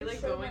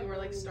We're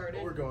like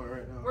started. We're going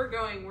right now. We're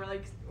going.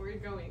 We're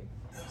going.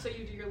 So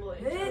you do your little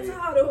intro. It's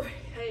hot over here.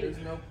 Hey. There's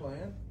no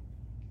plan?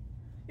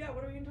 Yeah,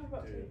 what are we going to talk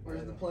about today?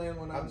 Where's the plan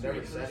when I've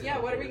never said Yeah,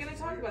 what are we going to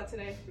talk about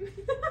today?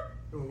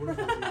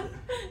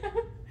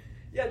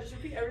 Yeah, just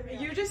repeat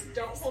everything. You just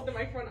don't hold the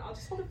microphone. I'll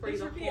just hold it for you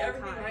Just the repeat whole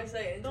everything time. I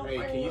say. The Hey,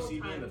 can you whole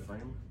see me in time. the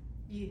frame?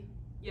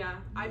 Yeah,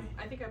 I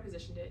think I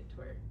positioned it to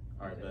where.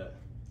 Alright, bet.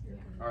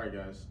 Yeah. Alright,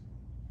 guys.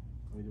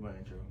 Let me do my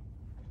intro.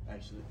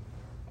 Actually,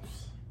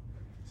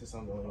 since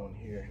I'm the only one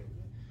here.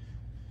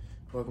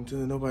 Welcome to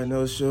the Nobody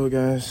Knows Show,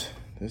 guys.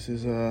 This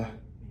is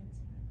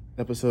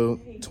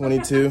episode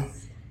 22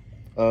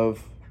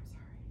 of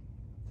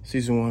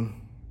season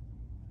 1.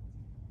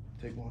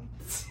 Take 1.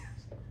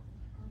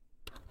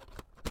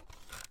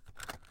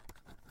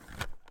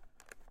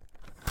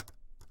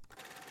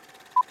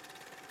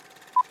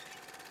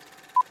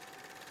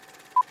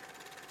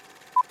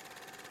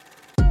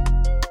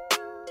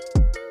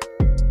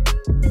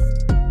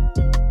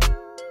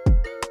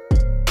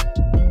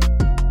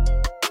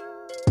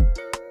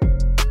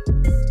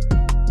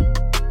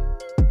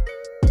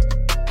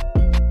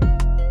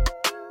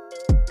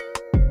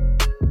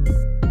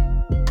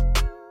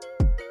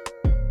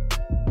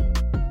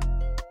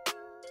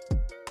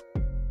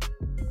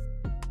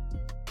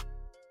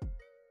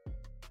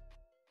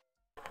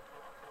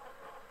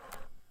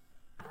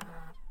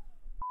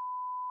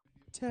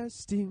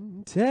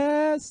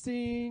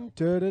 Testing.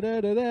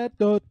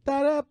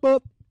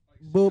 Da-da-da-da-da-da-da-da-da-boop.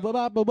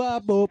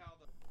 Boop-a-bop-a-bop-boop.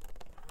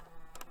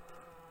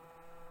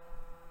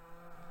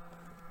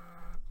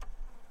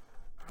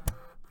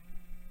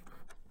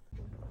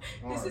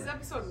 This is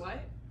episode what?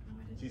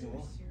 Season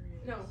 1.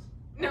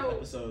 No.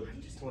 Episode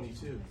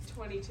 22.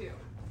 22.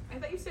 I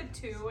thought you said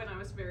 2, and I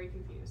was very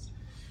confused.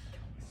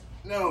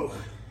 No.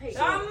 Hey,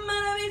 I'm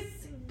gonna be...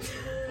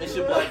 It's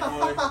your black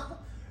boy.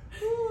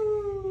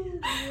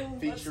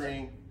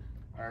 Featuring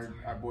our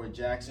boy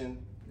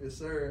Jackson, Yes,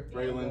 sir.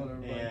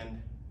 Braylon,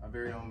 and our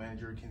very own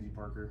manager, Kinsey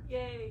Parker.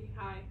 Yay!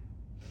 Hi.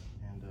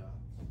 And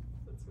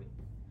That's me.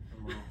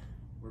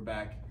 we're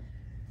back.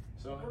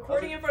 So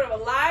Recording in front of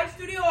a live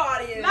studio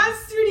audience. Not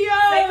studio.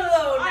 Say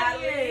hello,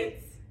 audience. Natalie.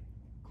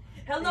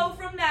 Hello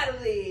from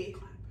Natalie.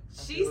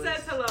 She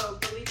says hello.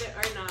 Believe it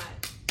or not.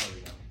 there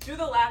we go. Do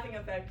the laughing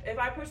effect. If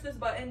I push this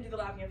button, do the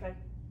laughing effect.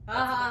 If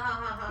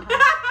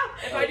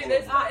I do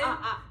this button,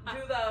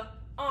 do the Is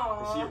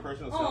she your aww.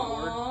 personal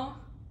soundboard?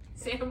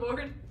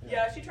 Sandboard.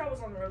 Yeah, she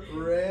travels on the road.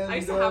 Random I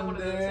used to have one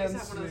of those. I used to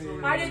have one of those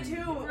dancing. little- I did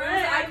too.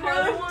 Right, I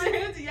called one.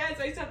 Yes,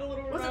 I used to have the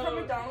little Was it remote. from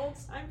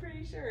McDonald's? I'm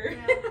pretty sure.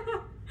 Yeah. I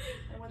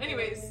went there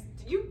Anyways, with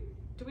do you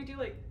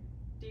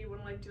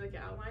want to do like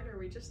an outline, or are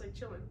we just like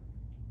chilling?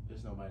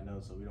 There's nobody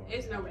knows, so we don't.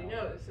 It's really nobody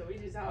know. knows, so we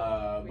just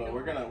have. But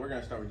we're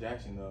gonna start with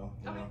Jackson though.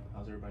 You Okay. know,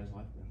 how's everybody's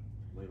life been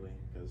lately?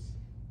 Because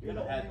we You're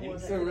haven't the had only any. one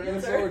that- So we're gonna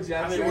Yes, start sir. with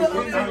Jackson. I mean, What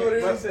we're-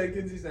 did but- he say?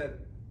 Kinsey said.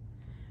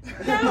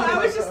 No,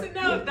 I was just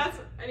no. That's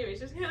anyways.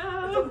 Just It's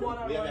a We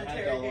one-on-one haven't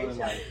had y'all on in interrogation.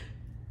 like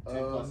 10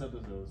 plus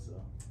episodes, so.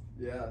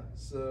 Yeah,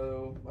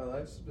 so my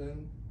life's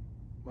been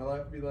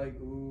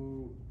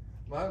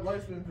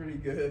pretty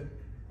good.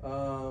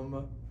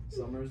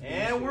 Summer's been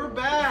And we're chill.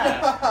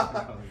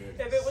 back.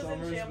 If it was Summer's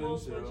in been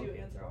shambles, would chill. you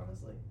answer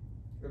honestly?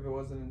 If it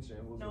wasn't in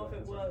shambles. No,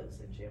 if would I it answer? was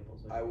in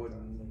shambles, would I you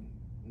wouldn't. answer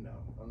honestly? No,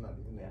 I'm not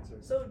even Yeah.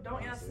 answering. So don't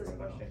ask honestly this right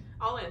now. question.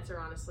 I'll answer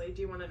honestly.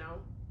 Do you want to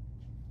know?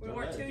 We Go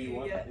weren't ahead, to if you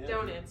want- yet. yeah.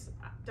 Don't answer.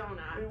 Don't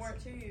ask. We weren't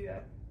to you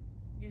yet.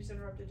 You just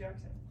interrupted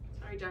Jackson.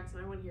 Sorry, Jackson.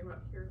 I want to hear what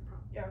your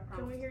problem. Yeah.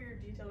 Can we hear your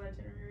detailed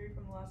itinerary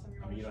from the last time you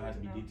were I on mean, you the don't show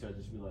have to to be now? detailed.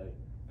 Just be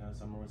like,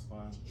 summer was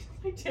fun.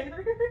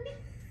 Itinerary.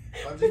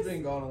 I've just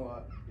been gone a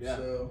lot. Yeah,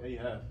 So yeah, you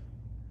have.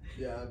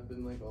 yeah, I've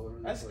been like all over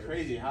the That's place.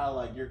 crazy how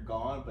like you're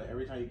gone, but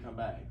every time you come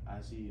back,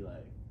 I see you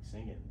like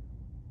singing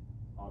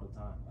all the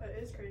time.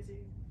 It is crazy.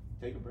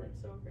 Take a break.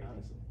 So crazy.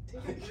 Honestly,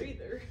 Take a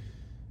breather.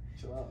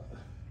 chill out.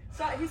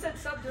 He said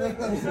stop doing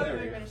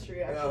ministry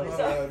Yeah, actually. my So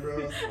bad,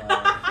 bro. he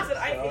said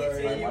I hate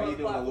Sorry. seeing you Why on you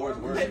the doing the Lord's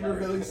platform. work? I can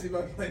really see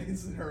my planning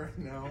center right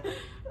now.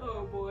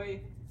 Oh boy.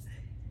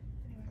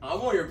 I'm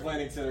on your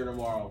planning center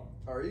tomorrow.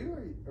 Are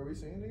you? Are we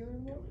singing together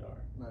Yeah, tomorrow?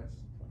 we are. Nice.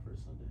 It's my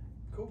first Sunday.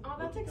 Cool. Oh,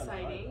 that's Looking kinda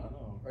exciting. hyped, I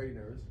know. Are you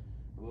nervous?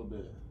 A little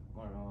bit.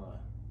 I'm not gonna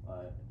lie.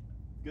 Like,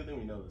 good thing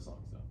we know the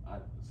songs though. I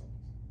know the songs,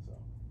 so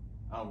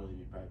I don't really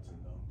be practicing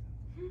though.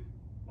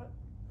 What?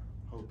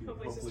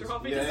 Hopefully Sister hopefully-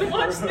 Hoppy yeah. doesn't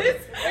watch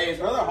this. Hey, his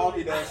brother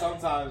Hoppy does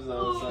sometimes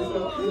though.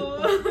 So.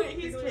 Oh,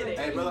 he's kidding.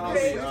 Hey, brother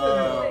Great.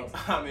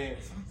 Hoppy. I mean,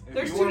 if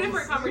There's you two wanna-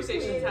 different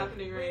conversations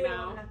happening right You don't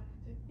now. have to,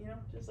 you know,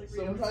 just like read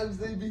them. Sometimes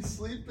they be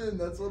sleeping.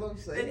 That's what I'm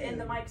saying. Then in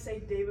the mic say,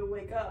 David,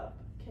 wake up.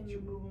 Can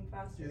you move him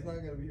faster? He's not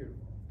gonna be here.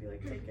 Be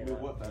like, take it Move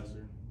up. what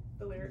faster?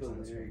 The lyrics on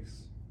the screen.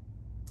 lyrics.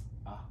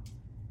 I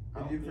If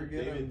don't you think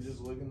forget him, David's-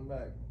 just look in the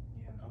back.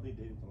 I don't think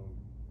David's on.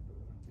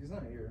 He's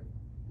not here.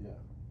 Yeah,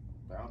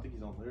 but I don't think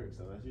he's on lyrics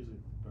though. That's usually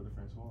Brother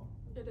Francois.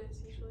 It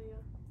is usually,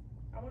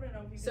 yeah. I want to know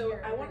if you can So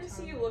hear I every want to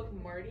see time. you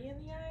look Marty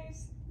in the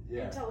eyes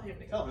Yeah. and tell him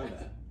to Tell come him back.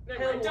 that.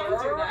 Never mind, don't do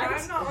Hello?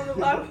 that. I'm not on the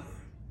level.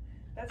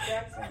 That's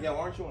Jackson. Yeah, why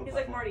aren't you on? He's a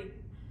like platform? Marty.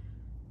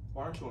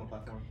 Why aren't you on a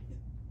platform?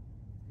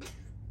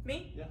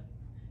 Me? Yeah.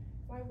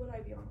 Why would I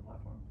be on the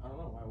platform? I don't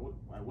know.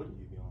 Why wouldn't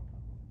you be on a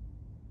platform?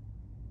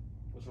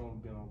 What's wrong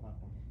with being on a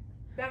platform?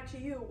 Back to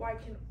you.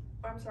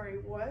 I'm sorry,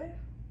 what?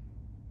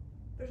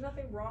 There's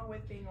nothing wrong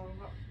with being on a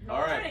platform. No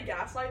one's trying to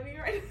gaslight me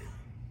right now.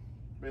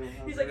 Really,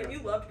 He's like, if you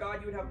loved God,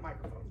 you would have a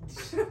microphone.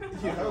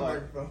 You have a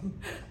microphone.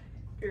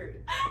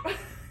 Period.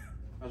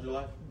 How's your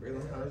life?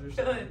 Braylon, how's your Good.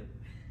 son?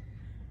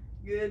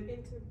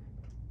 Good.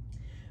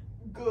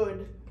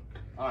 Good.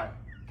 Alright,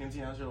 Kenzie,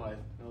 how's your life?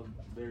 That was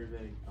very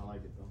vague. I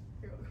like it though.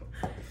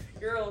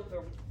 You're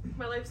welcome.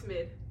 My life's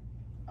mid.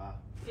 Ah.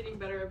 Getting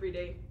better every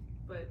day,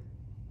 but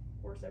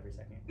Worse every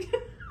second.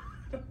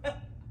 Are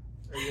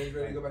you guys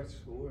ready to go back to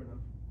school or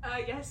no?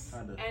 yes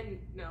Kinda. and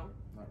no.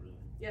 Not really.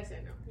 Yes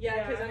and no.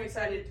 Yeah, because I'm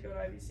excited to go to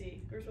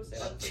IBC. We were supposed to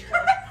say that at the same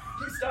time.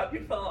 You stopped, you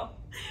fell off.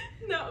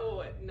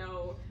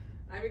 No.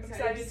 I'm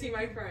excited to see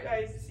my friends.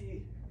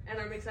 IBC. And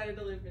I'm excited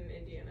to live in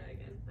Indiana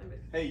again.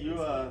 Hey, you,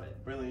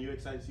 Braylon, you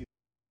excited to see?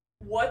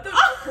 What the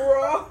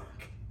fuck?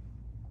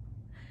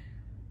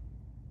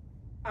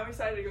 I'm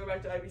excited to go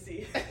back to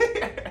IBC.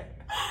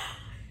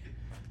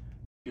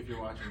 If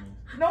you're watching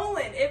this.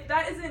 Nolan, if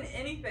that isn't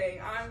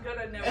anything, I'm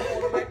gonna never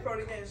hold a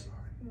microphone again.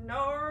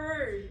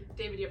 No.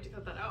 David, you have to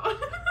cut that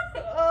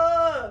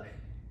out.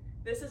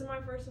 This is my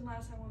first and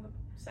last time on the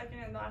second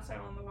and last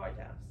time on the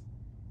podcast.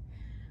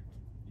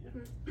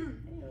 Yeah.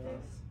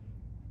 Anyways,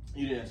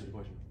 You didn't answer the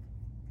question.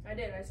 I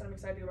did. I said I'm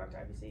excited to go back to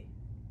IBC.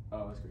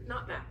 Oh, that's great.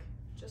 Not Mac,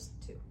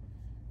 just 2.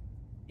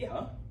 Yeah.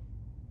 Huh?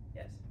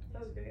 Yes,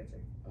 that was a good answer.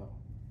 Oh.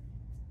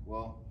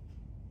 Well.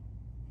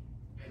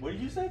 What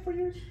did you say for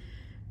yours?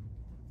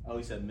 Oh,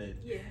 he said mid.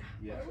 Yeah.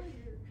 Yeah.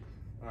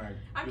 Alright.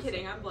 I'm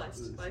kidding. I'm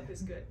blessed. Life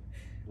is good.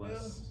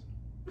 Bless.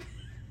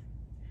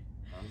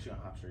 I'm just gonna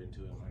hop straight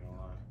into it. I'm not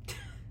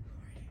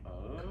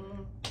gonna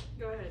lie.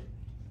 Go ahead.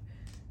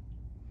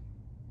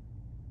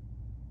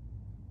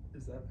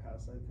 Is that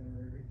past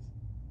itineraries?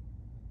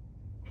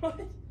 What?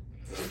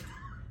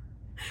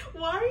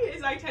 Why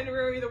is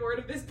itinerary the word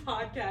of this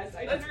podcast?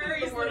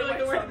 Itinerary is literally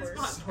the word of this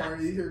podcast.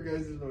 Sorry, your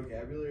guys'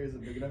 vocabulary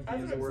isn't big enough to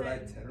That's use the what word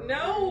I'm saying. itinerary.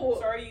 No.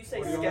 Sorry, you say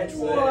What do you want me to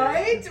schedule.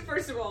 say? What?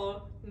 First of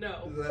all,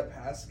 no. Is that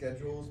past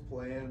schedules,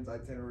 plans,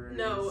 itineraries?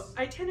 No,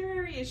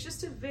 itinerary is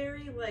just a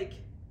very like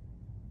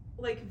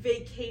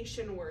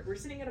vacation word. We're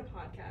sitting at a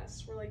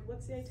podcast. We're like,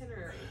 what's the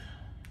itinerary?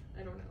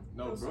 I don't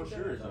know. No,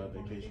 brochure is a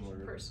vacation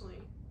word.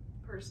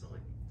 Personally,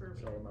 for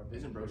me. Sorry, my big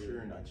Isn't brochure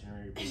and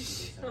itinerary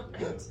basically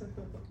the same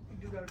thing? You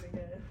do got a big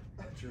head.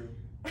 True.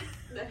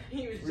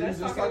 He was We just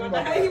were just talking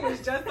about that. He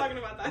was just talking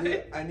about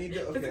that. I need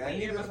to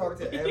talk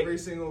to every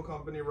single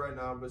company right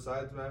now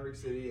besides Maverick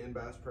City and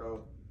Bass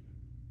Pro.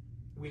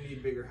 We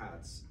need bigger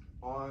hats.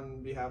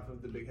 On behalf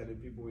of the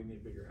big-headed people, we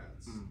need bigger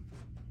hats.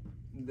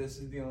 This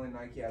is the only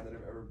Nike hat that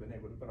I've ever been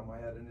able to put on my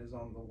head and is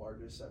on the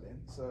largest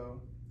setting. So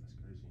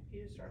That's crazy. He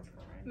just starts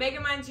crying.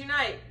 Megaminds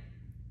unite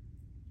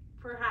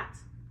for hats.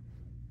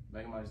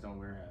 Megaminds don't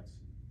wear hats.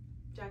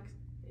 Jack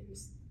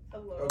is.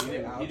 Hello.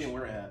 Okay. He didn't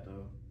wear a hat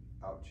though.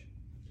 ouch,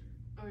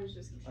 I was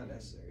just.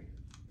 unnecessary.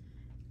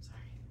 Sorry.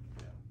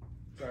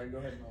 Sorry, go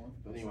ahead, Nolan.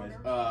 But anyways,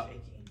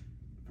 Shaking.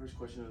 first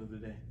question of the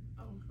day.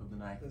 Of the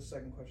night. The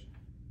second question.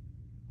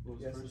 What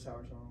was Yes, the this first? is how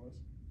our song was.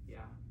 Yeah.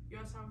 You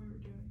asked how we were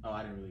doing. Oh,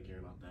 I didn't really care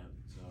about that.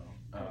 So,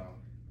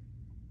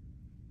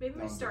 Maybe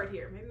we Sounds start good.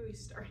 here. Maybe we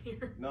start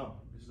here. no,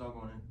 this is all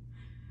going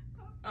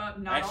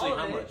in. Not Actually, all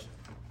of how it.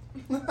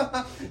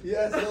 much?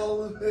 Yes,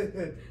 all of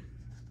it.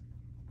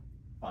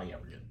 Oh yeah,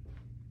 we're good.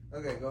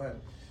 Okay, go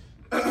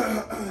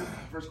ahead.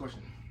 First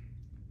question.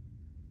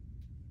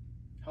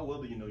 How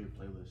well do you know your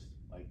playlist?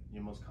 Like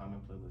your most common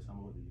playlist, how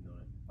well do you know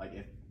it? Like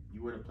if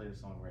you were to play the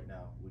song right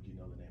now, would you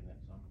know the name of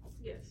that song?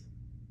 Yes.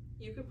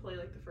 You could play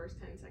like the first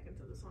 10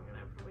 seconds of the song and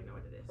I would probably know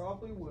what it is.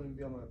 Probably wouldn't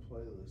be on my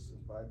playlist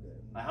if I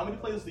didn't. How many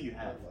playlists do you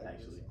have, like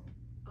this actually? song.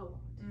 A lot.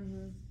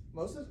 Mm-hmm.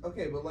 Most of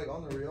okay, but like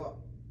on the real,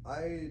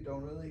 I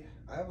don't really.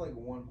 I have like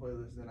one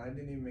playlist, and I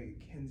didn't even make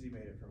it. Kenzie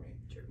made it for me.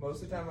 True.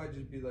 Most of the time, I'd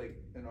just be like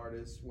an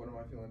artist. What am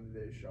I feeling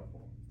today?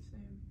 Shuffle. Same.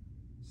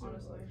 So,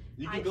 Honestly. like,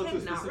 You I can go to a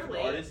cannot specific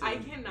relate. artist. I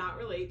and- cannot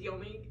relate. The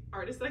only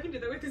artist that I can do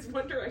that with is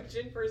One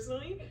Direction,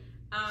 personally.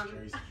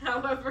 crazy.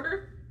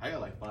 However, I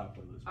got like 5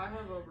 playlists. I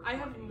have over. I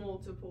have 20.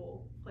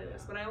 multiple playlists,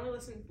 Yeah. but I only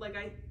listen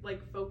I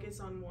focus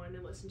on one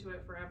and listen to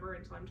it forever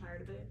until I'm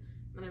tired of it.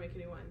 Then I make a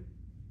new one.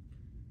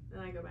 Then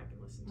I go back and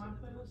listen to My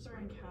it. playlists are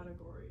in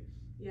categories,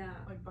 Yeah.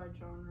 like by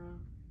genre,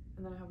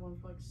 and then I have one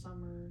for like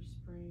summer,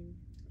 spring.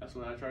 That's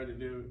what I tried to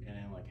do, and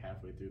then like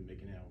halfway through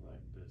making it, I was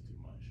like, "That's too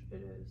much."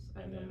 It is.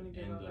 I And think I'm then gonna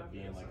give ended up up after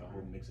being the like a summer.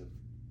 whole mix of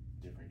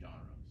different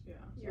genres. Yeah.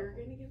 You're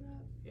gonna give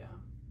up? Yeah.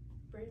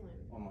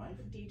 Braylon. On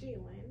life? DJ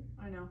Lynn.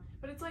 I know,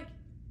 but it's like,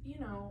 you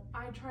know,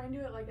 I try and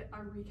do it like a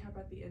recap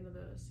at the end of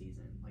the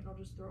season. Like I'll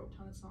just throw a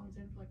ton of songs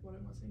in for like what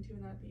I'm listening to,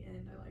 and then at the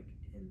end I like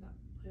end that.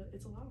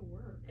 It's a lot of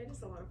work. It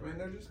is a lot of I mean,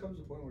 work. there just comes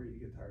a point where you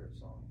get tired of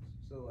songs.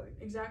 So like,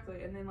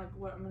 Exactly, and then like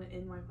what I'm gonna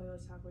end my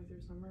playlist halfway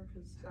through summer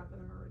because half of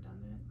them are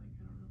redundant. Like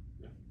I don't know.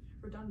 Yeah.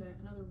 Redundant,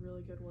 another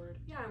really good word.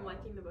 Yeah, I'm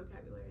liking the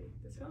vocabulary.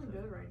 It's feeling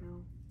good right now,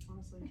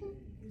 honestly.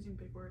 Using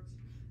big words.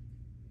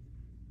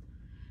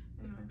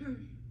 Anyway.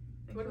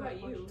 thanks What for that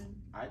about you? question.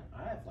 I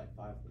have like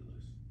 5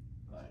 playlists.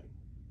 Like,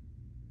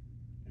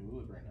 and we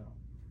look right now.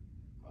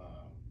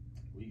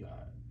 We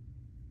got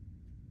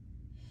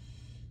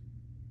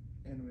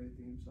Anime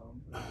theme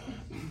song.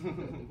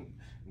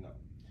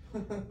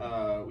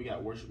 no. We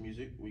got worship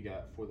music. We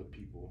got for the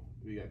people.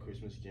 We got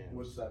Christmas jams.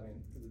 What's that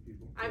mean for the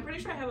people? I'm pretty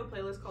sure I have a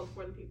playlist called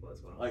For the People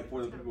as well. Like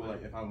for the It's people, kinda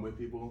like if I'm with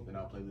people, then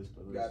I'll play this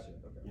playlist. Gotcha.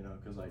 Okay. You know,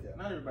 because like Yeah.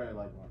 not everybody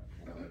like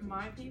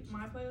My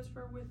playlist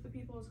for With the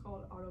People is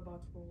called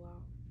Autobots Roll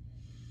Out.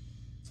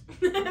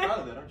 You're proud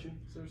of that, aren't you?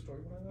 Is there a story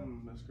behind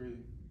that? That's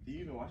crazy. Do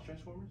you even watch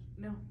Transformers?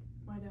 No,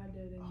 my dad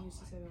did, and he used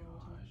to say that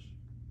all the time.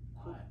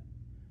 Why?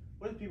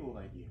 What if people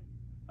like you?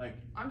 Like,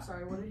 I'm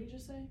sorry, what did he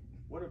just say?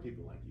 what are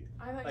people like you?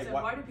 I Like, said,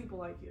 why do people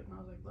like you? And I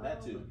was like, well,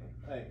 That too.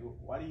 okay. Like,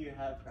 why do you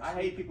have? I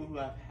hate people who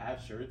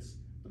have shirts,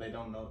 but they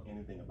don't know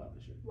anything about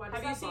the shirt. Why does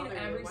Have you that seen bother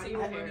every Why do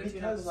single you care? Looney Tunes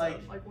Because,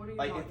 episode? Like, what are you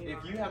Like talking if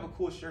about? you have a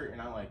cool shirt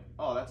and I'm like,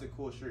 oh, that's a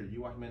cool shirt.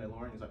 You watch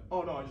Mandalorian, it's like,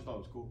 oh no, I just thought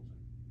it was cool.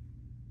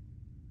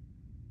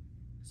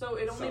 So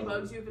it only So-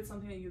 bugs you if it's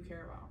something that you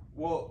care about.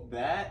 Well,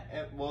 that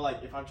and well,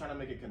 like if I'm trying to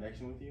make a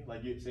connection with you,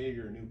 like say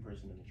you're a new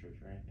person in the church,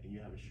 right? And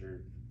you have a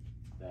shirt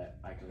that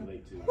I can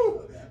relate to.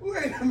 Like that.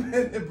 Wait a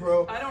minute,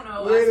 bro. I don't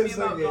know. Wait a Ask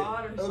me about second.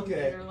 God or something,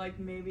 Okay. or like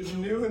maybe.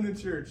 New in the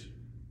church.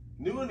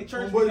 New in the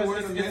church Homeboy because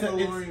wearing a it's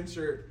Mandalorian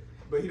shirt,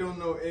 but he don't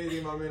know anything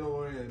about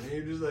Mandalorian. And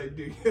you're just like,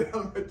 dude, get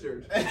out of my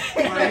church.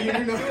 Like, you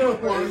know,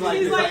 Like,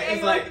 He's it's like, like- hey, it's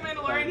you like the like-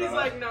 Mandalorian? He's bro.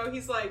 like, no.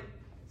 He's like,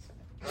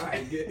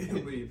 alright,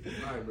 leave.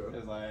 Alright, bro.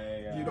 It's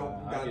like You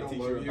don't- I God can don't teach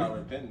love you you. about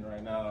repenting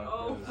right now.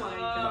 Oh 'cause- my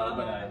No,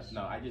 but gosh.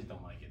 no, I just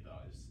don't like it though.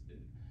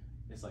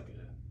 It's like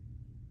a.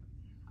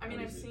 I mean,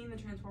 What I've is it? seen the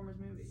Transformers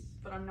movies,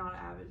 but I'm not an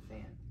avid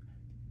fan.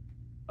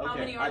 Okay, How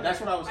many are that's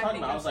there? what I was I talking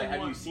think about. I was I've like, seen have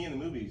you one. seen the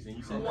movies? And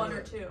you said One no.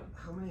 or two.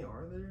 How many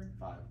are there?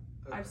 5.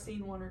 Okay. I've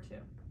seen one or two.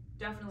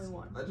 Definitely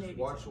one. I just maybe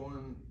watched two.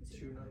 one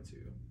 2 nights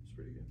ago. It's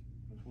pretty good.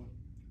 Which one?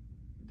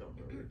 Don't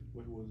remember.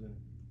 Which was it?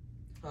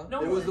 Huh?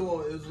 No it was one. the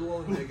one. It was the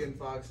one with Megan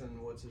Fox and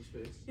what's his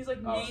face. He's like,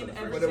 Oh, name so the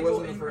every first- But it single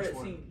wasn't the end first credit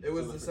one. scene. It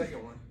was So the the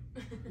second one.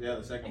 Yeah,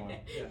 the second one.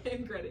 Yeah.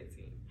 in credit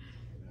scene.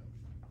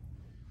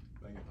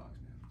 Megan Fox,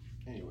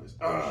 man. Anyways,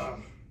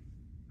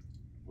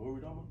 what were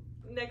we talking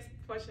Next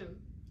question.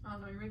 I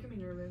don't know, you're making me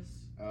nervous.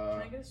 about?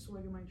 Can I get a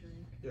swig of my drink?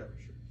 Yeah,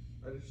 for sure.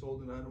 I just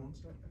sold an item one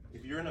second.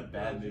 If you're in a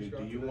bad mood,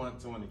 do you That's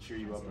want someone to cheer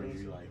you up, or are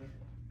you like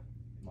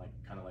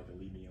kind of like a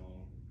leave me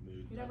alone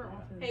mood? You never type of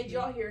guy? offer this Hey, to did me.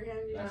 y'all hear him?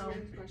 Did y'all No.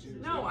 hear his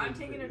question? No, I'm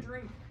taking a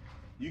drink.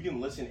 You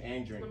can listen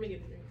and drink. Let me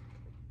get a drink.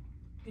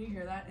 Can you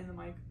hear that in the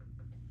mic?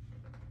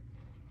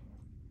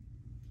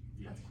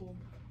 Yeah. That's cool.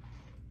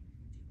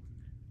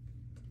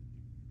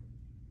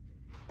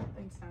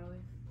 Thanks, Natalie.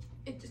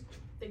 It just.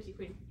 Thank you,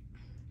 Queen.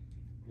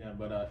 Yeah,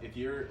 but if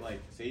you're like,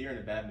 say you're in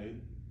a bad mood,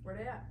 Where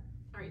they at?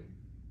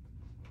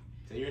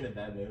 say you're in a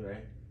bad mood,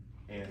 right?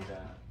 And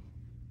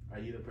are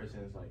you the person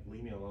that's like,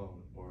 leave me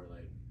alone, or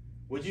like,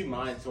 would you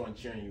mind someone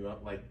cheering you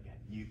up? Like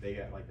they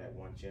got like that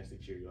one chance to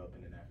cheer you up,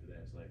 and then after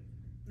that, it's like,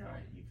 No. all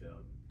right, you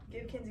failed.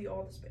 Give Kinsey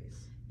all the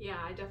space. Yeah,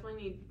 I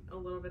definitely need a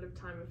little bit of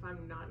time if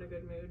I'm not in a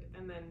good mood,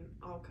 and then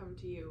I'll come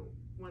to you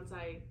once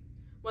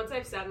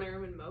I've sat in my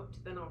room and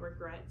moped. Then I'll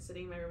regret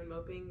sitting in my room and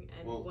moping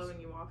and Well, blowing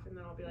you off, and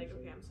then I'll be like,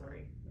 okay, I'm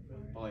sorry.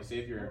 But like, say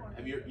if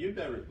you've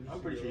ever, I'm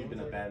pretty sure you've been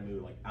in a bad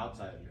mood like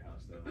outside of your house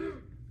though.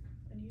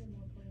 And you have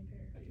more playing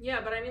fair.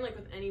 Yeah, but I mean like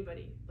with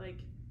anybody. Like,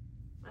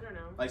 I don't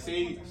know. Like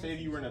say if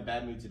you were in a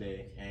bad mood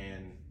today,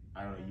 and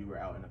I don't know, you were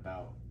out and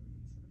about,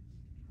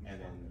 and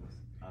then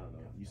I don't know,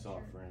 you saw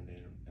a friend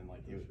and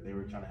like they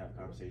were trying to have a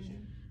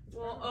conversation.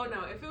 Well, oh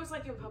no, if it was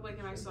like in public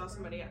and I saw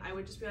somebody, I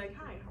would just be like,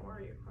 hi, how are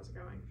you? How's it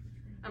going?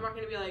 I'm not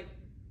gonna be like,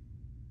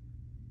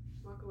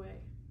 walk away.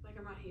 Like,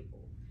 I'm not hateful.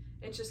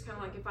 It's just kind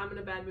of like if I'm in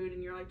a bad mood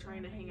and you're like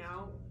trying to hang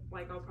out,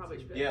 like I'll probably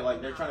just be like, Yeah,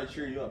 like they're nah. trying to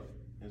cheer you up,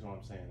 is what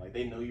I'm saying. Like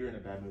they know you're in a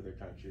bad mood, they're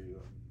trying to cheer you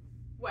up.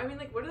 Well, I mean,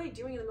 like, what are they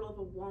doing in the middle of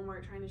a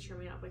Walmart trying to cheer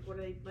me up? Like, what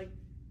are they, like,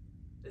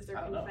 is there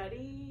I don't know.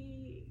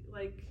 confetti?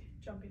 Like,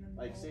 Jumping in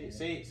the Like wall.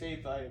 say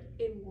if like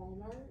in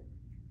Walmart?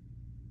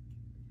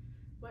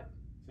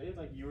 say if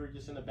like you were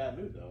just in a bad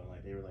mood though, and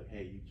like they were like,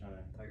 hey, you trying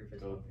to Thought you were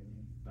fist Go- bumping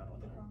me. I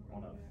don't The know, prom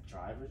on prom, a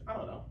drive or I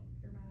don't know.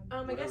 You're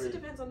mad. I guess Whatever. it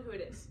depends on who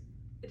it is.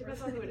 It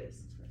depends on who it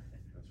is.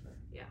 That's fair.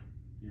 Yeah.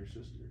 Your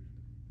sister.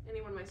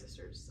 Any one of my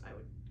sisters, I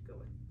would go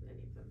with any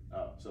of them.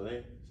 Oh, so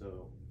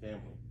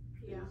family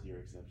Yeah. is your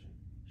exception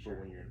Sure.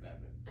 for when you're in a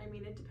bad mood. I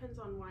mean, it depends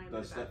on why I'm in a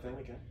Does bad that family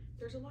mood. count?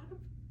 There's a lot of,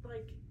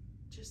 like,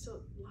 just a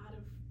lot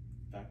of,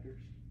 Factors?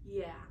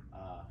 yeah.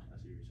 I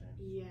see what you're saying.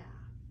 Yeah.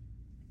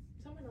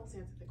 Someone else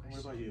answer the question.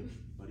 What about you,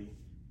 buddy?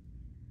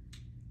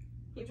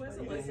 He Which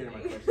wasn't You didn't hear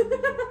listening. my question,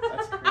 did you?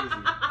 That's crazy.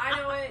 I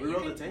know it. We You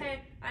wrote can the tape?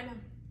 hey, I know.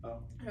 Oh.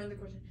 I heard the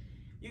question.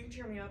 You can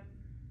cheer me up.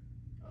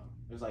 Oh.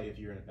 It was like if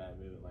you're in a bad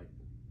mood, like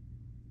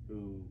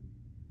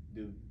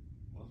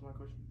what was my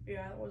question?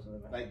 Yeah, that wasn't the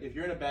best. Like if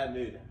you're in a bad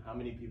mood, how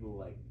many people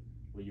like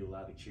were you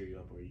allowed to cheer you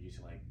up, or you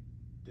just like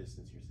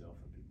distance yourself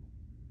from people?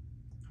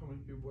 How many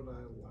people would I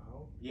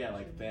allow? Yeah,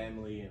 like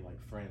family and like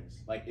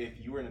friends. Like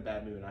if you were in a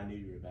bad mood and I knew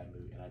you were in a bad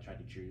mood and I tried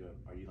to cheer you up,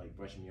 are you like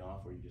brushing me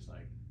off, or are you just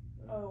like,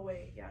 Oh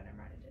wait, yeah, never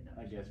mind. I didn't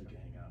know. I guess we can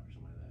hang out or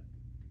something like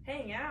that?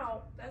 Hang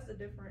out? That's a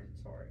different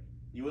story.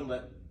 You wouldn't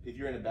let, if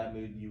you're in a bad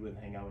mood, you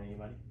wouldn't hang out with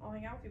anybody? I'll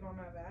hang out with people. I'm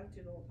gonna have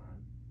attitude the whole time.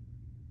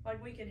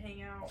 Like, we can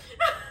hang out.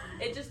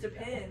 It just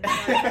depends.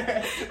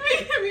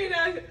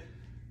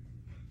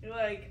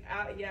 Like,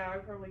 yeah,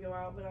 I'd probably go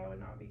out, but I would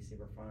not be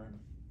super fun.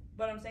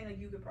 But I'm saying, like,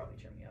 you could probably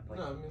cheer me up. Like,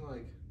 no, I mean,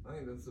 like, I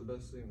think that's the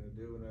best thing to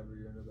do whenever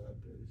you're in a bad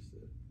place, to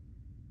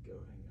go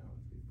hang out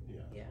with people.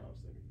 Yeah, that's Yeah. what I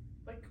was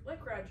thinking. Like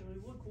gradually,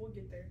 we'll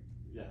get there.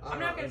 Yeah. I'm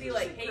not gonna be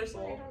like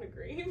hateful. I don't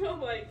agree, but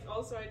like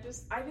also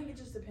I think it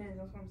just depends.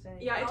 That's what I'm saying.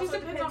 Yeah, it just also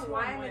depends on who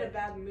why I'm I'm in a with.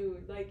 bad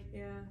mood, like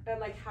Yeah. and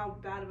like how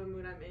bad of a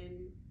mood I'm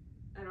in.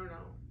 I don't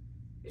know.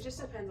 It just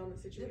depends on the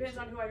situation. Depends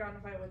on who I got in a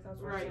fight with. That's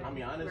what Right. I'm I saying.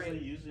 mean, honestly,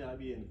 Right. usually I'd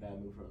be in a bad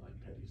mood for like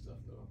petty stuff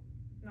though.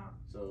 No.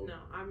 So No,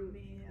 I'm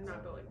Me,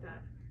 not built like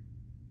that.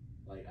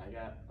 like I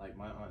got like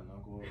my aunt and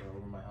uncle are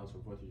over my house for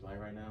 4th of July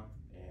right now,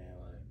 and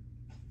like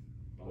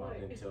my mom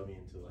didn't tell me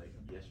until like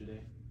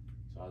yesterday,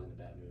 so I was in a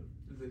bad mood.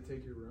 Did they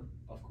take your room?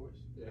 Of course,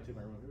 Yeah. they take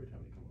my room every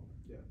time they come over.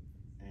 Yeah.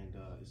 And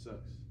it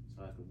sucks.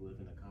 So I have to live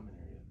in a common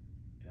area,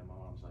 and my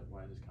mom's like,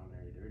 "Why is this common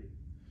area dirty?"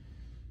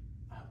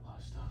 I have a lot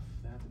of stuff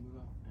that I have to move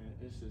out, and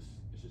it's just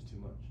too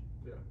much.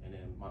 Yeah. And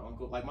then my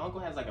uncle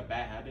has like a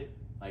bad habit,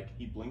 like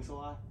he blinks a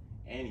lot,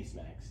 and he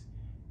smacks,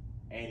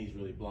 and he's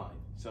really blind.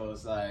 So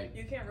it's like,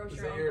 You can't roast Is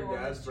your that uncle your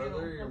on dad's this channel.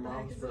 brother or your What the heck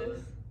mom's is brother?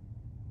 this?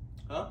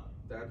 huh?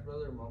 Dad's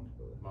brother or mom's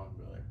brother? Mom's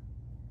brother.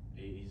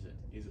 He's a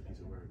piece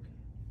of work.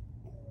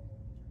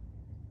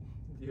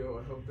 Yo,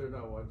 I hope they're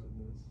not watching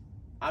this.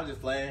 I'm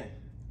just playing.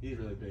 He's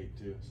really big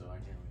too, so I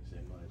can't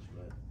really say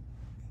much.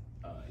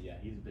 But yeah,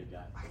 he's a big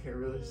guy. I can't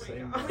really say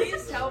God. much.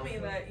 Please tell me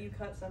that you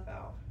cut stuff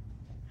out.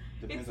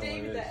 Depends It's on what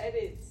David it that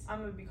edits. I'm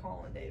gonna be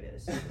calling David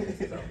as soon as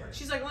this is over.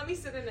 She's like, let me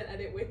sit in and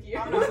edit with you.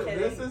 I'm not kidding.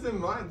 This isn't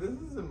mine.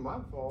 This isn't my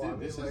fault. Dude, I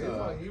mean, this like, is it's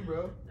on you,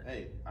 bro.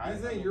 Hey,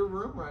 He's in your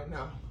room right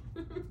now.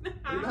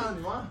 You're not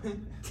in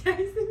mine.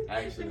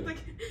 Actually.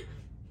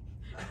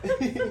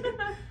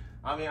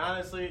 I mean,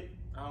 honestly,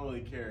 I don't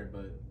really care,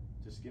 but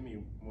just give me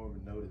more of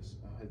a notice,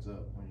 a heads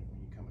up when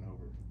you're coming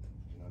over.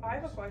 You know, I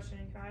have a question.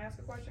 Can I ask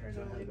a question or is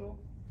it illegal?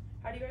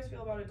 How do you guys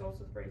feel about adults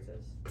with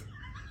braces?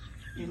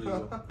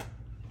 illegal.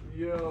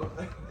 Yo.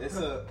 It's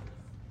a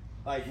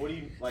like. What do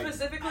you like?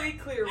 Specifically,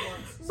 clear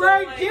ones. So,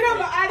 Right, like- get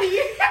him out of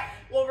here.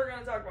 Well, we're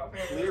gonna talk about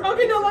family. Clear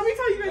Okay, no, let me braces?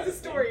 tell you guys a That's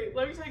story.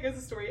 Let me tell you guys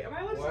a story. Am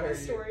I allowed to Why tell are a you?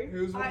 story?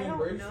 Who's I wanting don't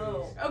braces?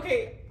 know.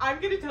 Okay,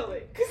 I'm gonna tell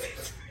it because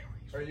it's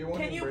Are you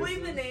wanting Can you braces?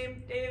 bleep the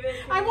name, David?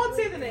 Can I you won't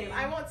say bleep the name.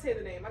 I won't say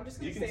the name. I'm just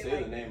gonna You can say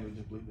like, the name. We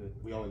just bleep it.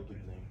 We always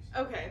bleep the names.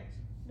 Okay.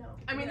 No.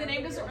 I mean, the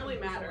name doesn't really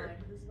matter.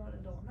 This is not an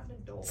adult. I'm not an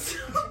adult.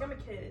 Like, I'm a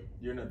kid.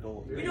 You're an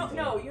adult. You You don't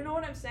know. You know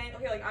what I'm saying?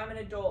 Okay, like I'm an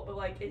adult, but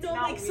like it's No,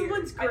 not like weird.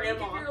 someone's I think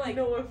grandma. if you're like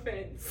no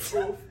offense.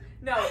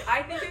 no,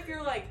 I think if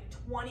you're like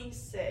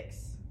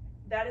 26,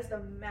 that is the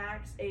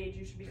max age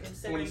you should be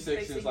considering 26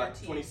 fixing is your like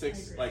teeth.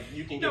 26. Like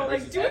you can get No,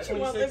 braces like do at what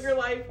you want, 26. live your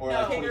life, or No,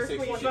 at king or 26 you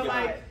queen, should but get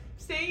like like.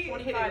 stay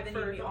 25, hidden then for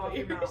you'd be a off couple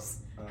your years.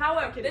 mouth.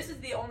 However, this is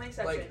the only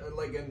exception.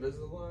 Like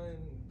Invisalign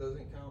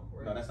doesn't count,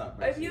 right? No, that's not If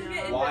braces. you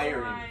get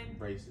Wiring Invisalign,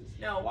 braces.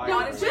 no, Wiring No,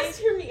 honestly, just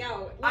hear me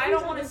out. Let I me don't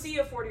tell want to this- see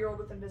a 40-year-old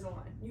with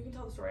Invisalign. You can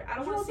tell the story. I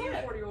don't What's want to see wrong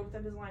a with 40-year-old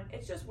with Invisalign.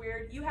 It's just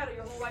weird. You had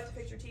your whole life to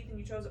fix your teeth, and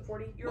you chose at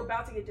 40. You're Well-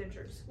 about to get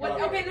dentures. What?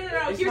 No, Okay,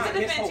 no. it's Here's not the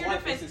his defense. whole Here's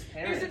life, the it's defense. his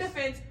Here's the parents.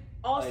 defense.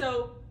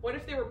 Also, what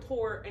if they were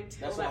poor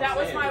until That's what That I'm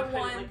was saying. my they couldn't,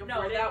 one. like, No,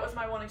 afford it? that was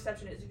my one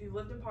exception. Is if you've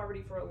lived in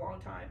poverty for a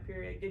long time.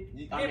 Period. Get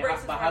I mean,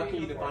 braces but how whenever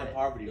can you afford define it.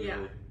 poverty? Yeah.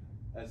 Really?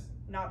 That's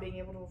Not being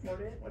able to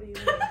afford it. What do you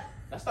mean?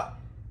 that's not.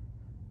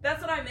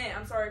 That's what I meant.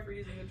 I'm sorry for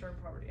using the term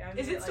poverty. I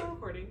Is mean it still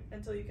recording?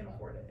 until you can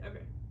afford it?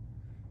 Okay.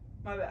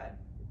 My bad.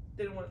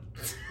 Didn't want.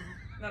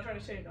 Not trying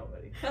to shame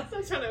nobody. I'm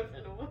not trying to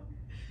offend anyone.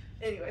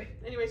 Anyway,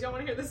 Anyways, y'all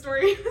want to hear the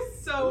story? What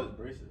So is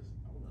braces?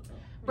 I don't know.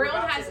 You're Braylon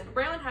about has to.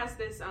 Braylon has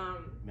this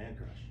Man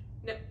crush.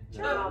 No. Is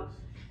Shut that up.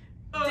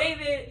 what it is?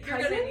 David, you're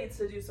cousin? gonna need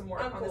to do some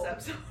work on Uncle. this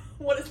episode.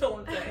 What does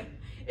someone say?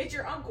 It's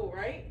your uncle,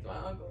 right? It's my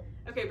uncle.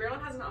 Okay,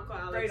 Braylon has an uncle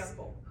Alex, Great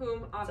uncle. whom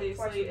twice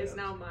obviously is removed.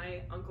 now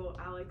my uncle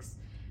Alex,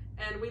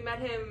 and we met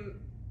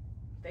him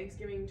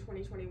Thanksgiving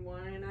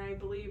 2021, I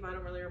believe. I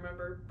don't really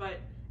remember, but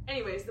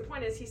anyways, the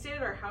point is he stayed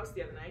at our house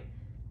the other night.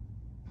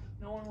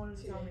 No one wanted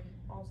to tell me.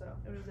 Also,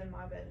 it was in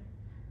my bed.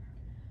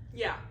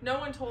 Yeah, no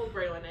one told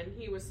Braylon, and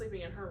he was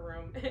sleeping in her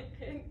room.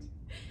 And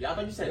Yeah, I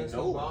thought you said There's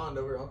no. no bond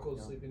over uncle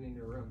No. sleeping in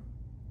your room.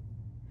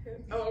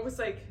 oh, I was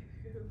like,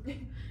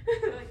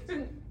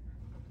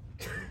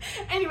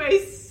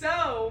 anyways,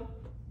 so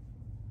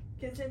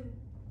Kitchen.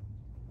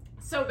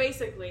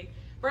 basically,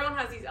 Braylon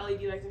has these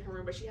LED lights in her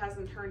room, but she has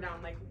them turned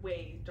down like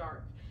way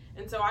dark.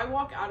 And so I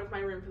walk out of my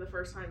room for the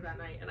first time that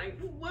night, and I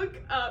look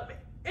up,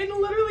 and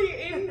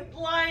literally in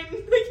line,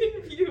 like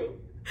in view,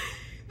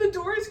 the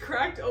door is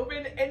cracked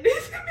open, and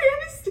this man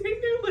is standing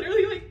there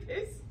literally like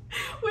this,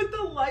 with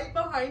the light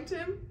behind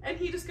him, and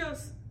he just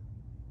goes.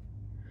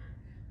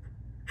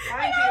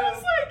 Mind And I you,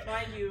 was like,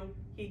 mind you,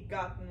 he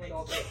got them with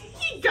all the.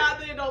 he got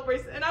the adult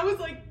bracelet, and I was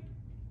like,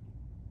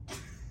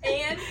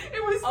 And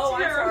it was oh,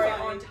 I'm sorry.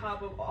 terrifying. On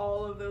top of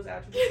all of those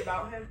attributes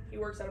about him, he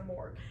works at a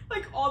morgue.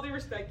 Like all due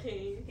respect,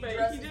 King, He but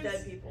dresses he just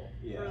dead people.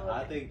 Yeah, for a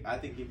living. I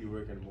think if you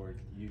work in a morgue,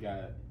 you're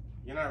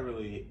not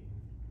really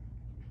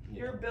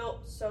You're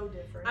built so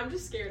different. I'm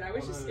just scared. I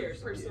was just scared,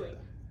 personally.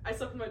 Yeah. I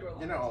slept with my door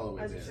locked. You're not all the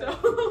way As there. you said.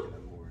 So.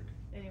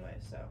 Anyway,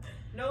 so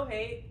no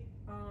hate.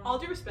 All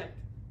due respect,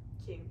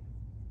 King.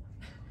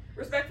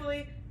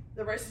 Respectfully,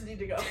 the braces need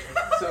to go.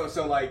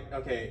 So like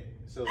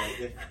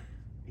if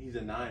he's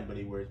a 9 but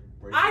he wears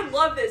braces. I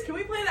love this. Can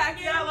we play that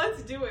game? Yeah,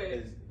 let's do it.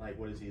 Is like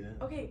what is he then?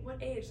 Okay,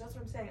 what age? That's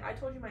what I'm saying. I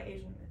told you my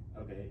age limit.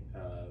 Okay,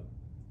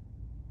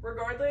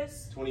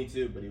 Regardless,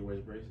 22 but he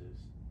wears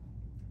braces.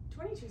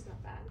 22's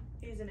not bad.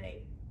 he's an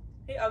 8.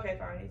 Okay,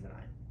 fine. He's a 9.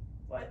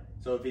 What?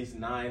 So if he's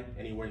 9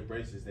 and he wears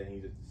braces, then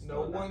he's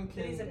No still one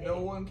He's an can. No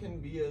 8. one can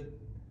be a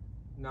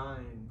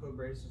 9. Put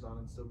braces on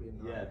and still be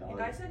a 9. Yeah,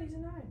 And I said he's a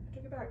 9. I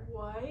took it back.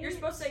 What? You're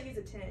supposed to say he's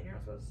a 10. You're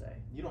not supposed to say.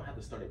 You don't have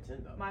to start at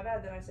 10 though. My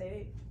bad. Then I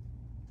say 8.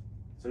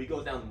 So he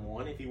goes down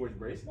 1 if he wears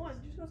braces. 1.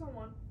 Just goes on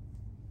 1.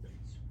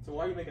 So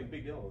why are you making a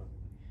big deal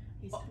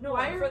of it? No,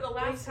 Why for are the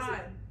last braces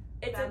time.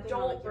 It's bad thing on,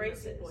 adult like, younger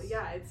braces. people.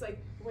 Yeah, it's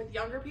like with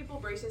younger people,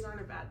 braces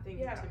aren't a bad thing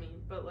Yeah. to me.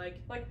 But like,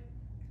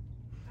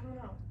 I don't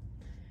know.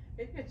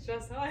 it's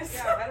just us.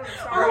 Yeah, I don't know.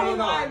 Our Sorry. whole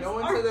No, lives, no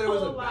one our said that it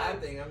was a whole bad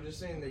lives. thing. I'm just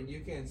saying that you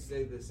can't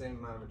stay the same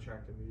amount of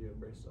attractive if you have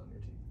braces on your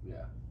teeth.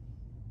 Yeah.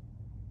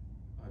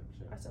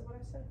 100%. I said what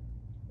I said.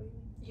 What do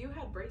you mean? You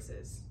had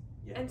braces.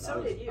 Yeah, And but so I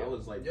was, did you. I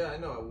was like, Yeah, I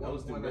know. That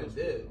was through When I middle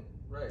school, did,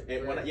 though. right.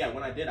 and right.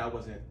 when I did, I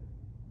wasn't.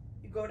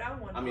 You go down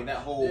 1. I mean that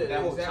notch. whole Yeah,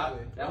 that whole exactly.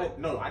 top, that whole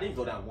no, I didn't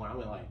go down 1. I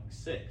went like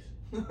 6.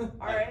 All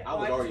right. I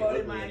was well, already just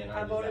voted ugly, my. and I I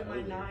just voted got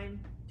my ugly. 9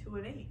 to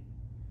an 8.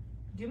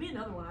 Give me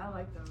another one. I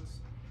like those.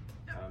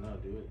 I don't know,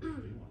 do it. Do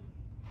one.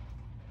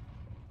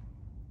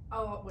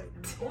 Oh wait,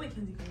 no, only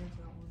Kinsey can answer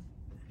that one.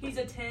 He's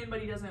a 10,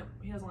 but he doesn't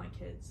like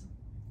kids.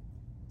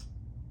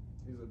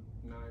 He's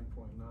a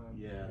 9.9.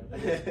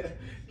 Yeah,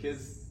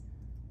 because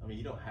I mean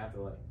you don't have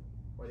to like.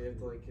 Why do you have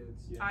to like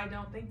kids? Yeah. I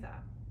don't think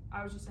that.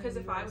 I was just saying. Because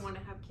if I guys- want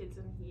to have kids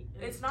and he,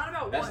 It's not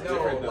about That's one.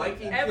 different, No, though.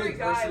 liking Every kids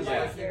guy versus likes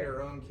liking their-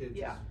 your own kids.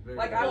 Yeah. Is very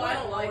Like, different. well, I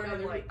want don't like Lauren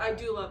other. like I that.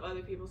 do love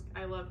other people's.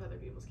 I love other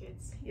people's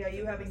kids. Yeah,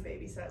 you having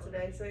babysat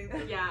today, saying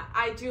that. Yeah,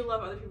 I do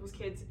love other people's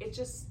kids. It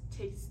just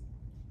takes.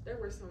 There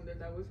were some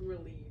that was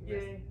really. Yeah.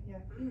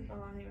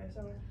 Anyway,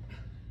 so.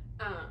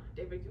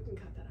 David, you can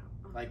cut that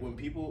out. Like when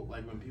people are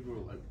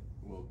like,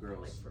 well,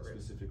 girls Like, for real.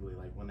 specifically,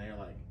 like when they're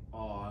like,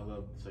 oh, I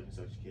love such and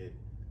such kid,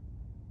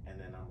 and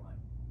then I'm like,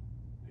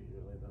 do you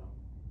really though?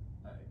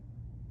 Like,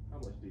 how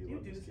much do you You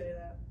love do this say kid?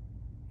 that.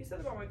 He said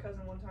about my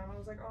cousin one time. I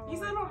was like, oh. He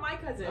said about my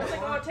cousin. I was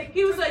like, oh, take.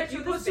 He was take a like, picture you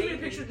of this posted me a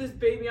baby." picture of this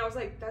baby. I was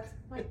like, that's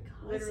my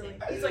cousin. Literally.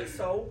 He's like,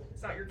 so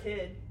it's not your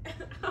kid.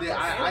 Yeah,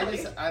 I Really?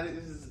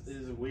 this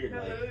is weird. You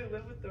Like, literally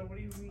live with them. What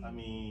do you mean? I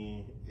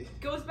mean,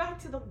 Goes back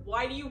to the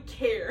why do you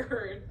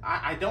care?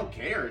 I don't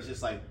care. It's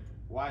just like,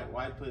 why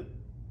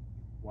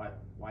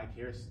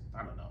care?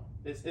 I don't know.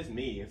 It's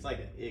me. It's like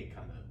an ick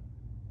kind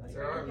of.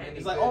 There are Okay. many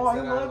It's like, kids oh, I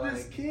that love like.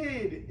 this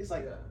kid. It's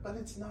like, Yeah. but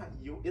it's not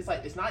you. It's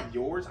like it's not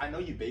yours. I know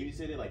you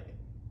babysit it. Like,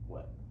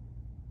 what?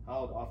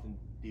 How often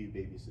do you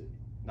babysit?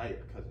 Not your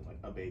cousin, like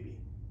a baby.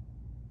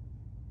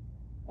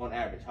 On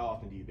average, how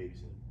often do you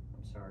babysit?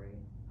 I'm sorry.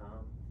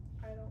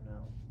 I don't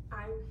know.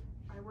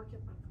 I work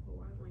at Buffalo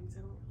Wild Wings.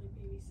 I don't really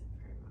babysit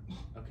very much.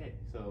 Okay,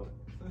 so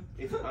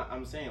if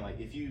I'm saying like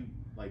if you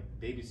like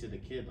babysit a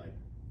kid like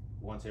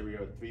once every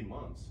other 3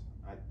 months,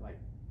 I like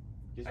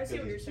just I see because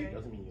what you're it's cute saying.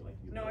 doesn't mean you like.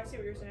 You No, love I see them,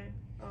 what you're but- saying.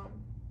 You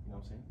know what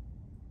I'm saying?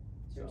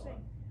 See what you're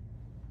saying.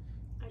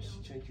 I Just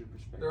don't. change your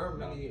perspective. There are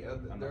No, many.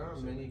 I'm There not are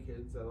saying many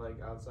kids that like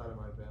outside of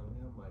my family.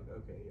 I'm like,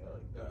 okay, yeah,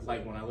 like that's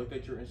Like when I looked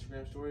at your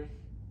Instagram story,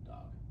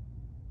 dog.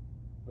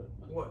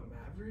 What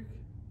Maverick?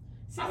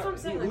 See, that's what I'm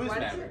saying. Who like, is why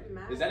Maverick? does it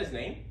matter? Is that his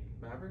name?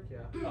 Maverick, yeah.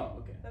 Oh,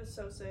 okay. That is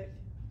so sick.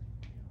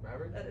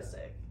 Maverick. That is yeah.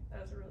 sick.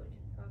 That's a good.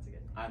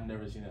 I've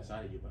never seen that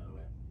side of you, by the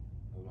way.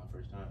 That was my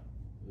first time.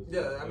 It was-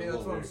 Yeah, I it mean was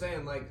that's what I'm weird.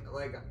 saying.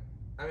 Like,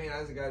 I mean,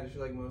 as a guy, I just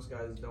feel like most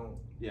guys don't.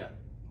 Yeah.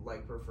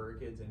 Like prefer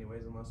kids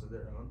anyways, unless they're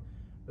their own.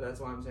 But that's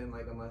why I'm saying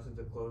like unless it's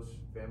a close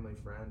family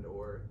friend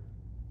or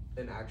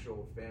an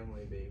actual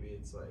family baby,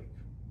 it's like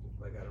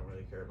I don't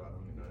really care about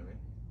them. You know what I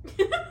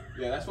mean?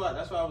 Yeah, that's why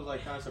I was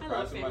like kind of I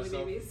love surprised with family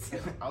myself.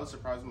 babies. I was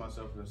surprised with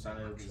myself for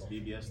signing up this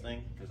BBS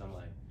thing because I'm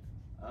like,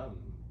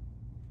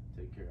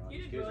 take care of all You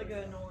these did kids really right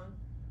good, now. Nolan.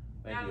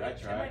 Thank you. I Am I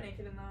tried.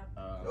 naked in that?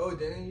 Oh,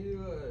 didn't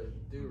you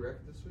do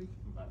rec this week?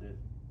 I did.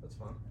 That's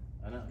fun.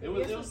 I know. He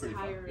It was pretty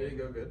fun. tired. Did it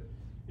go good?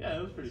 Yeah,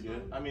 it was pretty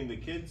good. I mean, the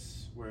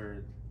kids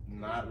were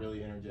not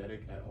really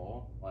energetic at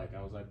all. Like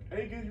I was like,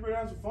 "Hey, kids, you ready to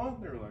have some fun?"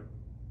 They were like,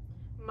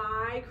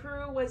 My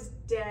crew was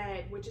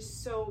dead, which is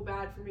so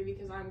bad for me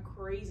because I'm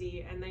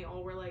crazy, and they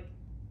all were like,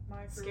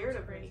 My crew Scared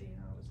was of me. crazy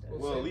and I was dead.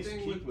 Well, at same least thing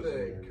Keith with was the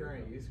in there,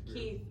 current though. youth group.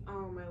 Keith.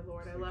 Oh my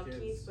lord, I The love kids,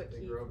 Keith, but they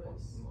Keith grew up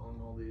was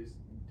on all these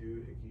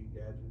doohickey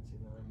gadgets. You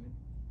know what I mean?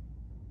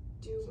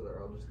 So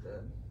they're all just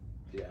dead.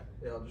 "Yeah,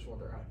 They all just want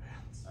their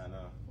iPads. I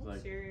know." It's I'm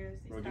like, serious.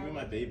 These bro, give me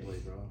my tired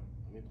Beyblade, bro.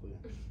 Let me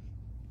play.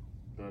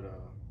 But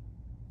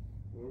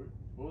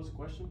what was the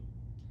question?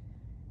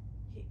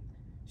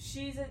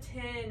 She's a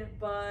 10,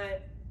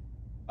 but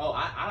Oh,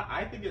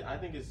 I think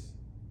it's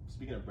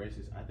speaking of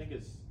braces. I think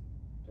it's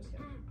just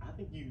kidding. I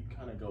think you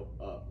kind of go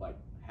up like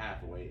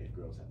halfway if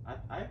girls have.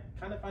 I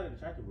kind of find it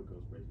attractive with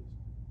girls' braces,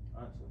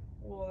 honestly.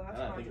 Well, that's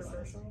I think about it.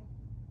 controversial.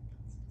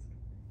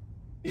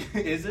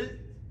 Is it?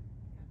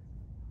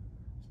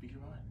 Speak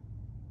your mind.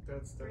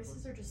 That's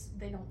Braces are just,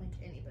 they don't make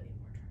anybody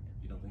more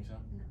attractive. You don't think so?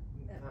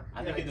 Ever.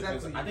 I think it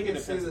depends. exactly. I think it You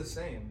can't depends. say the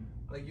same.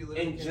 Like you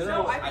literally In can't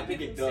general, No, I I think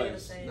think you it can say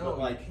does. the same. No,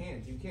 Like,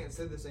 you can't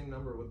say the same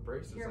number with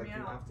braces. Hear Like me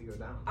you out. have to go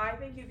down. I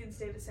think you can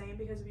stay the same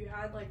because if you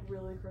had like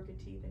really crooked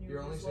teeth and you You're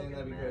were only just saying that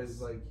looking a because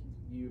mess. like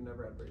you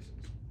never had braces.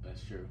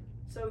 that's true.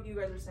 So you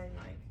guys are saying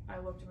like I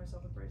looked at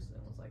myself with braces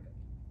and was like,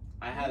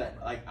 I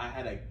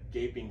had a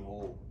gaping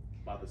hole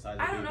about the size.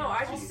 I of don't a know.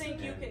 I baby's just teeth,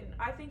 think you and can.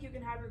 I think you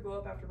can have your glow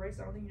up after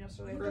braces. I don't think you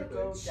necessarily have to Perfect.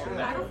 go Sure. down.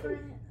 I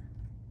Perfect. don't.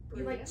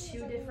 You like Braces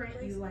chew are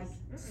different. You like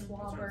that's what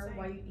I'm slobber saying.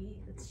 while you eat.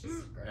 It's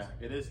just gross.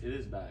 Yeah, it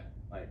is bad.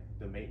 Like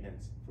the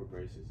maintenance for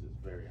braces is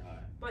very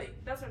high. But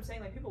that's what I'm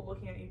saying. Like people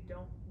looking at you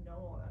don't know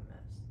all that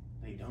mess.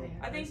 They don't.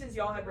 Yeah. I think since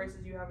y'all had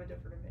braces, you have a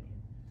different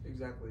opinion.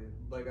 Exactly.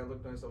 Like I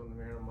looked at myself in the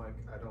mirror and I'm like,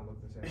 I don't look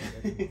the same as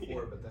I did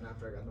before. But then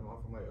after I got them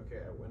off, I'm like,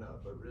 okay, I went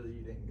up, but really you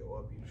didn't go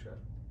up. You just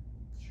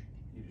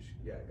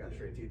got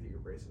straight teeth. Your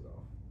braces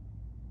off.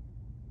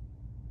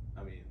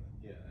 I mean,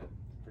 yeah.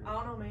 pretty I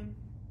much. don't know, man.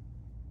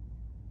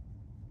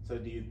 So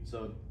do you?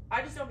 So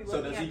I just don't be so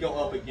looking does at he go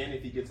people. up again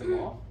if he gets them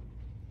off?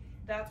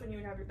 That's when you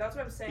would have your. That's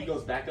what I'm saying. He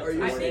goes back up. Are to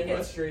you I more think saying than that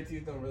it's- straight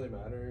teeth don't really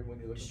matter when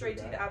you look Straight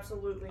at teeth the guy?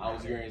 absolutely I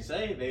was matter. going to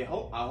say they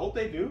hope. I hope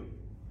they do.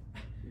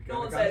 You No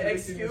one kinda said,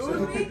 contradicting excuse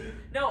yourself. me?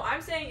 No,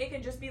 I'm saying it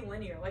can just be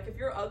linear. Like, if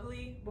you're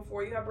ugly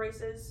before you have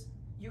braces,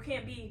 you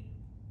can't be.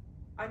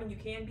 I mean, you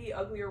can be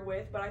uglier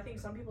with, but I think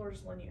some people are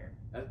just linear.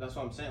 That's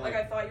what I'm saying. Like,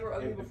 I thought you were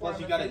ugly and before. plus,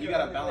 I'm you like, gotta you're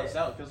ugly balance with.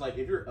 out because like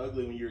if you're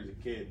ugly when you were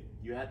a kid,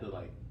 you had to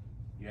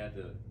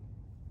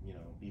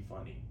be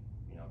funny.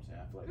 You know what I'm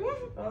saying? I feel like that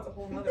was Well, that's a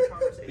whole nother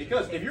conversation.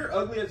 because if you're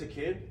ugly as a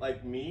kid,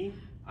 like me,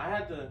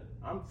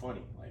 I'm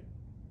funny. Like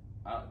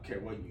I don't care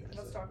what you guys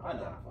Let's say. talk I about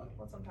know that. I'm funny.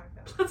 Let's unpack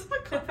that. That's a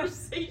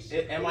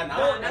conversation. Am I not?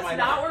 No, Am that's I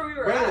not where we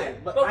were Wait,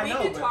 at. but But I we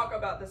know, can but- talk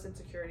about this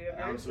insecurity of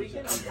I'm yours. We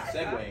switching. can I'm unpack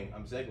that. segueing.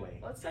 I'm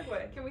segueing. Let's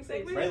segue. Can we Please.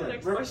 segue to the Braylon,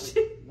 next remember,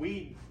 question?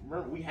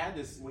 we had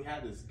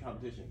this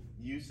competition.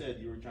 You said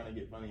you were trying to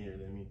get funnier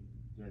than me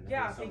during the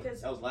Yeah, whole summer.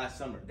 because- that was last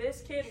summer.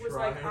 This kid was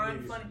Trying like, to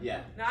I'm be- funny.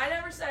 Yeah, Now, I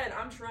never said,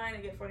 I'm trying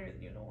to get funnier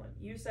than you, Nolan.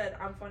 You said,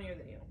 I'm funnier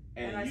than you.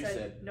 and I you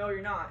said, no,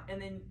 you're not.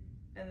 And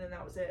then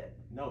that was it.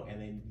 no, and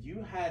then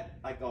you had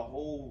like a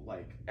whole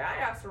like I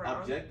asked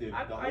around. objective the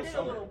whole I did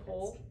summer. a little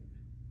poll.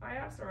 I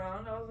asked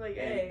around. I was like, And,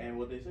 hey, and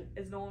what they say?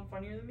 is Nolan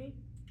funnier than me?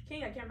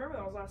 King, I can't remember.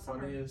 That was last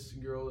summer. Funniest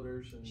girl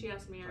edition. She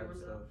asked me, I type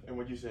remember stuff. And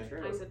what'd you say?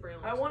 True. I said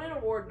Braylon. I won an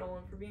award,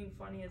 Nolan, for being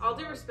funny as All a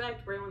due mug.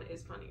 respect, Braylon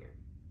is funnier.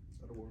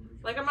 Not a woman.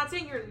 Like, I'm not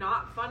saying you're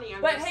not funny.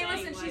 I'm But just hey,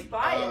 saying, listen, like, she's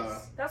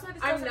biased. That's why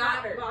this I'm doesn't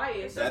not matter.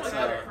 biased. This That's doesn't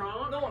a- matter.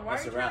 wrong. Nolan, why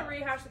That's are you a trying to wrap.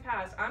 rehash the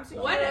past? I'm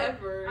secure.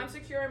 Whatever. I'm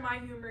secure in my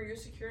humor. You're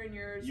secure in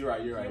yours. You're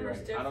right. Humor's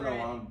I don't know different.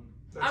 why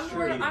That's I'm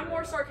more. true. I'm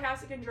more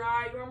sarcastic and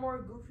dry. You're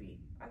more goofy.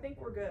 I think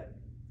we're good.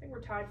 I think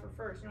we're tied for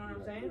first. You know what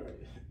I'm saying? You're right.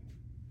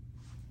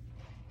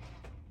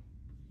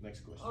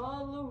 Next question.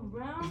 All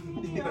around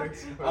me.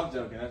 Next I'm question.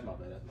 joking. That's my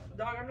bad.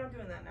 Dog, I'm not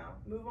doing that now.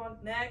 Move on.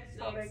 Next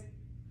topic. Next.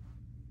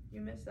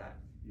 You missed that.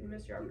 You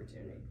missed your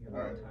opportunity. You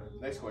All had right. time.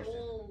 Next question.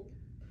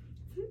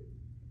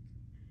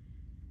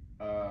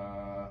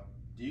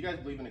 Do you guys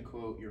believe in the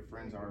quote, "Your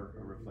friends are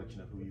a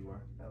reflection of who you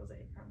are"? That was a.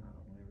 I'm not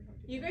on whatever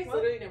topic. You guys What?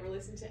 literally never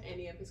listen to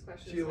any of his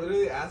questions. She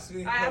literally asked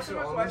me a I asked question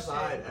him a on question. the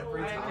side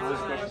every I I know. time. What's the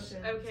It's my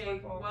question? It's Okay, my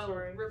fault. well,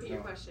 Sorry. repeat your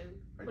No.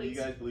 question. Or do you Please.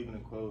 guys believe in the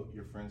quote,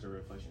 "Your friends are a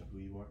reflection of who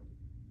you are"?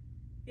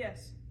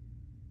 Yes.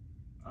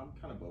 I'm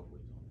kind of both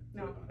ways on it.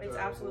 No. to be honest. It's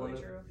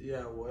absolutely true.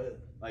 Yeah, what?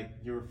 Like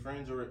your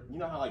friends are, you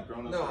know how like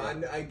grown ups. No,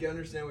 are, I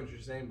understand what you're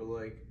saying, but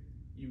like,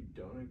 you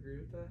don't agree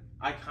with that?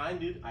 I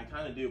kind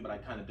of do, but I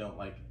kind of don't.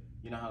 Like,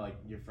 you know how like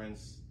your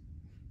friends.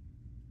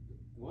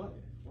 What?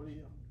 What are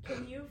you?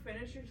 Can you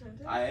finish your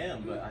sentence? I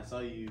am, but I saw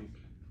you.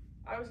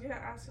 I was gonna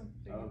ask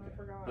something. Oh, and I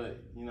forgot.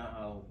 But you know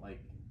how like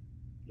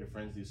your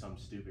friends do something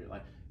stupid.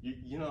 Like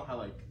you know how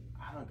like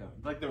I don't know,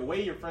 like the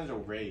way your friends are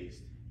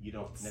raised, you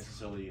don't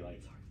necessarily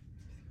like.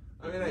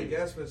 I mean, I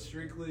guess, but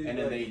strictly. And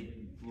then like, they,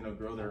 you know,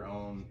 grow their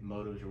own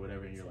motives or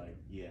whatever, and you're like,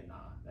 yeah, nah,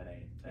 that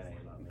ain't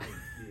about me.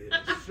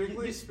 Yeah,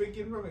 strictly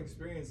speaking from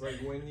experience, like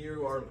when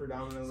you are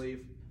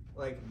predominantly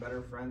like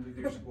better friends with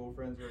your school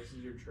friends versus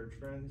your church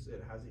friends,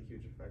 it has a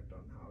huge effect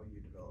on how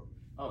you develop.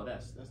 Oh,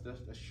 that's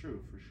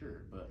true for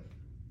sure. But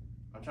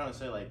I'm trying to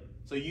say like,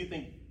 so you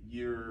think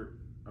you're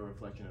a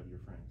reflection of your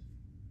friends?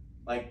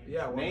 Like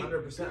Yeah, name-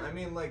 100%. I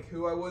mean, like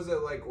who I was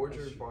at like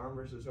Orchard Farm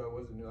versus who I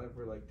was in New Life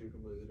were like two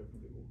completely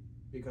different people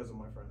because of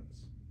my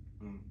friends.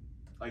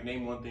 Like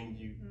name one thing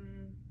you.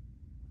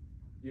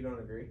 You don't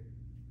agree?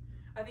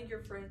 I think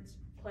your friends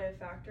play a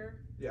factor.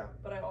 Yeah.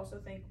 But I also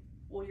think,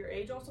 well, your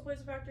age also plays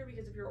a factor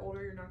because if you're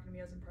older, you're not going to be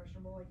as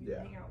impressionable. Like you Yeah.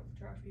 can hang out with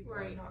trash people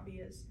Right. and not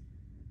be as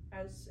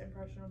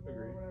impressionable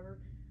Agreed. or whatever.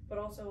 But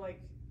also,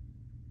 like,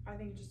 I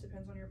think it just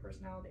depends on your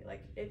personality.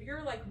 Like, if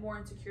you're like more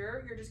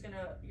insecure,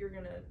 you're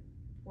gonna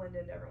blend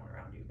into everyone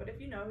around you. But if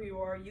you know who you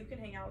are, you can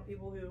hang out with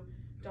people who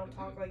don't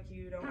talk like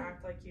you, don't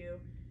act like you,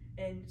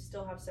 and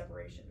still have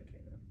separation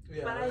between them.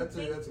 Yeah, But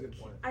that's a good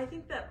point. I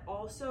think that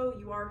also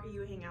you are who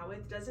you hang out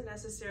with doesn't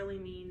necessarily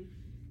mean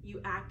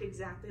you act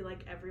exactly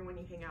like everyone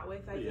you hang out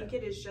with. I think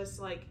it is just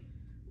like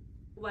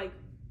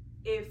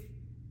if,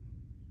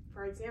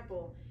 for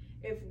example,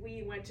 if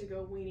we went to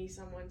go weenie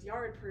someone's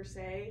yard per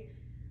se,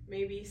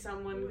 maybe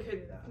someone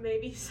could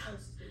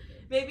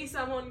maybe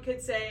someone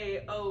could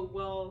say, oh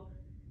well,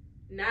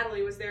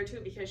 Natalie was there too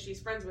because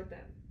she's friends with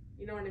them.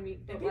 You know what I mean?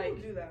 But people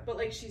do that. But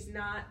like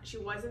she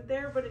wasn't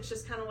there. But it's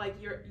just kind of like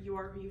you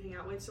are who you hang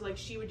out with. So like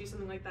she would do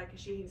something like that because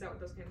she hangs out with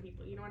those kind of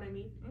people. You know what I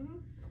mean? Mm-hmm.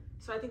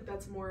 So I think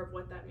that's more of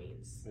what that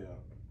means. Yeah.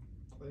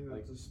 I think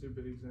that's a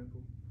stupid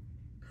example.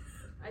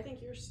 I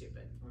think you're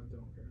stupid. I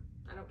don't care.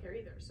 I don't care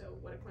either. So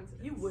what a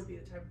coincidence. You would be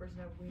the type of person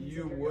to have weenies.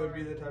 You would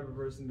be the type of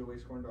person to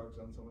waste corn dogs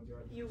on someone's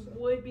yard. You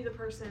would be the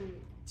person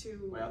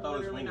to Wait, I thought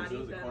it was literally weenies. not It eat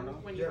was a corn them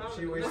dog? when you Yep, found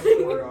she them. wasted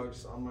corn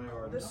dogs on my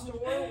yard. The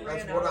store ran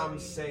That's out what of I'm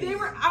weenies. saying. They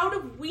were out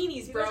of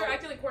weenies, You bro. guys are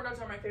acting like corn dogs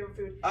are my favorite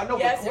food. I know,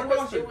 Yes, but corn it was-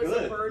 dogs are it was a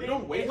good. burden. You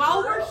don't waste While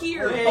corn we're dogs.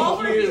 here, Thank while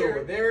we're you.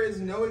 here. There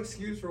is no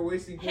excuse for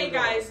wasting corn Hey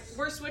dogs. guys,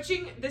 we're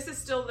switching. This is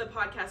still the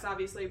podcast,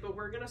 obviously, but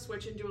we're gonna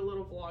switch and do a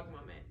little vlog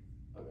moment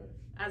Okay,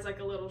 as like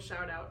a little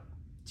shout out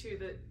to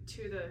the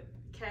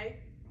K.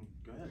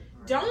 go ahead.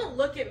 Don't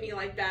look at me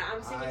like that.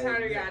 I'm sick and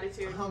tired of your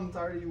attitude. I'm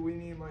tired of you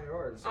weenie in my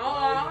yard. So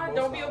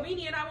Don't be a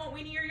weenie, and I won't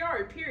weenie your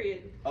yard.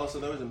 Period. Oh, so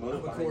there was a motive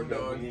I'm a behind corn you guys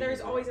dog. weaning There's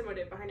your- always a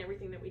motive behind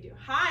everything that we do.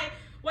 Hi,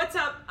 what's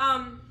up?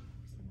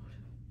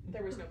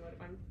 There was no motive.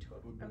 I'm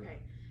totally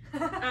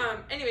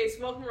okay. Anyways,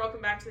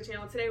 welcome back to the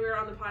channel. Today we're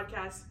on the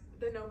podcast,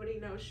 the Nobody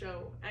Knows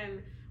Show,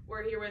 and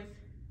we're here with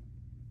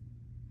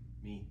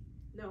me.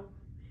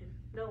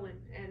 Nolan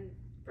and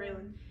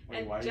Braylon. Wait,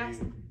 And why are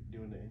Jackson. you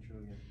doing the intro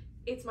again?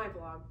 It's my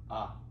vlog.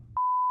 Ah.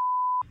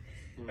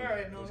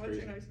 Alright, no, That's what's crazy.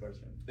 your next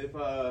question?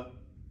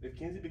 If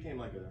Kinsey became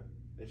like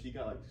if she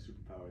got like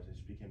superpowers and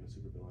she became a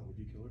supervillain, would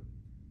you kill her?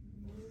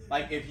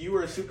 Like if you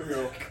were a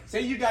superhero,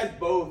 say you guys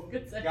both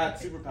Good segue. got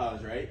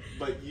superpowers, right?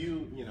 But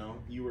you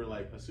were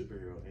like a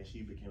superhero and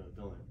she became a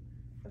villain.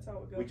 That's how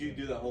it goes. Would you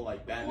do the whole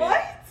like Batman?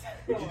 What?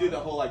 Would you do the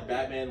whole like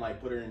Batman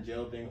like put her in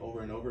jail thing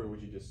over and over, or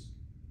would you just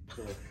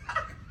kill her?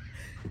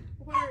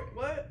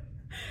 What?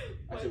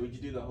 I said, would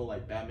you do the whole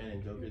like Batman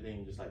and Joker thing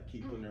and just like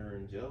keep putting her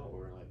in jail,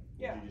 or like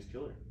Yeah. would you just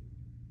kill her?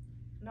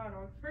 No.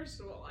 First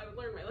of all, I would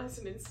learn my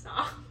lesson and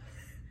stop.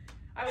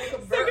 I would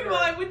convert Second of all,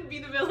 her. I wouldn't be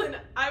the villain.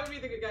 I would be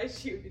the good guy.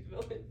 She would be the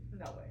villain.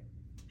 No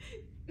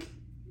way.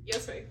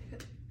 Yes, wait.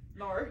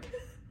 No.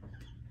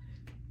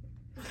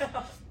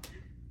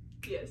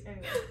 Yes.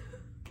 Anyway.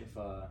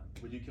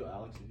 If would you kill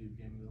Alex if you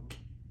became a villain?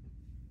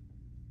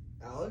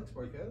 Alex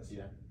Marquez?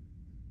 Yeah.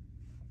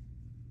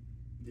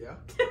 Yeah.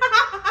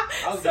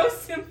 was So gonna-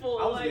 simple.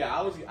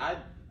 I'd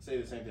say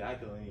the same thing. I'd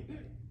kill anybody.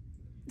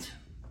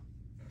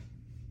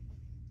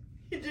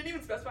 You didn't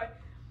even specify.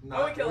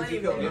 Nah, would kill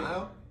you kill anybody.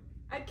 Niall?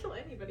 I'd kill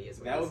anybody as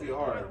well. That would be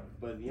hard,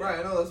 but yeah. Right,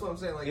 I know, that's what I'm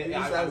saying. Like, Yeah, you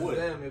just I asked would.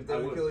 them if they I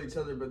would would. kill each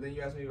other, but then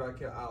you asked me if I'd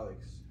kill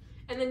Alex.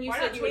 And then you Why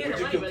said not you would Tanner?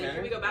 kill Would you kill anybody.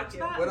 Can we go back to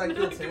that? Would I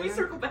kill Can we Tanner?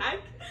 circle back?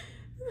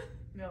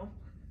 No.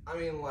 I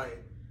mean,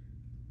 like...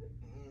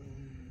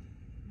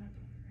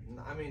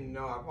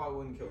 no, I probably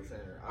wouldn't kill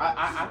Tanner.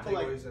 I feel take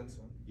like- away his insulin.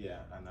 Yeah,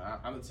 I know.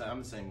 I'm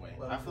the same way.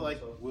 Let I him feel like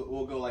himself.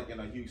 we'll go like in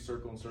a huge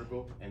circle,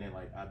 and then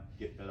like I'd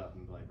get fed up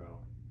and be like, bro,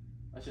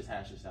 let's just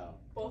hash this out.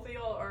 Both of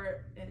y'all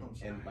are in I'm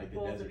sorry. In like the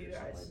both desert of you or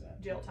something guys like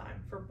that. jail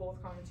time for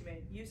both comments you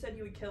made. You said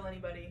you would kill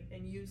anybody,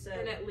 and you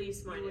said And at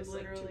least you mine would is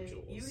like 2 literally.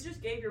 jewels. You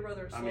just gave your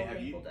brother a I slow mean, have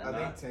painful you- death. I Nah.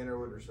 think Tanner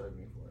would respect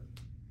me for it.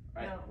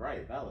 Right, No.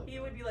 right, valid.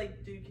 He would be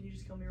like, dude, can you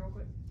just kill me real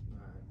quick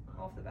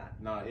off the bat?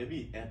 Nah, it'd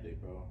be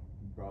epic, bro.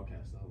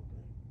 Broadcast the whole thing.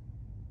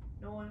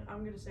 Nolan,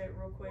 I'm gonna say it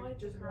real quick, What?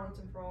 just once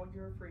and for all,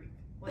 you're a freak.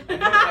 Like,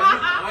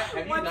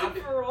 Have you Once not-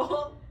 and for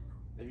all.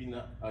 If you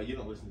not, you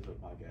don't listen to the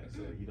podcast,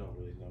 so you don't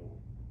really know.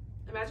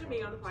 Imagine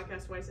being on the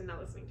podcast twice and not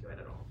listening to it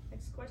at all.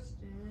 next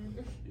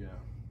question. Yeah,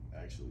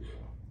 actually,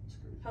 it's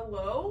crazy.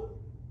 Hello?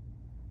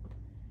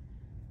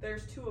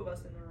 There's 2 of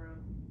us in the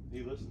room.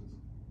 He listens.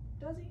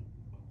 Does he?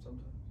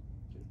 Sometimes.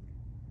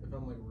 If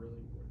I'm, like,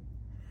 really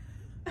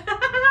bored.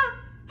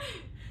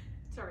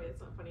 Sorry, it's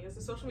not funny. As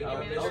a social media No,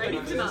 manager, no, I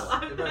need to not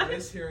laugh. If I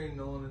miss hearing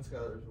Nolan and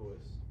Skyler's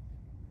voice.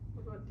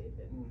 What about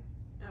David? Mm.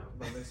 Oh.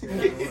 If I miss hearing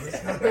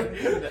Nolan and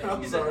Skyler.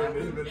 I'm sorry,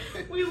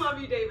 David. We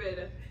love you,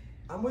 David.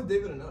 I'm with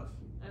David enough.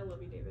 I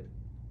love you, David.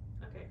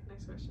 Okay,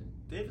 next question.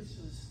 David's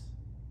just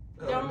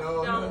Oh,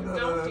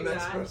 Don't do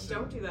next that. question.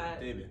 Don't do that.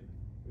 David.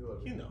 We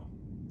love You you. know.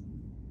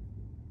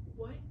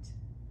 What?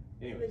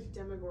 Anyways, The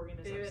Demogorgon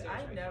is David, upstairs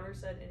I right never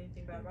said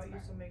anything bad about you,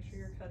 so make sure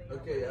you're cutting out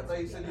Okay, I my thought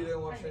you mouth. said you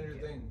didn't watch I hate Stranger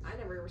you. Things. now. I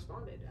never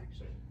responded,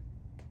 actually.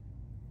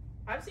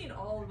 I've seen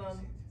all of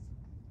them.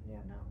 Yeah,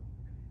 no.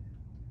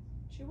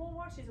 She won't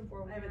watch season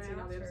 4. I haven't seen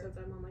all the episodes.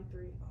 I'm on like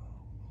 3.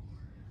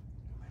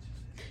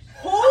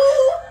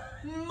 Oh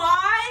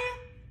my!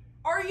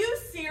 Are you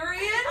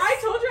serious? I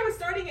told you I was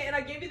starting it, and I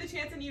gave you the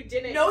chance, and you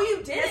didn't. No, you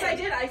didn't. Yes, I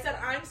did. I said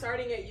I'm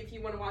starting it if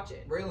you want to watch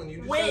it. Braylon, you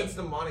just When? said it's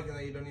demonic and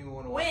that you don't even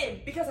want to watch When?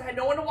 it. Because I had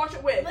no one to watch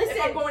it with. Listen,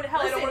 if I'm going to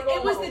hell, I don't want to go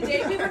it was alone. the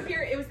day we were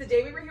here. It was the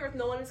day we were here with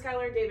Nolan and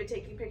Skyler and David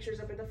taking pictures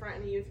up at the front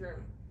in the youth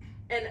room.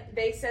 and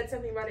they said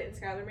something about it, and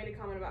Skyler made a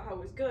comment about how it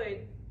was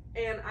good,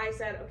 and I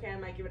said, okay, I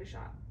might give it a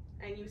shot.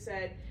 And you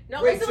said,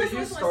 no, Wait, listen, so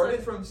you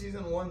started from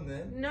season 1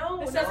 then? No,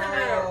 This it doesn't doesn't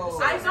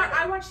matter. matter.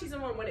 I watched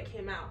season 1 when it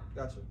came out.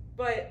 Gotcha.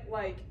 But,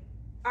 like,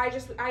 I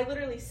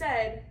literally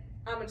said,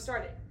 I'm gonna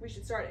start it. We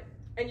should start it.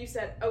 And you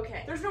said,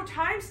 okay. There's no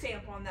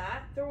timestamp on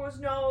that. There was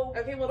no.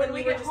 Okay, well, when then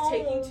we we were get just home-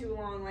 taking too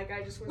long. Like,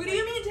 I just was What like, do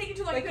you mean taking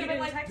too long? Like, You you could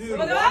have didn't been like, text Dude,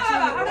 me.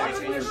 how did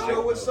watching we a know?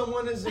 show with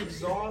someone is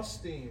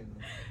exhausting.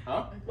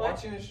 Huh? What?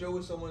 Watching a show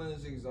with someone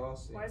is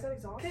exhausting. Why is that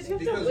exhausting? Because you have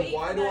Because to wait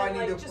why for do that, I need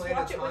like, to just plan a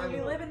watch it when time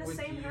you live in the with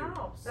same you?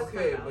 house. That's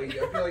Okay, not but valid.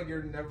 I feel like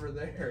you're never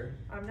there.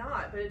 I'm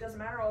not, but it doesn't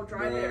matter. I'll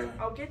drive there.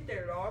 I'll get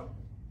there, dog.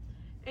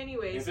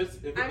 Anyways,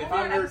 If I'm I over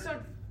on heard,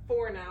 episode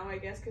 4 now, I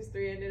guess, because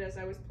 3 ended as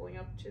I was pulling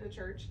up to the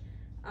church.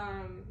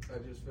 I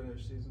just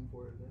finished season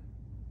 4 today.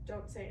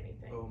 Don't say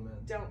anything. Oh man.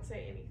 Don't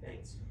say anything.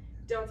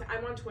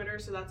 I'm on Twitter,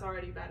 so that's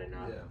already bad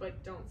enough. Yeah.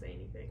 But don't say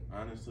anything.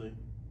 honestly,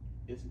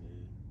 it's mid.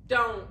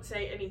 Don't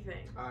say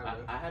anything.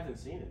 I haven't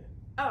seen it.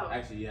 Oh.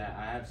 Actually, yeah,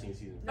 I have seen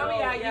season 4. Oh,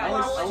 yeah, you I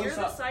watched- only You're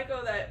saw- the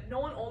psycho that no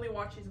one only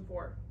watched season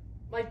 4.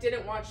 Like,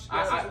 didn't watch.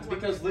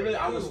 Because literally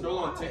I was Dude,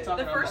 scrolling on why? TikTok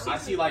The and first I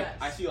season's see the like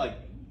best. I see like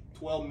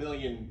 12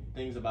 million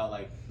things about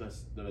like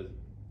the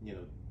you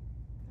know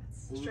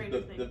Stranger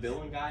the Things.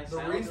 villain guy. The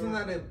sound reason or-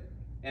 that it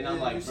and I'm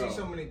like, you see bro.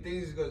 so many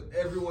things is because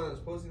everyone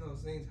that's posting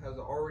those things has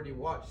already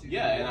watched season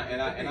Yeah, 1.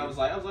 and I was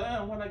like, oh,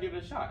 why not give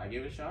it a shot? I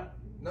gave it a shot.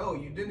 No,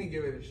 you didn't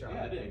give it a shot.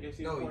 Yeah, I did. I gave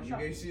season No, 4 a you shot.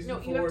 gave season No,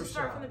 4 you have to a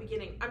start shot. from the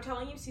beginning. I'm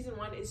telling you, season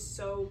 1 is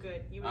so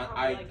good. You would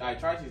probably like I it.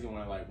 tried season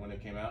 1 like when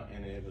it came out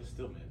and it was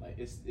still mid. Like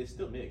it's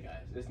still mid,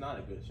 guys. It's not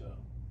a good show.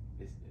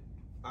 It's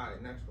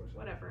Alright, next question.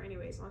 Whatever.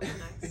 Anyways, on to the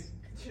next.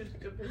 Your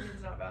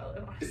opinion's not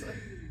valid, honestly.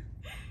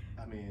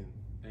 I mean,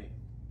 hey.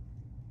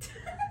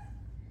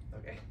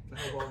 Okay. I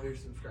hope all of your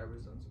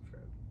subscribers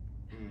unsubscribe.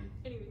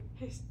 Anyway,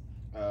 here's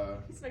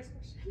next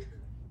question.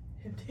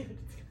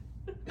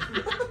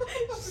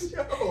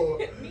 Yo.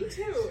 Me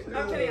too.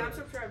 I'm kidding. I'm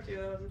subscribed to you.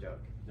 That was a joke.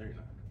 No, you're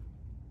not.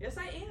 Yes,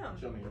 I am.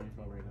 Show me your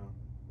phone right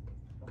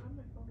now.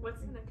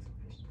 What's the next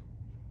question?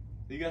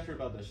 You guys heard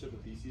about the ship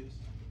of Theseus?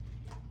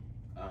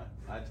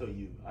 I told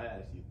you. I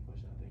asked you the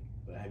question, I think.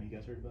 But have you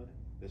guys heard about it?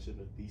 The ship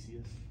of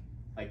Theseus,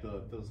 like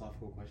the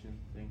philosophical question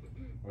thing,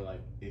 or like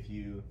if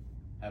you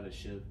have a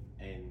ship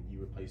and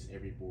you replace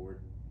every board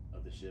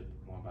of the ship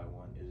one by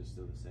one, is it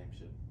still the same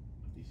ship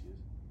of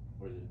Theseus,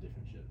 or is it a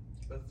different ship?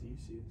 That's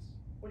Theseus.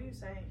 What are you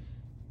saying?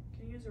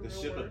 Can you use a The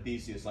real ship word? of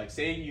Theseus. Like,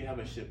 say you have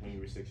a ship when you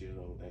were 6 years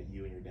old that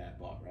you and your dad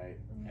bought, right?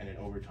 Mhm. And then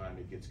over time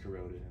it gets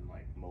corroded and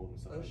like mold and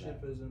stuff A like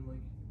ship that. isn't like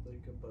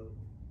a boat,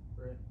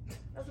 right?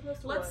 As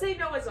opposed to Let's what? say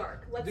Noah's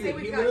Ark. Let's Dude, say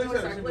we've he got literally Noah's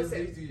said Ark. ship is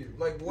Listen. Theseus.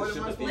 Like, what The am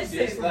ship I of supposed to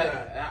Theseus, say from like,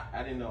 that?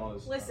 I didn't know all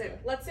this. Listen, Okay.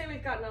 let's say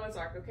we've got Noah's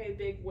Ark, okay,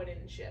 big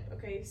wooden ship,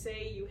 okay?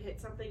 Say you hit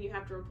something, you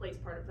have to replace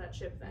part of that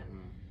ship then.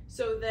 Mhm.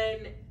 So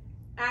then,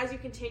 as you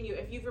continue,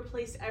 if you've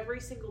replaced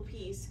every single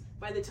piece,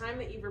 by the time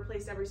that you've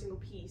replaced every single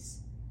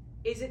piece,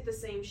 is it the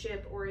same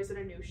ship or is it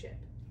a new ship?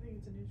 I think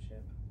it's a new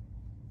ship.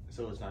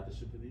 So it's not the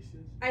ship of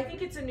Theseus? I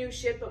think it's a new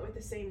ship but with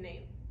the same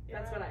name.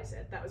 That's Yeah. what I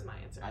said. That was my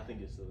answer. I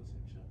think it's still the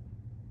same ship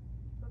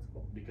That's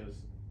cool.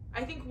 because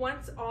I think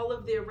once all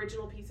of the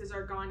original pieces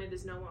are gone, it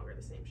is no longer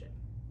the same ship.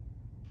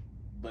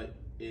 but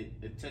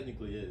it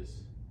technically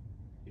is.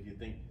 If you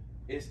think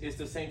it's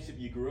the same ship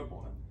you grew up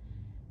on.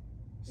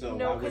 So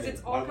no, why would because it-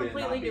 it's why all would it not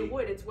completely new be-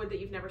 wood. It's wood that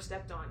you've never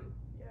stepped on.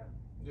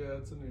 Yeah,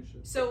 it's a new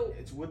ship. So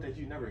It's wood that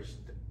you never.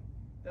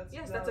 That's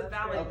Yes, no, that's a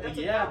valid- right. Okay, that's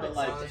a yeah, valid but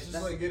like it's just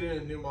that's- like getting a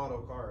new model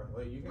car.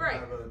 Like, you can right,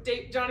 have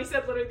a... Johnny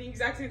said literally the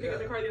exact same thing in Yeah.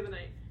 the car the other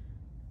night.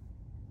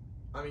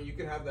 I mean, you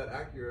can have that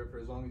Acura for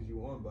as long as you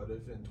want, but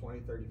if in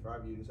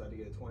 2035 you decide to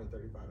get a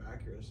 2035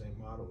 Acura, same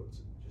model, it's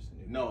just a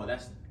new No, car. that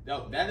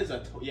is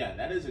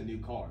that is a new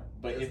car.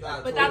 But It's if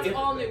not But totally that's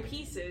all new different.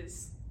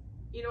 pieces.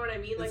 You know what I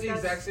mean? It's the that's,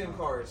 exact same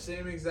car,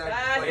 same exact...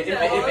 That like, is if,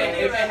 all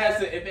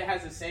if it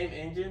has the same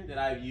engine that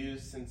I've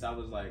used since I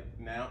was like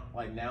now,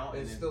 and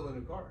it's then- still a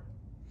new car.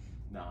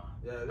 nah.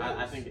 Yeah, it is.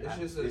 I think it's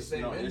just the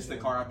same engine. It's the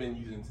car I've been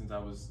using since I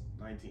was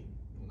 19.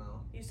 No.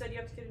 You said you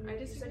have to get a new. I You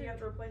said disagree. you have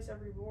to replace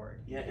every board.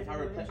 Yeah, You if get I a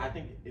new replace, engine. I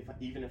think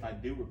even if I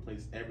do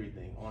replace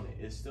everything on it,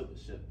 it's still the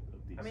ship of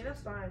Theseus. I mean,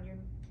 that's fine. You're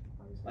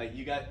obviously. Like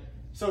you got.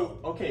 So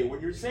okay, what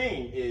you're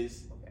saying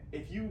is Okay.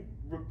 if you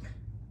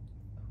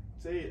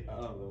say I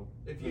don't know.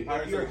 If the you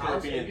Pirates if your of the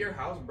house Caribbean- if your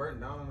house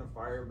burnt down on a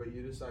fire, but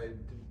you decide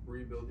to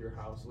rebuild your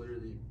house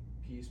literally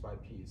piece by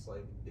piece,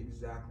 like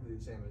exactly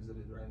the same as it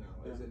is right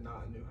now, is it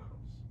not a new house?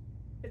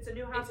 It's a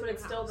new house, It's a but new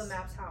it's still the house.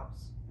 map's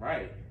house.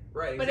 Right.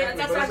 Right. But exactly.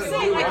 that's what I'm it's a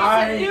saying. new Like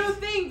house. it's a new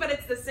thing, but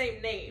it's the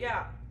same name.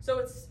 Yeah. So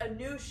it's a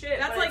new ship.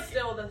 That's but like- it's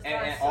still the. And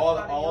size all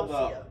of the-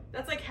 Yosia.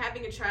 That's like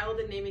having a child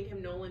and naming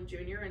him Nolan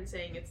Jr. and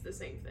saying it's the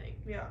same thing.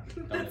 Yeah.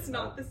 That's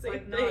not the same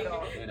Like, not thing. at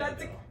all. It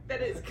That's ain't at all.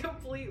 that is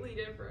completely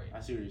different. I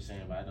see what you're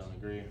saying, but I don't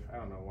agree. I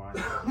don't know why.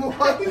 What?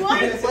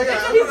 What? It's like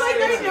He's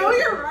like, I know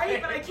you're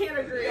right, but I can't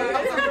agree. Yeah,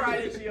 I'm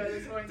surprised at you at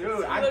this point. Dude,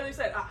 You I- literally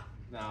said,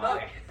 No,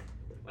 okay.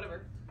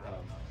 Whatever. I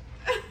don't know.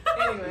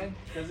 Anyway,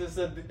 Because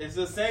it's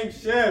the same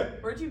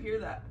ship. where'd you hear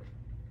that?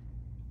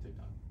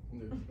 TikTok.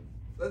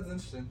 That's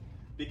interesting.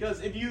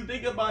 Because if you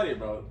think about it,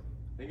 bro.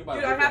 Think about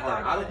Dude, it. I real have hard.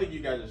 thought I don't about think you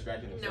guys are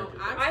scratching the No,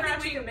 surface. I'm I think we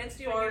scratching convinced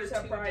you far and you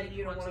have too pride deep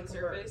you don't onto want the to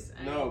convert. surface.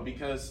 and- No,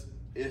 because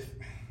if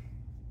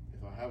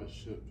I have a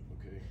ship,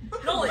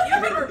 okay. Nolan,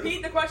 you can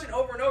repeat the question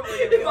over and over again.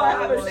 If We all I have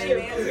have the a same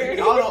ship, answer. okay.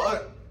 Y'all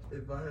don't.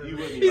 If I had You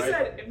wouldn't, He right?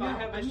 said, if No, I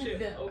have a I'm shit,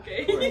 the-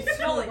 okay.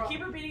 Nolan,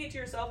 keep repeating it to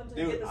yourself until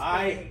you Dude, get this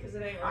I because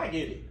it ain't I right.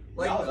 get it.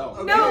 Like, Y'all don't.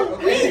 okay, No,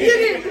 okay. we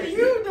did it.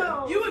 You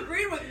don't. You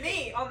agreed with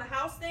me on the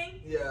house thing,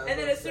 Yeah. and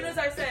then as soon as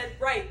I said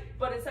right,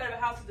 but instead of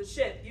a house it's a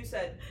ship, you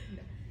said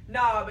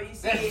nah, but you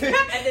see, and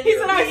then He you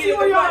said, I see repeated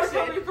where the y'all are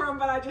question. coming from,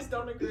 but I just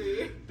don't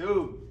agree.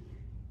 Dude,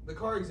 the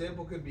car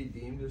example could be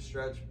deemed a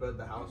stretch, but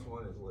the house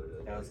one is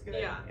literally. That was good.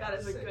 Yeah, that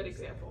is a Same good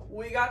example. example.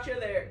 We got you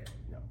there.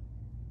 No.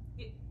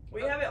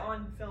 We have it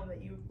on film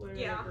that you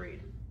literally Yeah.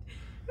 agreed.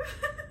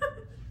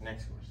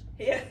 next question.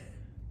 Yeah.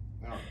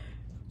 No.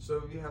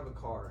 So if you have a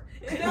car,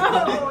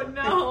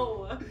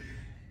 No.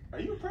 Are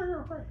you a predator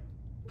or a prey?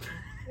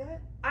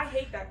 What? I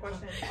hate that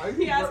question. are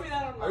He you asked pre- me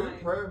that Are you online.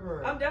 prey or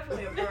prey? I'm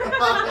definitely a bird. I'm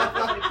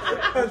definitely a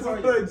bird. That's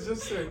what I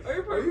just said. Are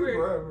you Are you prey? prey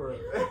or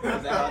prey?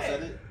 Is that how I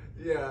said it?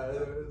 Yeah,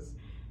 it is.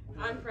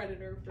 I'm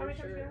predator How for many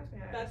times sure. you asked me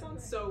that? That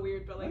sounds so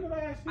weird, but like When did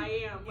I ask you? I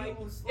am. Like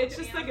You looked it's at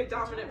just me like a after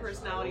dominant the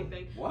personality time.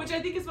 thing, What? which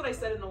I think is what I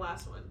said in the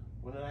last one.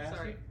 When did I ask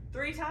Sorry. you?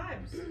 3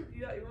 times.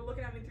 You were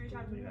looking at me 3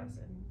 times when you asked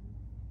it.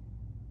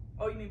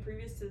 Oh, you mean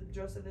previous to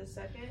just of this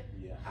second?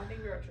 Yeah. I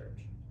think we were at church.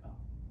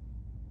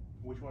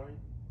 Which one are you?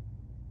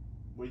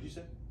 What did you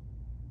say?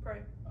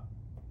 Pray.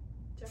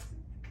 Jackson.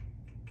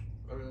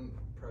 I mean,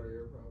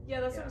 predator probably.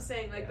 Yeah, that's what Yeah. I'm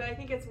saying. Like, Yeah. but I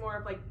think it's more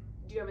of like,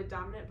 do you have a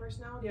dominant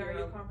personality Yeah, or are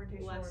you a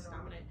confrontational less or not?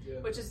 dominant? Yeah.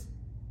 Which is,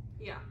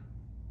 yeah.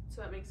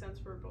 So that makes sense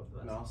for both of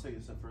us. No, I'll take it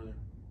a step further.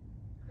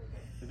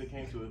 If it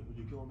came to it, would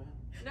you kill a man?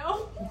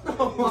 No.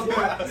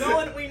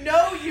 Nolan, we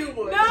know you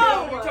would.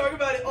 No! We talk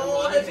about it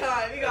all the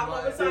time. You got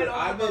homicide Dude, on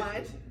I've the been,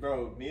 mind.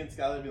 bro, me and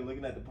Skyler have been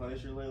looking at The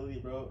Punisher lately,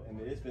 bro, and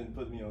it's been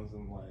putting me on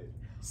some, like,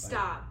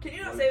 Stop. Can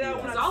you not say that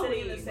when Because I'm I'll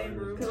sitting in the leave. same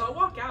room? Because I'll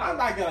walk I'm out.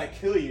 not gonna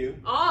kill you.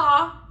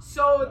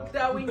 So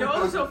that we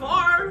know so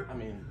far. I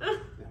mean,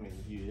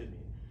 if you hit me.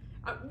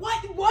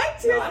 What?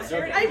 No, I'm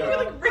joking, I I'm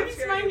really joking. raised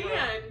my I'm joking, bro.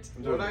 hand.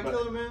 I'm Would joking, I but-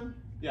 kill a man?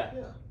 Yeah.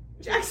 Yeah.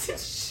 Jackson,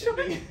 shut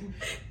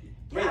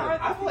Brandon,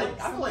 I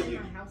feel like you.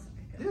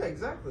 Yeah,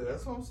 exactly.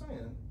 That's what I'm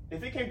saying.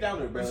 If it came down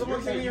to it, If Brandon, someone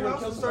you're came saying in you your would house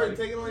kill and started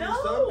somebody. taking all your No.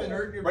 stuff and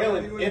hurting your body, you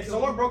Braylon, wouldn't if kill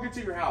someone them? broke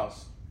into your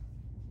house,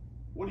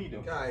 what are you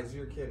doing? Guys,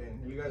 you're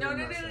kidding. You guys No, are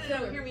no, no, messing no,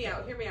 up. no. Hear me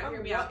out. Hear me out.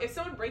 Hear me out. If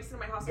someone breaks into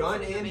my house, I'm Gun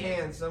sending in the man.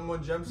 hand,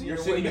 someone jumps in You're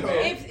your sitting in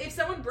window. bed. If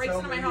someone breaks Tell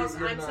into my me house,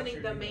 you're I'm not sending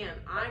the shooting man. them.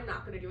 I'm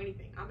not gonna do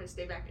anything. I'm gonna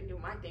stay back and do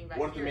my thing back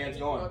What if the here. man's and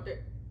you go gone? up there.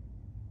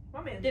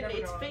 My man's Then never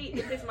it's gone. fate.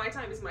 If it's my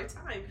time, it's my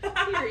time.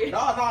 Period.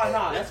 No.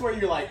 That's where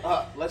you're like,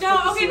 let's No,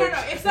 flip the okay, no.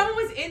 switch. If someone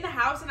was in the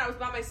house and I was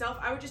by myself,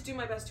 I would just do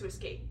my best to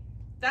escape.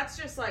 That's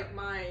just like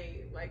my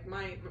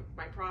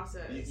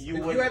process. You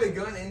If would. you had a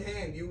gun in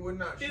hand, you would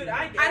not shoot. Dude, him.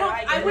 I get I it. don't.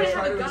 I get wouldn't it.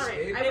 have a Try to gun. escape.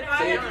 I If wouldn't I have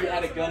Say a if gun. you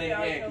had a gun somebody, in I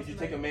would hand, kill could you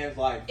take a somebody. man's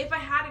life? If I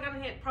had a gun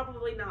in hand,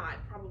 probably not.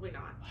 Probably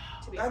not.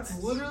 To be That's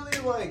honest. literally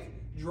like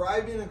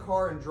driving a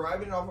car and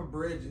driving it off a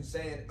bridge and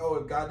saying, "Oh,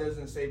 if God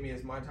doesn't save me,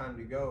 it's my time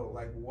to go."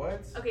 Like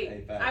what? Okay,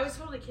 Hey, facts. I was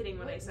totally kidding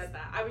when I said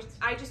that.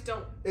 I just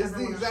don't. It's ever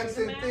the wanna exact shoot a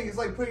same man. thing. It's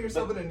like putting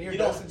yourself But in a near you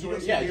death don't-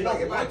 situation. yeah, You're you like,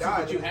 don't if I want to,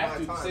 die, but you then have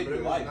it's to my to time. save But your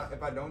if life.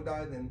 if I don't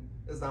die, then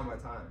it's not my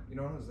time. You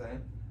know what I'm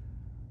saying?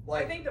 I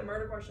Like, think the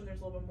murder question,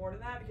 there's a little bit more to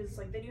that because it's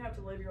like then you have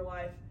to live your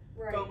life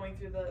Right. going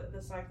through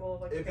the cycle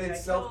of like if okay,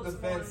 it's I killed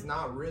self-defense, someone.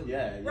 not really.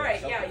 Yeah.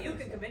 Right, yeah, self-defense, you can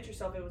yeah. convince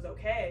yourself it was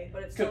okay,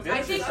 but it's still Convince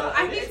I think yourself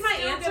I it think is. my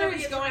still answer gonna be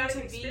is a going traumatic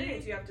to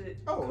experience be. you have to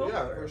Oh cope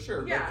yeah, with. for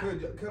sure. Yeah.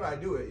 But could I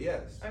do it?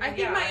 Yes. I I mean, think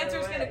yeah, my either answer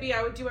is way. going to be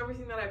I would do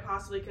everything that I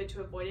possibly could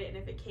to avoid it, and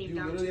if it came You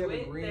down literally to have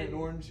a it, green then and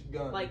orange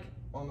gun like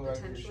on the back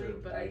of your potentially,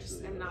 shirt. but I just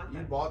Actually, am not. You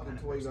that bought the kind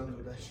of toy person. guns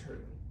with that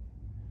shirt.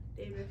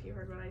 David, if you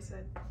heard what I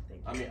said,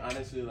 thank you. I mean,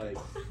 honestly, like,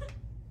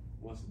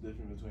 what's the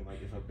difference between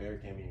like if a bear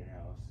came in your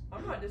house?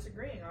 I'm not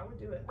disagreeing. I would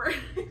do it.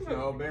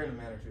 No, Bear and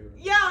the Manitou.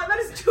 Yeah, that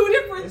is two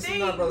different This things.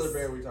 is not Brother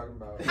Bear we talking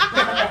about.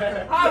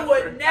 I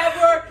would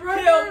never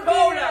kill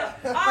Coda.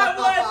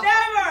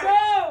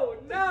 I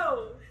would never.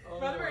 No. Oh,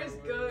 Brother Bear is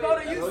good.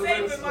 Coda, Those you are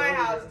safe the in my slow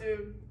house, ones.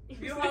 dude. If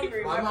you He's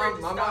hungry, My my fridge mom,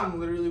 is my stocked. mom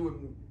literally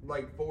would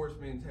like force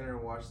me and Tanner to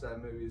watch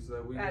that movie so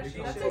that we Yeah, could she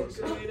become That's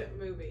close. a good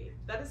movie.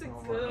 That is a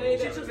Oh my good.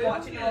 God. She's just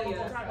watching it all the movie.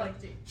 whole time, like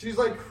She's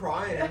like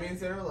crying. And me and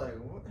Tanner are like,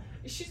 what?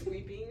 She's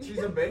weeping. She's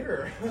a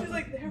bear. she's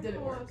like, their Did it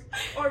paws work?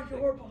 are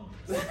your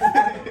paws.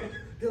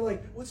 They're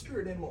like, what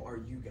spirit animal are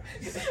you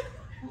guys?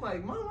 I'm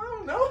like, Mom, I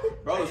don't know.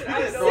 Bro, I don't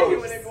speaking know you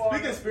of in iguana.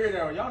 speaking of spirit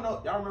animal,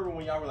 y'all remember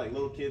when y'all were like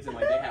little kids and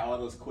like they had all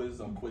those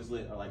quizzes on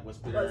Quizlet or like what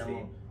spirit BuzzFeed.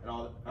 animal and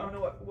all that? I don't know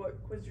what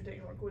quiz you're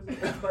taking. What quiz is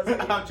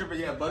BuzzFeed? I'm tripping.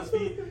 Yeah,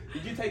 BuzzFeed.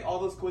 Did you take all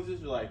those quizzes?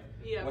 You're like,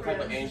 Yeah, what pretty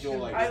type of much. angel?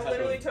 Like, I what type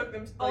literally of... took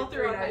them All like 3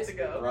 throughout nights high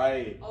ago. school.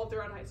 Right, All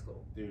throughout high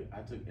school. dude.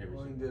 I took I every.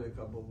 only did a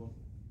couple of them.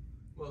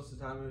 Most of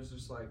the time it was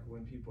just like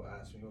when people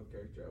asked me what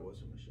character I was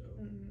from the show.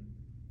 Mhm.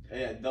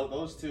 Yeah,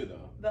 those two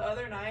though. The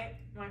other night,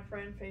 my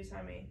friend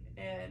FaceTimed me,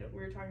 and we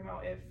were talking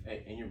about if.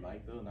 Hey, in your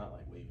mic though, not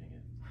like waving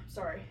it.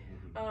 Sorry.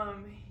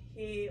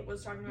 He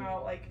was talking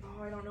about like,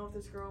 oh, I don't know if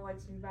this girl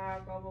likes me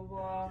back, blah blah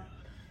blah.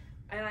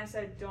 And I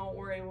said, don't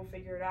worry, we'll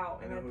figure it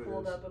out. And I I know who it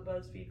pulled is. up a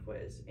BuzzFeed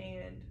quiz,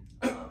 and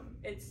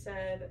it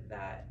said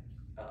that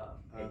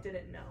it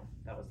didn't know.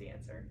 That was the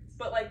answer.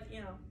 But, like,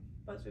 you know,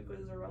 BuzzFeed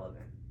quizzes are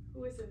relevant.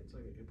 Who is it? It's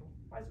like April.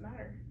 Why does it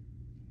matter?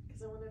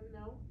 Because I want to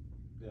know.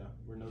 Yeah,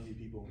 we're nosy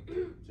people.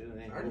 Say the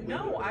name. I already No,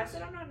 believe it I is.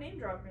 said I'm not name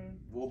dropping.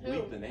 We'll Who?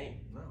 bleep the name.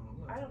 No, I'm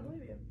not. I don't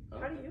believe you.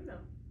 How do you know?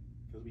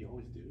 Because we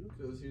always do.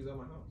 Because he was at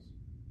my house.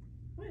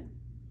 When?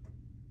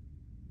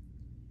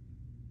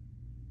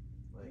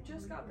 Like, You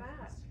just got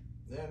back.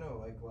 Yeah, no,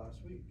 like last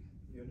week.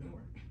 You and him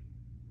were.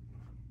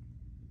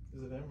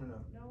 Is it him or no?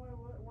 No,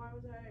 why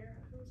was I at your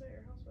who was I at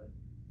your house with?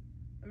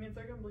 I mean, if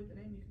they're gonna believe the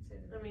name, you can say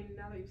the I name. mean,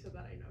 now that you said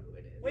that, I know who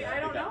it is. Wait, Yeah, I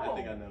don't know. I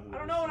think I know who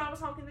I don't it know is. when I was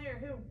honking there.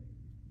 Who?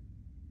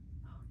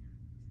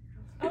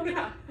 Oh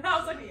yeah. I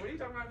was like, what are you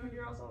talking about?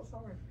 Your house all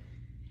summer.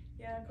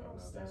 Yeah, Oh, no,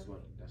 that's not who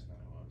I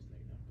was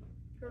thinking of. But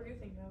Who are you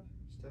thinking of?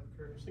 Steph I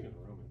Curry. was thinking of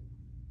Roman.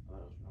 I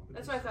thought it was Roman.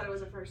 That's why I thought it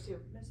was at first, too.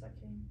 Miss that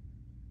king.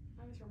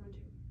 I was Roman,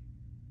 too.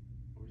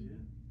 Where's he at?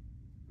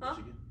 Huh?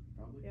 Michigan,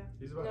 probably. Yeah.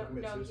 He's about to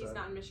commit No, suicide. he's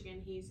not in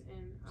Michigan. He's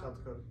in South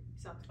Dakota.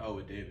 South Dakota. Oh,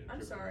 with David.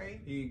 I'm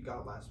sorry. He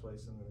got last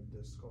place in the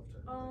disc golf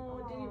tournament.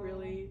 Oh, did he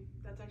really?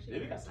 That's actually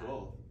David very got sad.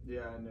 12.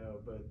 Yeah, I know,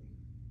 but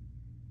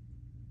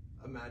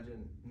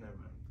imagine. Never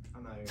mind.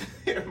 I'm not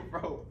even.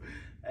 Bro.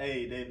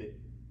 Hey, David.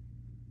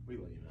 We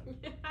love you,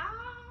 man.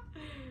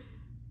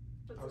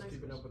 That's I was a nice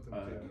keeping up question.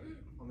 with him too.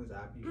 On his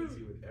app, you can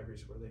see with every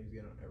score that he's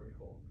getting on every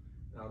hole.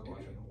 And I was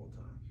watching the whole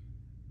time.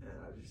 And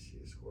I just see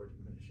his score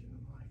diminishing.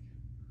 I'm like,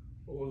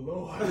 oh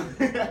Lord.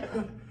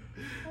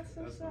 That's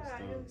so That's sad.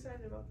 messed He up. was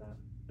excited about that.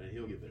 But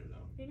he'll get there,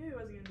 though. He knew he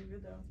wasn't gonna do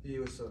good though. He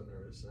was so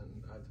nervous,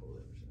 and I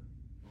totally understand.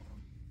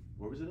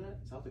 Where was it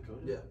at? South Dakota?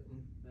 Yeah.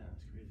 Yeah,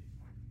 that's crazy.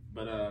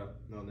 But,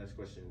 no, next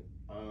question.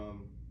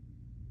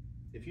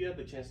 If you had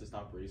the chance to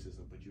stop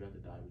racism, but you had to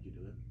die, would you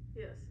do it?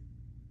 Yes.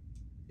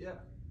 Yeah.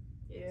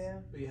 Yeah.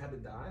 But you had to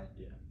die?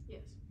 Yes.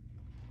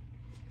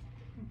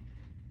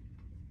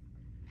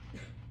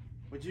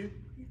 Would you?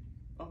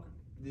 Okay.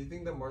 Do you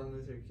think that Martin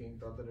Luther King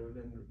thought that it would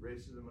end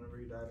racism whenever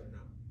he died, or no?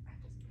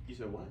 You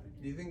said what?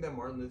 Do you think that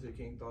Martin Luther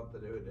King thought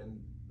that it would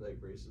end like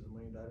racism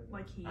when he died, or no?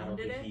 Like he I don't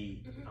ended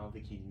think it. I don't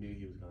think he knew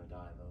he was gonna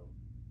die though.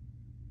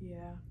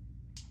 Yeah.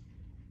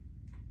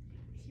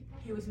 He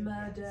He was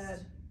murdered.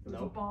 It was a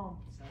Nope. bomb.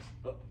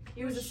 Oh.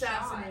 He was was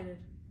assassinated.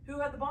 Who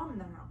had the bomb in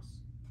the house?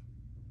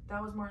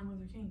 That was Martin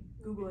Luther King.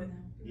 Google it.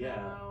 Yeah.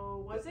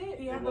 No, was it?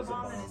 He had It the was a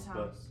bomb in bomb, his but-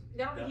 house. I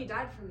don't think he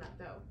died from that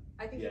though.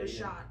 I think Yeah, he was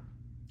yeah. shot.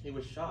 He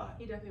was shot.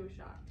 He definitely was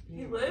shot. Can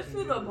He you lived imagine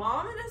through the being-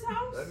 bomb in his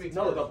house? That'd be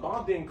No, the terrifying.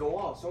 bomb didn't go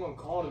off. Someone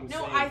called him No,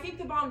 saying. I think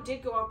the bomb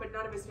did go off, but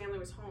none of his family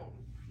was home.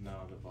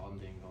 No, the bomb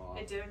didn't go off.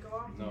 It didn't go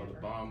off? No, the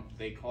bomb.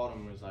 They called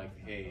him and was like,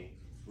 "Hey,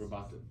 we're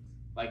about to."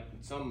 Like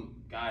some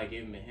guy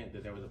gave him a hint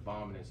that there was a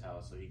bomb in his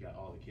house, so he got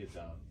all the kids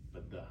out.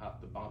 But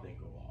the bomb didn't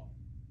go off.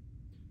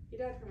 He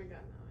died from a gun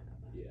though, I know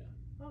that.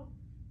 Yeah.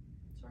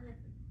 Sorry.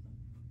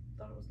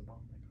 Thought it was the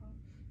bomb that caught him.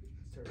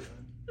 It's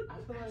terrifying.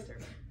 I feel like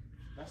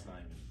that's not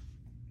even.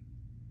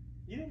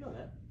 You didn't know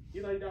that.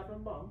 You thought he died from a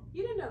bomb.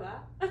 You didn't know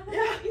that.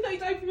 Yeah. You thought he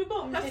died from a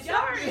bomb, I'm did you?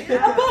 sorry.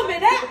 A bomb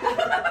in that?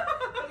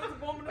 There was a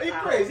bomb in Are his you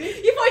house. crazy?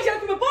 You thought he died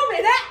from a bomb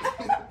in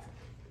that?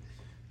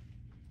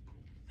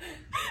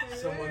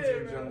 Someone's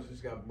eardrums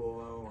just got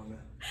blown.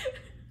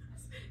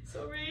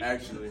 Sorry.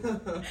 Actually.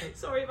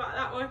 Sorry about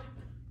that one.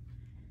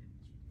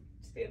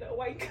 Just being a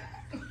wank.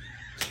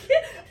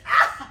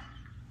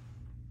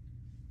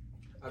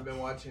 I've been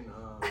watching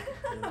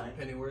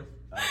Pennyworth.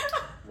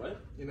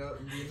 What? You know,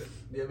 do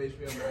you have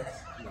HBO Max?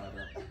 No,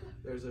 no.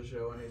 There's a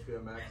show on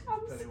HBO Max, I'm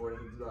Pennyworth.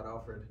 It's about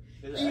Alfred.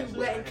 Is it You actually-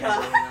 went- Him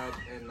growing up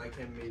and like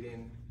him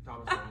meeting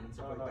Thomas Wayne and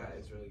stuff Oh, like nice. that.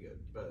 It's really good.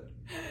 But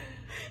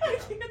I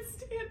can't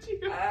stand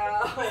you.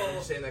 I'm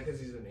just saying that because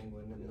he's in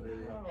England and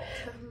really,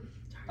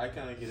 I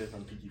kind of get it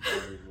from PG a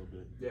little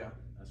bit. yeah.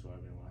 That's what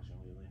I've been watching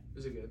lately.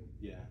 Is it good?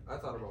 Yeah. I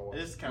thought about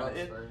watching. It's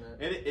kinda- starting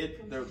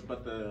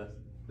it.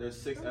 There's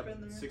six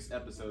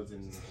episodes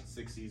in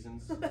 6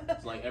 seasons.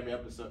 It's like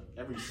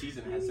every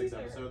season has 6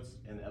 episodes,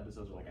 and the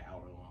episodes are like an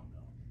hour long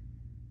though.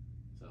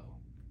 So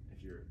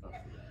if you're up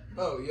for that.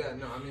 Oh yeah,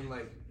 no, I mean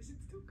like Is it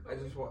still I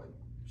going? just watched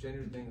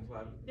Stranger Things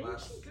Dang,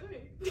 last she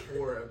good.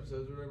 4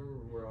 episodes or whatever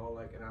were all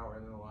like an hour,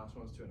 and then the last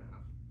one's 2.5.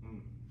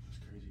 That's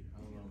crazy. I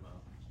don't know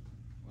about.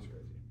 That's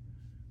crazy.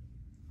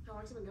 How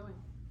long's it been going?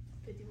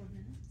 51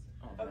 minutes.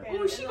 Oh, Okay,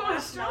 Oh, in she the going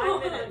last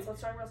strong. 9 minutes,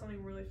 let's talk about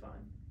something really fun.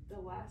 The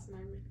last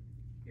 9 minutes.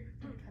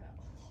 Cut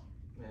out.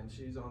 Man,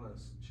 she's on a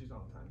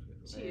time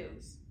schedule. She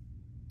is.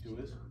 Who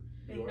is?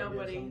 Ain't Do you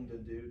nobody. have something to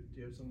do? Do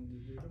you have something to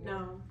do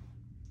tomorrow? No.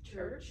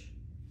 Church.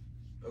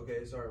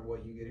 Okay, sorry.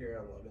 What, you get here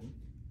at 11?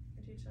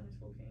 I teach Sunday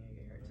school. Can you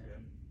get here at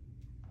 10?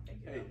 Okay.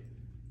 Thank you.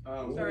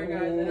 Hey. Sorry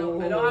guys, I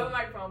don't have a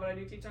microphone, but I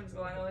do teach Sunday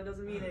school. I know that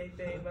doesn't mean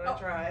anything, but I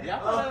try. Yeah,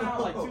 I found that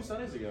out like 2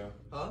 Sundays ago.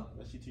 Huh?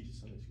 That she teaches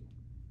Sunday school.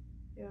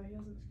 Yeah, he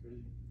doesn't. That's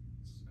crazy.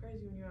 It's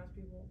crazy when you ask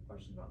people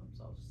questions about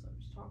themselves.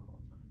 Just talk all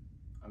the time.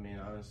 I mean,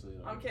 honestly.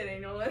 I'm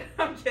kidding, Nolan.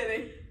 I'm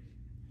kidding.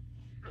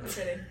 I'm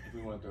kidding. If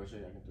we want to throw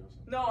shade, I can throw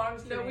some. No, I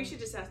was kidding. No, we should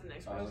just ask the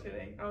next I one. was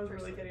kidding. I was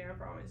really Personally. kidding. I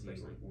promise. You,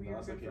 Personally. we No, are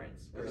it's good okay.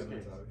 friends. It's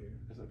Everyone's okay. out here.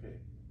 It's okay.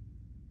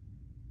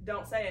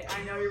 Don't say it.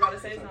 I know you're about to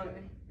say It's okay.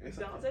 something. It's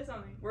Don't okay. say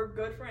something. We're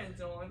good friends,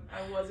 Nolan.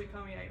 I wasn't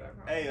coming at you, I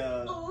promise. Hey,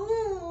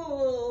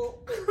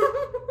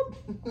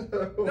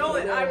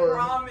 Nolan, I Lord.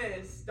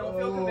 promise. Don't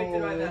feel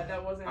convicted by that.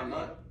 That wasn't I'm you.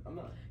 not. I'm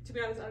not. To be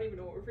honest, I don't even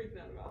know what we're freaking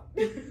out about.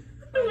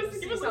 I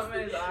just see something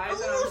in his eyes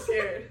and I'm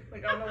scared.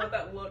 Like, I don't know what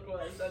that look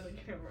was on the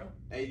camera.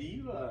 Hey, do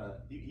you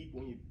eat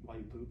while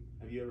you poop?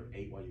 Have you ever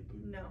ate while you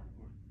poop? No.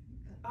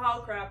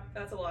 Oh, crap.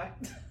 That's a lie.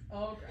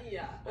 Oh,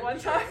 Yeah. I'm One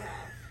sure time. I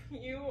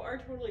have. You are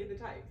totally the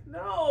type.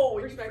 No.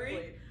 you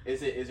Respectfully.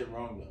 freak. Is it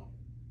wrong though?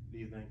 Do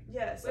you think?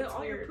 Yes, Well, that's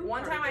all your weird. poop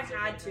One time I particles are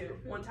had getting to. under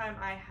food. One time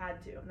I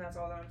had to, and that's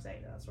all that I'm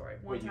saying to that story.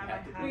 One Wait, you time had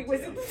I to? had Wait,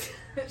 to. was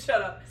it?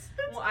 Shut up.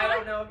 Well, I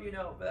don't know if you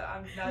know, but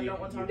I You- don't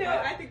want to talk No,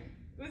 about I think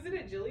was it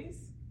at Jilly's?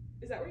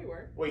 Is that where you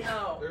were? Wait. it.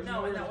 No, There's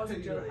no, and that reason wasn't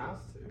you Julie's.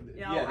 have to.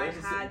 Yeah, I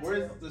there's had to.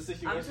 where's the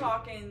situation? I'm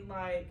talking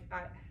like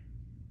I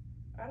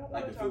don't Like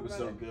want the to talk food was about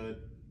so it.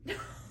 good.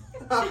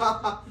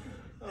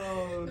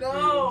 Oh,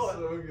 No. dude,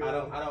 so good. I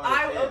don't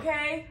I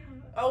understand.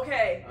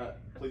 okay.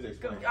 Please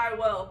explain. I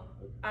will.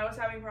 I was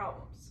having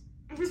problems.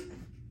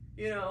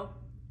 You know.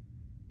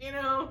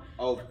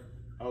 Oh,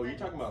 you're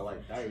talking about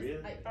like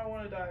diarrhea? I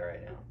want to die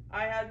right now.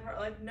 I had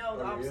no,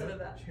 the opposite of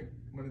that.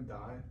 I'm gonna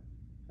die.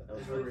 That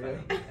was really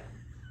Diarrhea?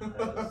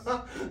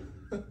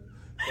 funny.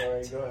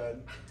 Sorry, go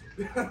ahead.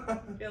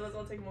 Yeah, let's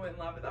all take a moment and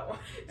laugh at that one.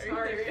 Are you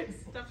Sorry. serious?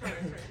 Stop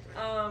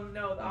trying.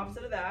 No, the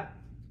opposite of that.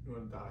 You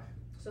wanna die?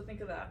 So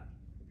think of that.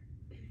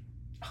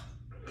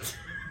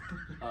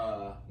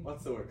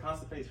 What's the word?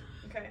 Constipation.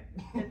 Okay,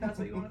 if that's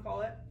what you want to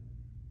call it.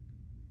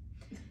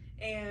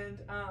 And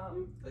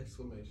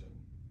Exclamation.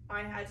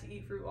 I had to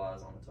eat fruit while I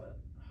was on the toilet.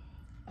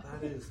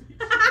 That is.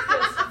 Because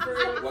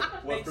fruit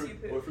What makes you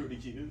fruit? poop. What fruit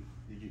did you eat?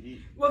 Did you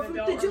eat? I don't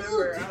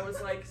remember. I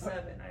was like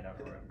 7. I don't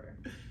remember.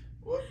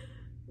 What?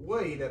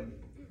 Wait a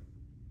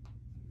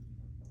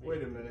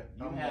minute.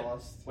 You I'm had-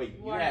 lost. Wait,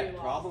 you Why are had you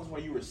lost? problems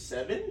when you were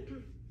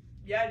 7?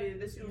 Yeah, dude,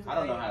 this dude was I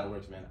don't know lame. how it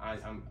works, man.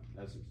 I'm.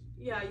 That's just.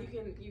 Yeah, you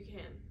can.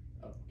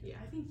 Oh. Yeah.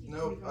 I think you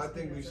Nope, I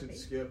think we should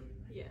skip.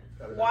 Yeah.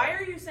 Cut it Why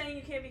out. are you saying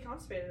you can't be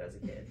constipated as a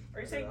kid?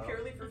 Are you saying Yeah.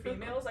 purely for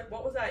females? Like,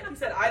 what was that? He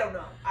said, I don't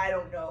know. I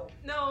don't know.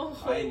 No.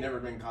 I ain't never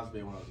been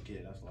constipated when I was a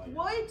kid. That's why.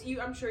 What?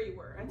 I'm sure you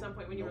were at some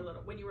point when you were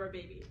little, when you were a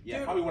baby. Yeah,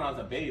 Dude. probably when I was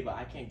a baby, but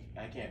I can't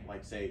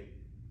like say.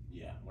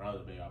 Yeah, when I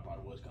was a baby, I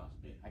probably was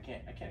constipated. I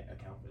can't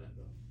account for that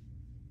though.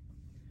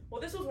 Well,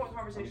 this was one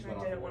conversation I'm just I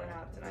going didn't off want to the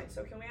have tonight.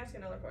 So can we ask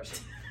another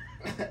question?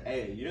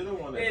 Hey, you're the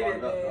one that Baby, brought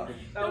it up. babe.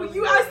 Though. That No, was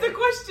you me. asked the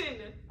question.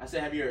 I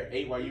said, have you ever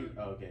ate while you?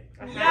 Oh, okay.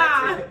 I had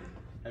Yeah. to.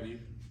 Have you?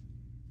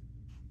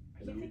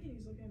 I keep thinking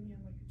he's looking at me.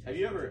 I'm like, Have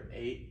you ever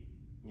ate?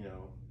 You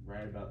know, right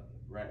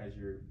as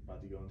you're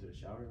about to go into the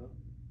shower though.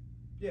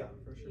 Yeah,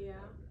 for sure. Yeah.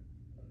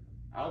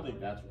 I don't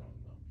think that's wrong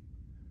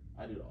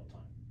though. I do it all the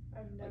time.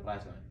 I've Like never.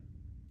 last night,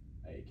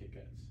 I ate Kit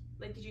Kats.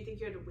 Like, did you think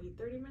you had to wait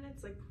 30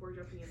 minutes, like, before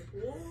jumping in the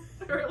pool?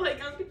 Or,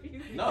 like, I'm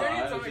confused. No, Dirty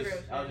I stomach was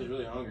growth, just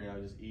really hungry. I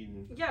was just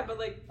eating Yeah, but,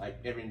 like,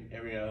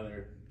 every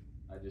other.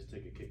 I just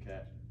take a Kit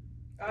Kat.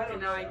 I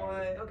don't now know.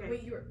 What? okay.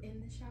 Wait, you were in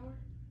the shower?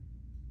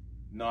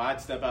 No, I'd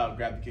step out,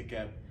 grab the Kit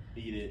Kat,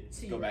 eat it,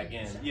 So you go were back in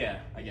in. the shower. Yeah,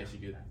 I guess you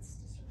could. That's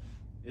disturbing.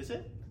 Is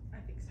it? I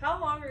think so. How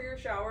long are your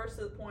showers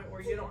to the point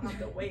where you don't have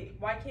to wait?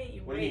 Why can't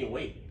you What do wait? you mean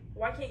wait?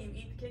 Why can't you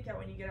eat the KitKat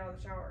when you get out of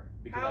the shower?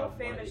 Because I How wanna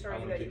famished eat- I are you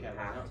wanna that Kit you Kat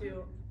right have now.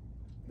 to?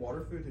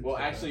 Water food. Well,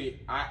 actually,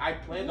 I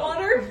planned on.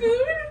 Water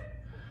food?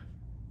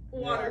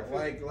 Water Yeah,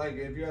 food. like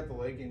if you're at the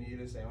lake and you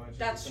eat a sandwich,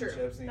 That's and some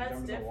true. chips, and you That's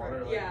jump in the water.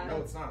 different. Like, Yeah. No,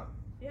 it's not.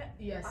 Yeah.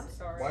 Yes. I'm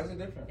sorry. Why is it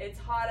different? It's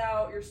hot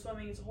out. You're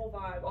swimming. It's a whole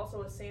vibe.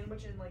 Also, a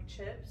sandwich and like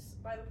chips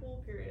by the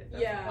pool. Period.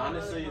 That's Yeah. a whole other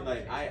Honestly,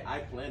 like conversation. I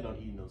planned on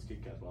eating those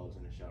Kit Kats while I was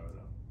in the shower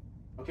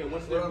though. Okay, what's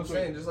That's the what I'm difference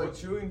saying. between- Just like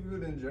what's- chewing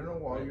food in general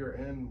while Right. you're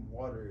in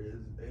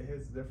water it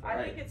hits different. I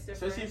Right. think it's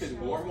different. Especially if it's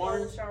Pool's warm water.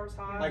 cold, shower's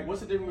hot. Like,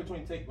 what's the difference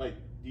between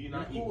do you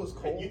not Your eat? pool is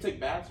cold. You take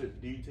baths or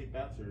do you take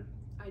baths or?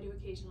 I do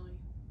occasionally.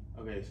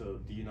 Okay, so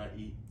do you not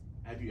eat?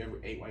 Have you ever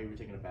ate while you were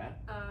taking a bath?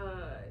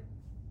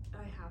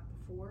 I have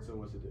before. So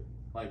what's it do?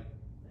 Like,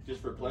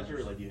 just for pleasure,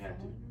 or like you had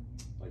to?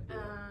 Like,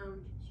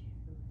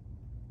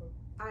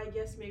 I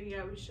guess maybe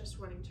I was just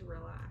wanting to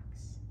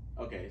relax.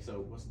 okay, so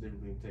what's the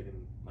difference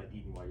between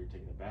eating while you're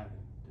taking a bath?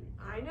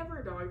 I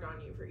never dogged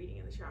on you for eating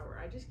in the shower.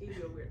 I just gave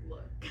you a weird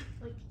look.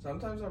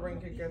 Sometimes I bring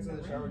Kit Kats in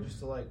the shower just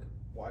to like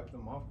wipe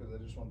them off because I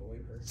just want the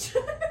wafer.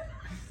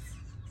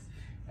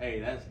 Hey,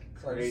 that's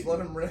So I crazy. just let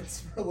them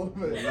rinse for a little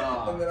bit,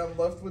 Nah. and then I'm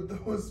left with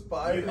those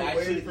 5 You've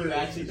actually done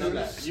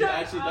that. You've Shut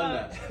actually done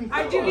up. that.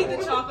 I do eat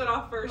the chocolate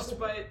off first,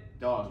 but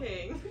Dog.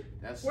 king.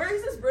 That's Where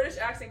is this British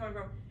accent coming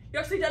from? You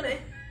actually done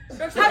it.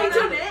 You actually Have you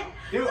done done it. it?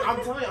 Dude,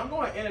 I'm telling you, I'm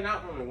going in and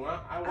out from it. When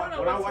I don't know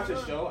when I what's watch a going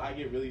on. show, I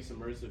get really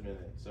submersive in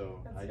it. So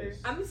That's I fair.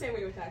 just I'm the same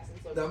way with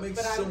accents. Look, That makes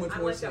but so I'm, much I'm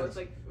more like that with,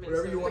 sense. like, Whenever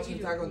you're Minnesota. watching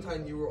Attack on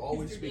Titan, you were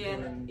always speaking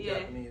in yeah,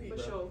 Japanese. for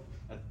but- sure.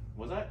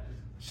 was that?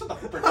 Shut the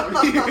fuck up.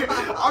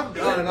 I'm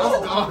done.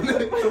 I'm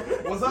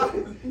done. Was I?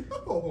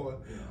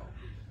 No.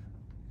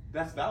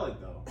 That's valid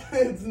though.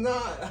 It's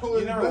not.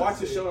 You never watched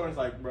the show and it's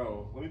like,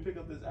 bro, let me pick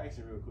up this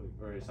accent real quick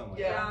or something like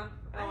Yeah.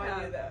 Yeah, Oh,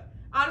 I do that.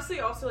 Honestly,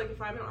 also, like,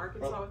 if I'm in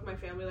Arkansas with my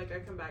family, like, I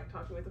come back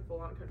talking with a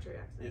full-on country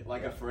accent. that.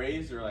 Like a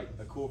phrase or like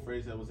a cool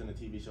phrase that was in a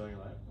TV show and you're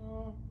like,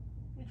 oh,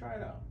 let me try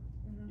it out.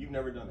 You've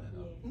never done that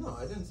though. No,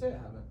 I didn't say I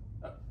haven't.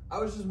 I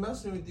was just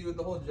messing with you with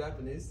the whole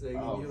Japanese thing.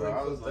 Oh, and you bro,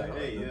 I was flipped like,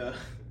 out. hey, yeah. I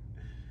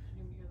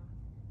didn't hear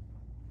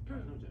that. I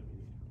know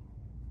Japanese.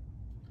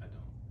 I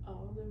don't.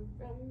 All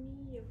around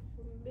me are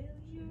familiar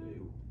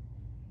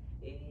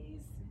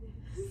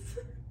faces.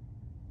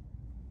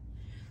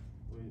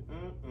 Wait,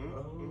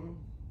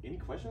 Any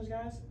questions,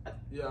 guys?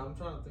 Yeah, I'm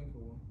trying to think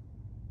of one.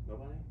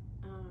 Nobody?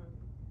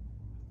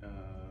 I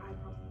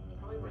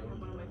probably might have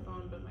one on my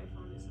phone, but my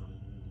phone is on.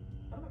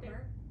 I'm okay.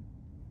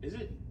 Is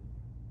it?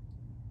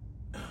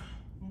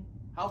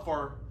 How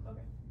far? Okay.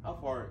 How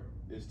far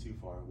is too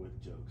far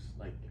with jokes,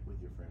 like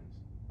with your friends?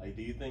 Like,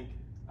 do you think?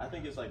 I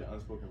think it's like an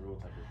unspoken rule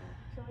type of thing.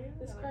 Can we have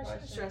This another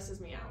question stresses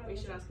me out. We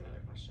should ask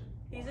another question.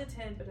 He's a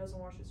 10 but doesn't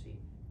wash his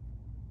feet.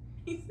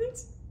 He's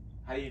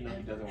How do you know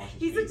he doesn't wash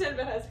his He's feet? a 10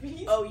 but has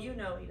feet. Oh, you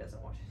know he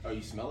doesn't wash his Oh,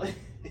 you smell it? Is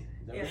that feet.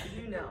 what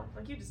Yeah, you know.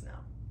 Like, you just know.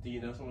 Do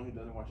you know someone who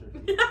doesn't wash their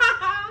feet?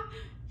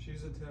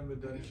 She's a 10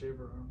 but doesn't shave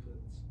her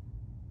armpits.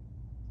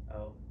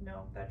 Oh,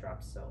 no, that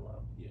dropped so low.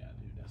 Yeah,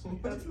 dude, that's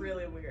weird. That's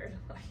really weird.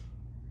 Like,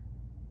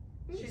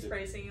 she's Is it-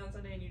 probably singing on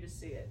Sunday and you just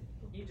see it.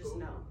 You just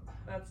know.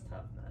 That's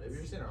tough Have you ever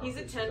nuts. seen her He's a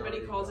armpits? 10, but he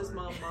She's calls his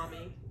already mom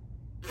mommy.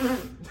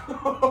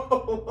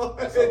 Oh,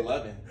 That's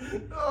 11.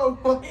 Oh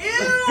my. Ew!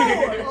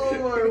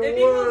 Oh my If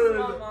he calls word.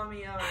 mom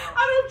mommy, I don't know.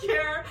 I don't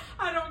care.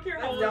 I don't care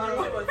how That's old down you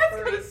to are. a That's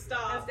gonna three.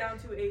 stop. That's down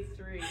to a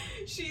 3.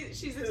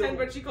 She's a Two. 10,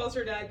 but she calls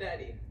her dad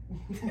daddy.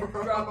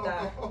 Drop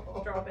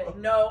that. Drop it.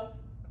 No.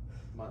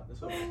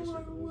 That's what my sister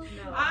does.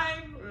 No.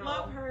 I No.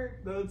 love her.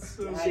 That's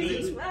so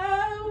She's sweet.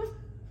 12.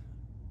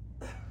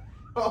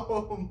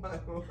 Oh my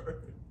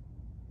word.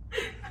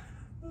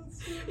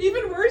 That's so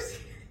Even worse.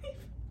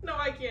 No,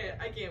 I can't.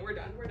 We're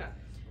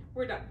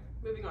done.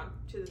 Moving on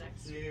to the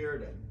next. You're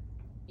dead.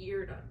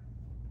 You're done.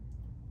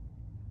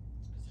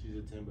 She's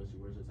a 10, but she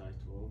wears a size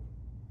 12.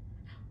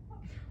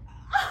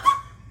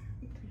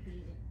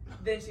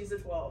 Then she's a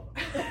 12.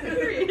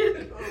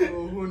 Period.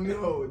 Oh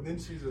no, then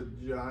she's a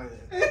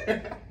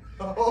giant.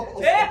 Oh.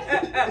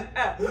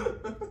 That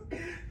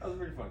was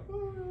pretty funny.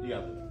 You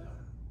gotta live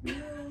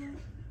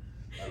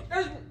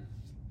that one.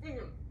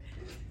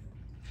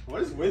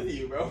 What is with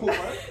you, bro?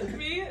 What?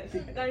 Me? I'm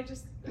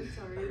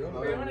sorry. You're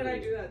Why not- did I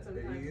do that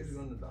Are you guys sometimes?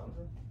 going to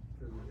Donovan?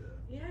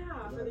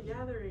 Yeah, for the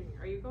gathering.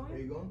 Are you Are going?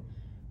 you going?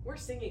 We're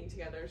singing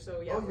together,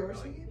 so yeah, Oh, we're you're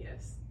going. singing?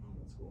 Yes. Oh,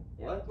 that's cool.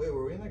 What? Wait,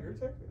 were we in that group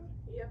text?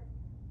 Yep.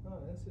 Oh,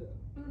 that's it.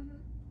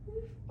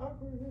 Mm-hmm.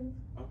 Awkward.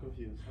 I'm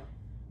confused,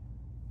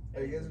 huh?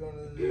 Are you guys going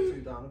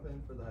to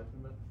Donovan for the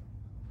hyphen bit?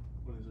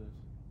 What is this?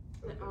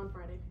 Okay. On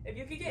Friday. If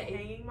you could get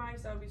hanging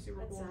mics, that would be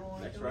super That's cool.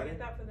 Next Can we Friday? get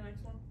that for the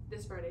next one?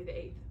 This Friday, the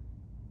 8th.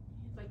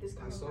 Like this I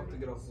coming still have to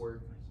Friday. get off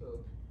work,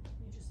 so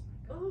You just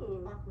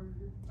Ooh. awkward.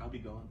 I'll be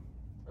gone.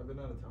 I've been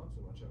out of town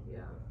so much.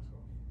 Yeah.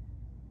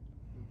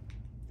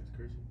 That's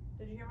crazy.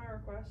 Did you hear my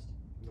request?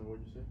 No,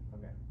 what'd you say? Do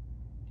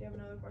you have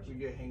another We question?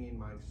 get hanging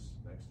mics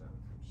next time.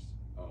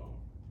 Oh.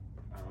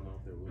 I don't know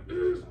if there will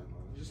be next time.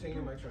 Just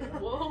hanging mics right now.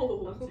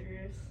 Whoa. I'm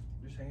serious.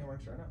 Just hanging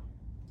mics right now.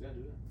 Yeah,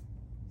 do that.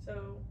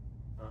 So,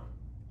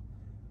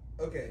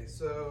 Okay,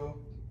 so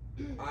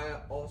I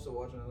also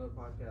watch another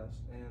podcast,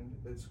 and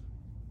it's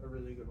a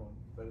really good one,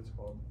 but it's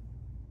called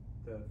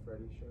The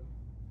Freddy Show,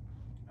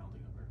 I don't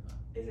think I've heard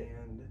of that. Is it?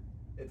 and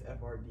it's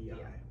FRDI Yeah.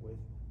 with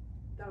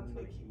That was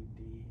funny. Nikki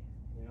D.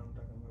 You know what I'm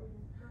talking about?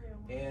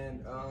 hurry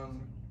on. And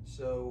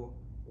so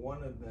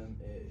one of them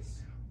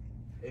is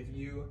if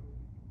you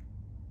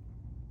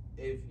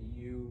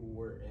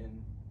were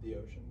in the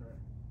ocean,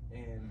 right,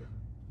 and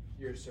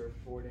you're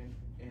surfboarding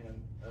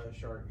and a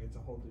shark gets a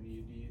hold of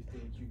you, do you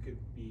think you could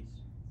beat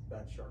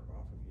that shark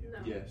off of you? No.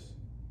 Yes.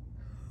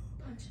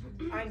 punch.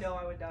 I know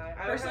I would die.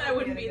 Personally, I have to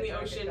wouldn't get be in the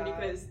drunk and ocean die.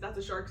 because that's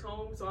a shark's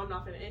home, so I'm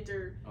not gonna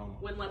enter. Oh my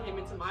Wouldn't let him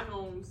into my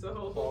home,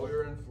 While so. we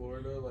were in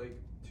Florida, like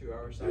 2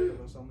 hours south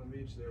of us on the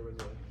beach, there was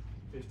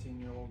a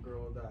 15-year-old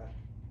girl that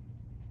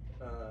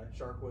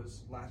shark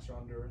was latched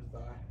onto her thigh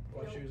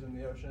while she was in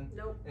the ocean,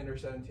 Nope. and her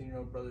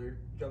 17-year-old brother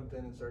jumped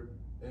in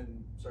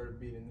and started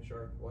beating the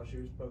shark while she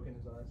was poking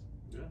his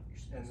eyes,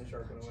 and the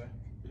shark went away.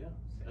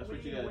 That's What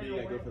what do you you gotta do. You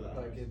win gotta go away? for the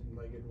eyes.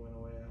 It went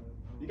away. I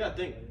don't You gotta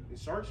think.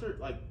 Sharks are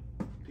like,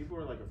 people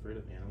are like afraid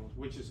of animals,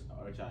 which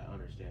I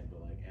understand,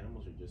 but like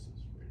animals are just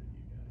as afraid of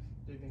you guys.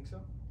 Do you think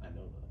so? I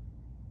know that.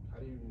 How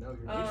do you know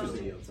you're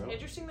Interesting, interested? bro.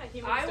 Interesting that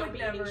humans I don't would be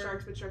eating never-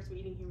 sharks, but sharks be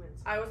eating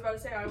humans. I was about to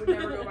say I would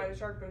never go by the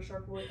shark, but a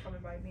shark would come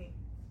and bite me.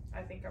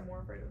 I think I'm more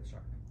afraid of the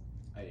shark.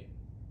 Hey,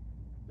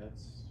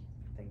 that's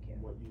Thank you.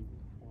 what you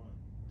want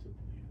to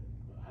believe in.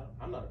 But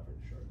I'm not afraid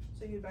of sharks.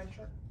 So you'd bite a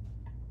shark?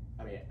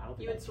 I mean, I don't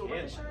think You would I swim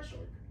can with a bite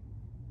shark?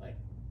 Like,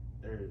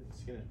 their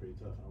skin is pretty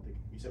tough. I don't think.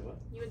 You said what?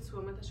 You would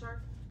swim with a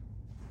shark?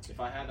 If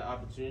I had the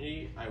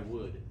opportunity, I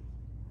would.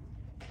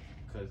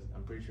 Because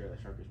I'm pretty sure that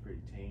shark is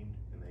pretty tamed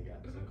and they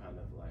got some kind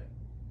of like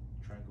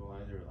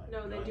tranquilizer or like.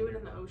 No, they gun do it or-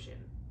 in the ocean.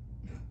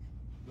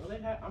 No, they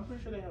have. I'm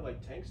pretty sure they have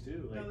like tanks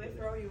too. Like, No, they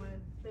throw you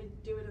in. They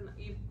do it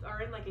you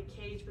are in like a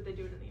cage, but they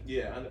do it in the ocean.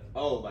 Yeah.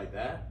 Oh, like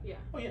that? Yeah.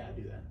 Oh yeah, I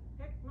do that.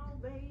 Heck no,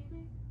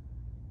 baby.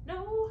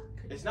 No.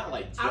 It's not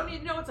like. I don't need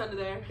to know what's under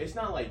there. It's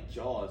not like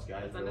Jaws,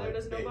 guys. What's where, under there like,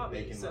 doesn't know about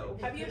me, can, so.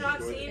 like, Have you not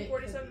destroy seen them.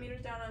 47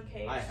 meters down on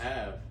Cage? I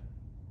have.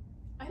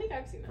 I think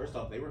I've seen that. First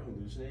off, they were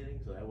hallucinating,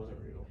 so that wasn't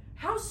real.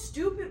 How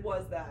stupid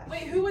was that?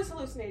 Wait, who was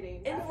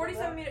hallucinating? In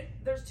 47 meters,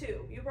 there's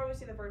two. You've probably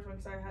seen the first one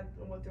because I had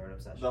went through an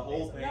obsession. The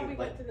whole phase. thing. No, we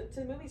like, went to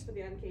the movies for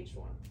the uncaged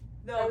one.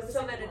 No, That was the so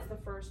second then it's one.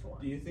 the first one.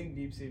 Do you think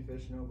deep sea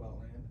fish know about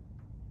land?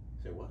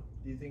 say what?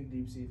 Do you think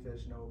deep sea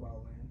fish know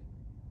about land?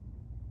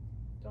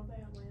 Don't they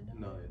have land?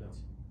 No, they don't.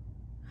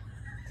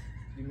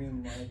 You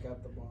mean like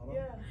at the bottom?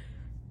 Yeah,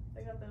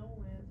 they got their own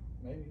land.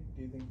 Maybe.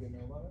 Do you think they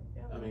know about it?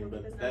 Yeah, I mean, look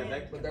at but this that, land.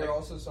 that, But there are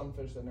also some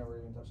fish that never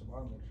even touch the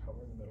bottom. They just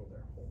hover in the middle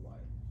their whole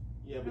life.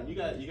 yeah, but you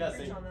got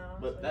Preach think. on that,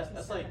 But honestly.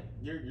 that's like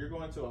you're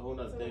going to a whole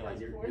nother thing. Like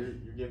you're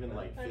giving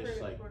like I've heard fish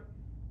it like before.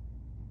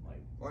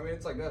 Well, I mean,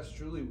 it's like us.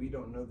 Truly, we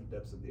don't know the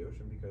depths of the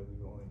ocean because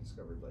we've only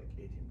discovered like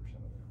 18%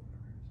 of it or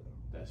whatever. So,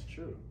 that's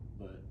true.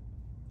 But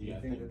do you yeah,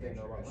 I think think that they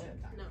know about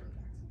land? No.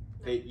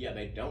 they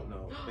don't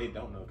know. They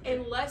don't know. 'Cause they-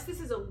 Unless this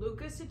is a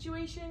Lucas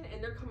situation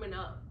and they're coming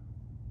up.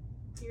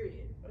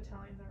 Period.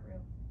 Italians aren't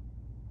real.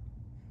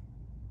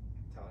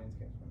 Italians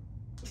can't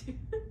swim.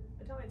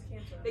 Italians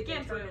can't swim. They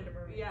can't turn swim. into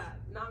mermaids. Yeah,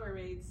 not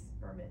mermaids.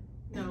 Mermaid.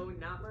 No,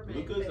 not mermaids.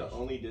 Luca's the Fish.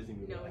 only Disney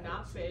movie. No, I not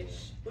haven't seen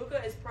fish.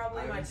 Luca is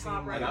probably I my haven't seen,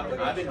 top like, And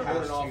recommendation. I've been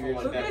holding off on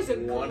like Luca is a that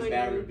one good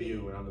bad movie.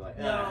 review, and I'm like,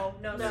 No,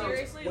 no, No.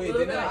 seriously, Wait, Luca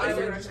didn't is I a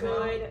ever good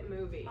good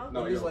movie. Huh?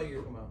 No, When does you're-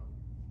 Lightyear come out?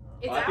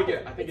 It's I out. think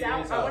it It's is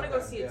out. I out. want to go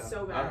see it Yeah.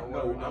 so I bad. don't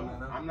no,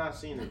 know. I'm not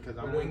seeing it because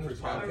I'm We're waiting doing for this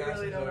Scott. I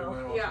really podcast, don't so know.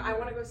 we might Yeah, also I do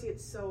want to it. go see it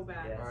so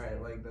bad. Yeah. All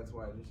right, like that's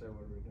why I just said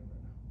what are we doing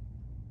right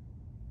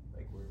now?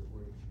 Like we're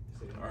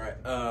sitting. All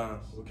right,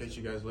 we'll catch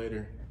you guys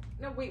later.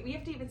 No, wait. We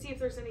have to even see if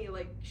there's any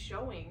like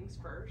showings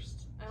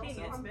first. King,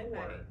 it's I'm midnight.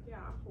 bored. Yeah,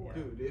 I'm bored.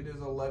 Dude, it is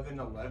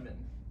 11:11.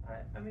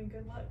 Alright, I mean,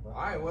 good luck. All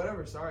right,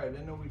 whatever. Sorry, I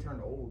didn't know we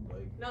turned old.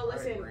 Like. No, all right,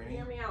 listen. Granny.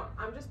 Hear me out.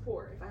 I'm just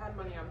poor. If I had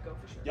money, I would go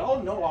for sure.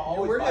 Y'all know I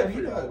always where buy have for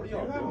you y'all. done? What are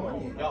y'all You have doing?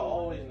 money. Y'all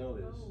always know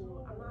this.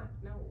 No, I'm not.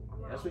 No,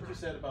 I'm not. That's on what you that.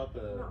 said about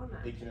the I'm not on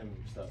that. H&M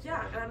stuff.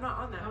 Yeah, and I'm not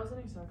on that. I wasn't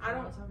accepted. I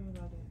don't- I was talking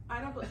about it.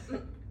 I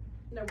don't.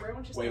 No, where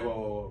won't you Wait, stand?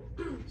 whoa.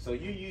 So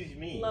you use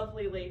me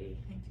Lovely lady.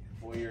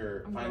 for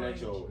your I'm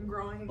financial I'm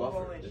growing.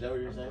 buffer? growing. Is that what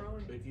you're I'm saying?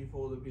 growing. If you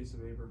fold a piece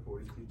of paper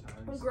 42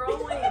 times. I'm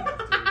growing.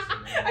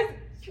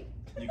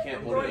 You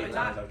can't I'm hold it growing, 8 but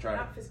times. I've tried.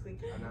 not physically.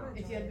 I know.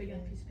 If you had a big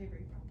enough piece of paper,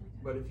 you probably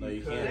could. But if No, you,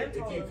 you could, can't.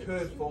 if you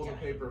could fold a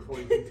paper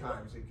 42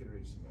 times, it could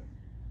reach the moon.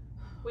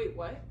 Wait,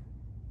 what?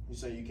 You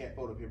say you can't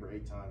fold a paper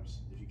 8 times.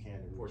 If you can,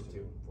 it reaches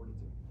the 42. moon.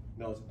 42.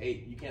 No, it's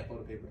 8. You can't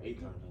fold a paper 8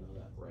 times. I know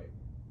that. Right.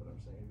 But I'm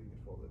saying if you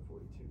could fold it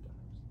 42 times,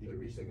 You it could would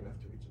be reach big the moon. enough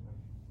to reach the moon.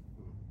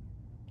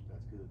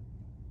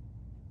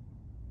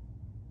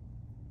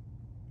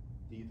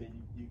 Do you think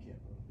you can't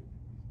put a paper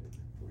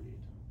 48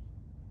 times?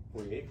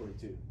 48,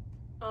 42.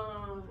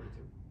 42.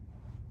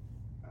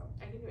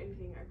 I can do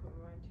anything I put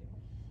my mind to.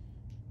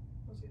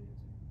 What's the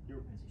answer?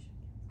 As you should.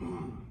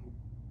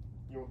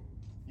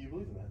 You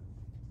believe in that?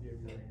 You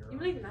have your finger You on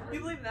believe it. in that? You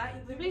believe that? You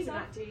You believe believe in in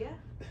that, do you?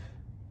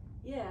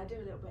 Yeah, I do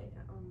a little bit.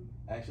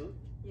 Actually?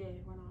 Yeah,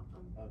 why not?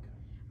 Okay.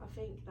 I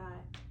think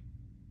that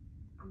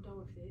I'm done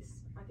with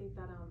this. I think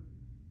that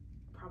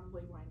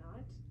probably why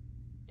not?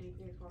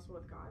 Anything is possible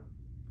with God.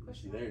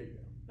 See, there you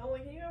go. No,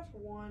 like, can you ask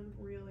one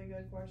really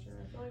good question?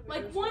 I feel like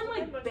Like there's one so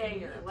like much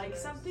banger, meat to like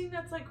this. something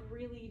that's like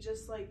really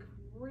just like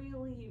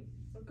really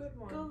A good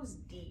one. goes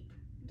deep.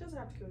 It doesn't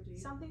have to go deep.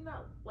 Something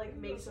that like It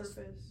can go makes us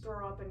surface.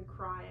 throw up and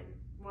cry and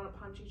want to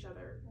punch each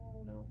other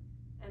Oh no.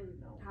 and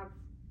No. have.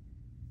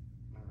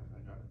 Alright, I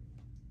got it.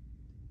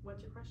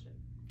 What's your question?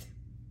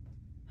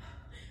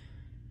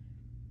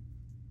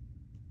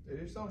 They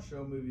just don't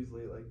show movies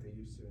late like they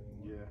used to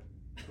anymore.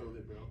 Yeah.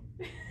 Totally, bro.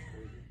 Crazy.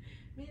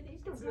 Man, they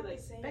used to It's be not like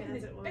the same back in,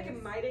 as it back in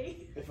was. my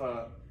day. If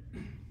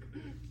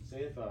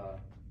say if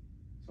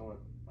someone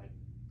like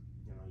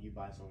you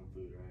buy someone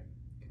food, right?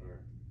 Or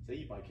say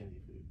you buy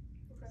Kenzie food,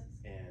 Okay.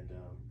 and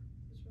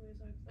It's really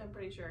exciting. I'm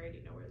pretty sure I already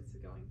know where this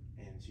is going.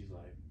 and she's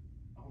like,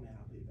 oh man,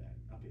 I'll pay you back.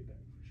 I'll pay you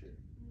back for sure.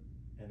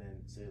 And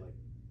then say like,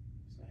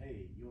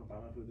 hey, you want to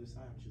buy my food this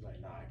time? She's like,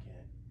 nah, I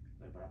can't.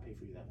 Like, but I'll pay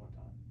for you that one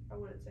time. I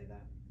wouldn't say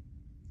that.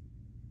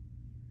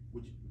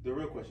 Would you, the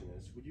real question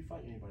is, would you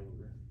fight anybody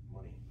over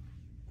money?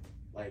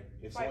 Like,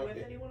 if Fight someone,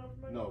 with anyone over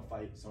money? no,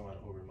 fight someone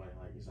over money.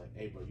 Like, it's like,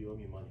 hey, bro, you owe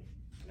me money.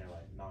 And they're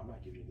like, no, I'm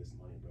not giving you this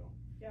money, bro.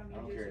 Yeah, me I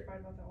and don't Jason care.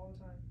 fight about that all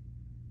the time.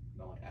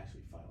 No, like,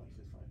 actually fight, like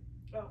fist fight.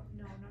 Oh,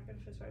 no, I'm not gonna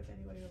fist fight with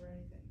anybody over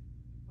anything.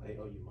 They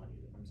owe you money,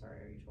 though. I'm sorry,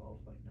 are you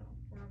 12? Like, no,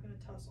 we're not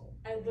gonna tussle.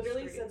 I in the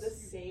literally said the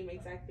streets. same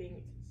exact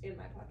thing in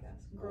my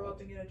podcast. Grow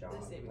up and get a job.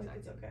 The same Like, exact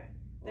it's thing. okay.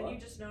 Then What?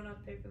 you just know not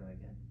to pay for them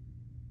again.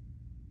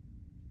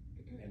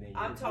 And then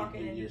I'm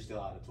talking- you're still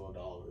out of $12.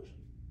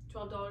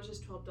 $12 is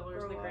 $12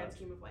 in the Grow grand up.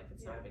 scheme of life.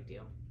 It's not a big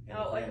deal. In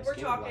No, the like, grand we're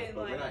scheme of life, talking,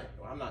 but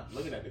like- I'm not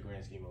looking at the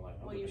grand scheme of life.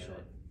 I'm Well, you looking at,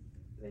 should.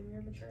 then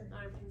you're mature.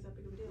 Not everything's that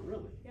big of a deal.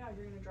 Really? Yeah,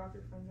 you're gonna drop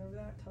your friends over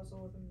that,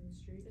 tussle with them in the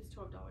street. It's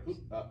 $12.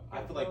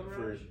 I feel like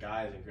for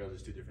guys and girls,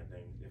 it's two different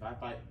things. If I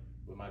fight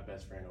with my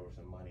best friend over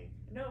some money,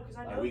 No, because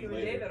I A know week you and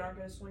later. David aren't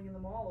gonna swing in the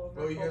mall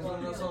over. Oh, you guys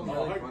wanna know something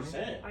really funny?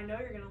 100%. I know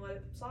you're gonna let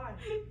it slide.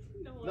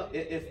 No, No,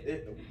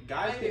 if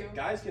guys I do.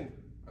 guys can.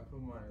 I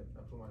put my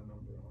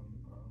number on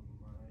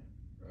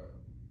my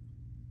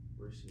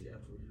receipt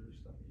after we were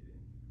done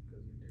eating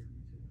because he dared me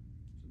to.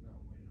 So now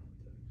I'm waiting on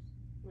the text.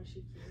 Was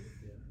she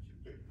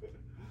cute? Yeah.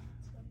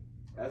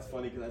 That's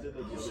funny because I did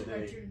that the You other should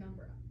write day. your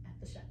number at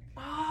the shack.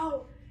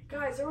 Oh,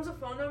 guys, there was a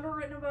phone number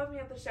written above me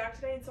at the shack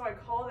today, and so I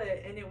called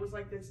it, and it was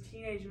like this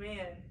teenage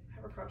man. I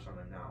have a crush on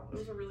him now. It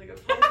was a really good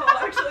phone call,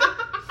 actually.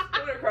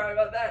 I'm gonna cry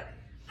about that.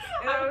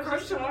 And I have I a was crush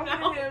just on him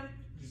talking now. to him.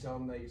 Did you tell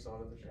him that you saw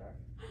it at the shack?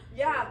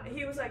 Yeah,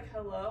 he was like,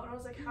 hello. And I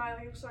was like, hi,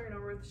 I saw your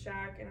number at the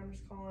shack, and I'm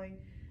just calling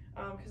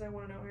because I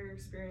want to know how your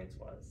experience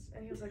was.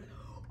 And he was like,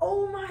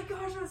 oh my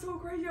gosh, that's so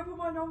crazy. I put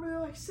my number there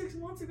like 6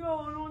 months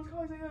ago, and no one's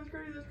calling saying that's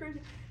crazy.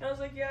 And I was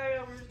like,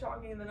 yeah, we were just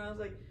talking. And then I was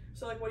like,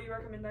 so like, what do you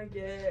recommend I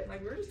get? And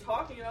like, we were just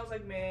talking, and I was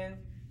like, man,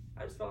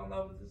 I just fell in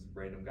love with this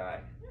random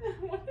guy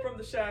from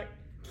the shack.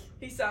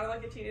 He sounded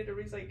like a teenager,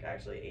 but he's like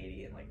actually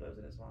 80 and like lives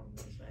in his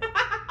mom's basement.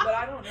 But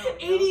I don't know.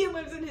 you know? 80 and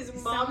lives in his He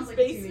mom's sounds like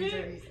a basement?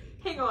 teenager.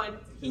 Hang on.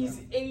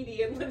 He's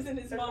 80 and lives in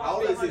his mom's How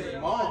old is basement.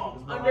 his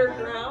mom?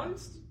 Underground?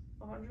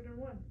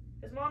 101.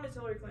 His mom is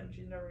Hillary Clinton.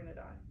 She's never gonna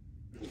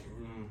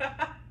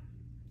die.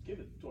 Give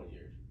it 20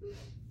 years.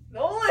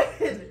 Nolan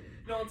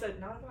said,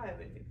 not if I have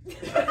anything.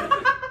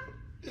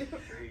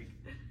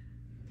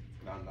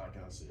 No, I'm not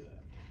gonna say that.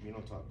 We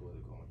don't talk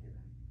political on here.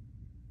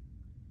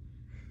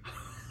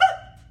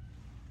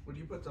 Would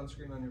you put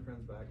sunscreen on your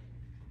friend's back?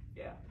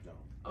 Yeah. No.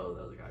 Oh,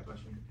 that was a guy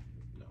question.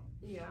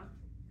 Yeah.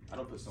 I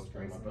don't put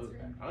sunscreen on my brother's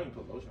back. I don't even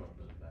put lotion on my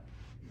brother's back.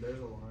 There's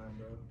a line,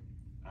 bro.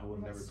 I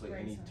would What never put spray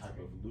any sunscreen? type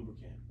of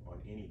lubricant on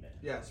any man.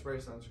 Yeah, spray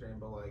sunscreen,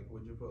 but like,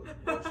 would you put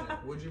lotion?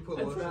 Would you put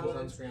That's lotion valid.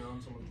 sunscreen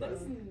on someone's back?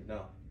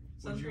 No.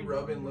 Would you Sunscreen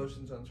rub in on-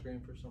 lotion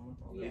sunscreen for someone?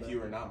 On their If back? you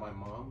were not my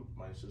mom,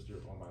 my sister,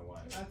 or my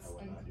wife, That's I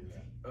would not do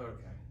that.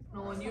 Okay.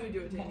 Nolan, you would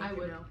do it to me. I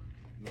would. No,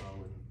 I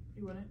wouldn't.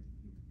 You wouldn't?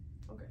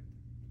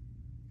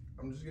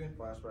 I'm just getting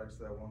flashbacks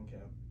to that one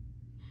camp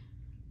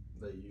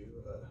that you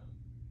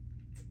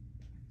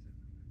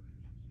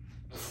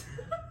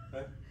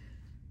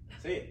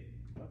Say it.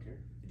 I don't care.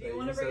 Do you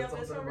want to bring up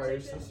this something about your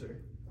conversation? sister.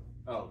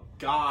 Oh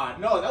God,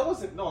 no, that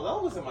wasn't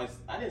my.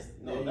 I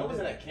didn't. No, Yeah, you that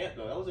wasn't did. at camp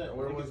though. That was at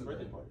Where was Lincoln's it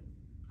birthday then? party.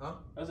 Huh?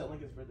 That was at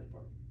Lincoln's birthday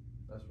party.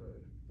 That's right.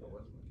 That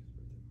was Lincoln's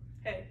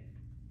birthday. Hey.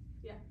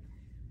 Yeah.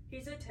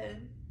 He's a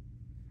 10.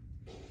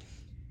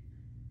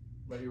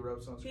 But he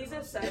wrote sunscreen. He's on a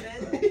his 7.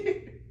 back.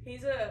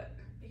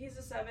 He's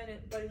a 7,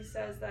 but he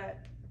says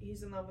that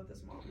he's in love with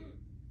his mom.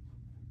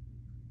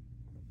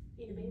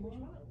 Eat a baby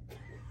child.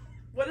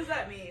 What does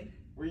that mean?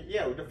 We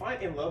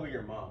define in love with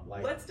your mom.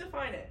 Like, Let's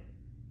define it.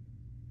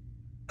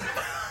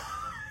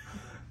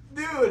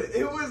 Dude,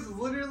 it was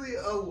literally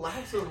a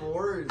lapse of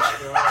words,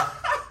 bro.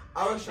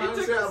 I was trying It to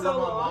took say I us love so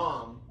my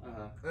long.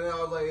 mom, and I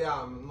was like, yeah,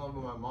 I'm in love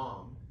with my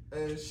mom,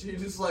 and she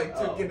just like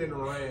took it and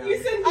ran. You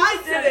said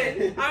I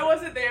didn't. I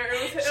wasn't there.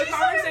 It was a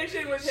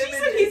conversation with him She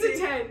and said he's a JC.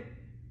 10.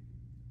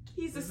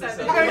 He's a He's a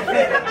 7. I'm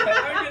kidding.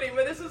 I'm kidding.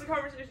 But this was a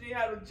conversation he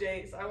had with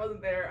Jace. I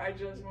wasn't there. I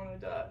just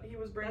wanted to. He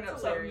was bringing That's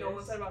up something hilarious.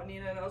 Nolan said about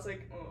Nina, and I was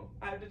like, oh,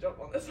 I have to jump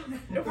on this.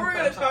 If we're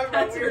gonna talk about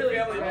That's weird really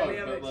family funny.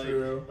 dynamics, Like-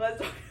 True. let's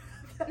talk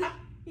about that.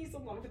 He's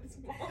in love with his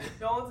mom.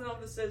 Nolan's in love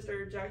with his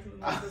sister. Jackson's in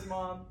love with his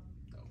mom.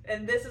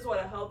 And this is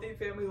what a healthy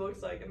family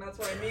looks like, and that's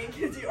why me and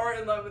Kinsey aren't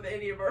in love with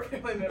any of our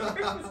family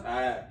members.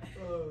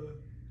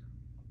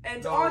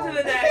 And No. on to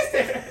the next.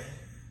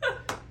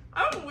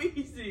 I'm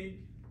wheezy.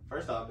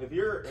 first off, if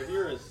you're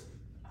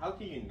how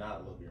can you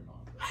not love your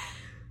mom?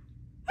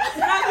 That's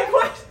not the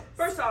question.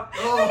 First off,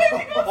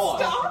 Oh.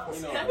 stop.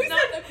 You know, That's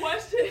not the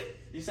question.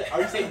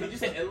 Did you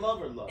say in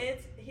love or love?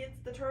 It's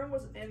the term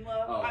was in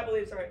love. Oh. I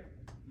believe. Sorry.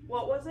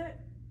 What was it?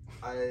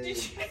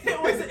 It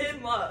was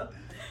in love.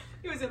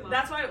 He was in love.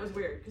 That's why it was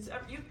weird, because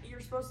you're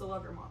supposed to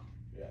love your mom.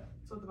 Yeah.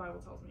 That's what the Bible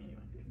tells me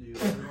anyway. Do you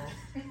love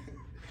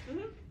your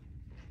mom?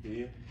 Do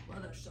you?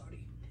 Love that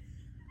shawty.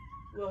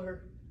 Love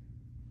her.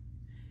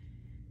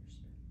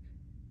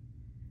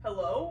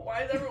 Hello?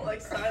 Why is everyone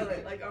like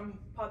silent? Like I'm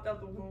popped out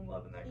the womb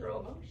loving that girl.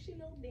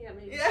 Emotional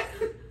damage. Yeah.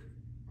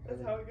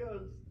 That's how it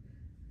goes.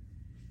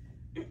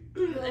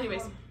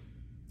 Anyways.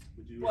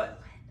 Would you?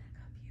 What?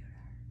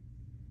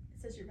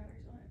 It says your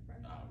battery's on it. Right?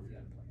 Oh, You yeah.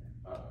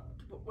 gotta plug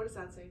it. What does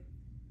that say?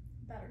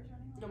 Battery's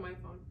running No, on. my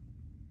phone.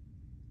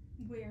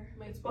 Where?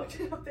 It's plugged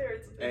in up there.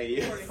 It's Hey,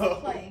 It's yo.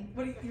 playing.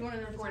 What do you want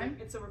to know the Recording. time?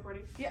 It's a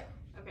recording? Yeah.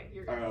 Okay,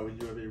 you're good.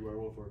 Would you rather be a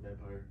werewolf or a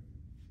vampire?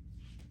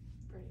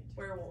 Brilliant.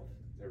 Werewolf.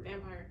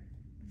 Vampire.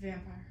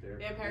 Vampire.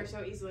 Vampire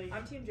so easily.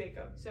 I'm Team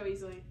Jacob. So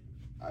easily.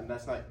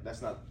 That's not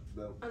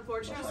the.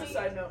 Unfortunately.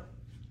 Side note.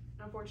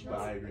 Unfortunately.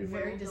 But I agree.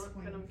 Very Venom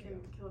disappointing.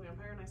 can kill a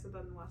vampire, and I said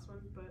that in the last one,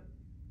 but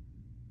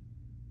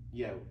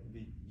Yeah,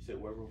 you said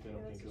werewolf venom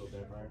Yeah, can that's kill a just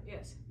vampire.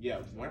 yes. Yeah,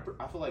 vampire.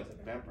 I feel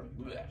like vampire.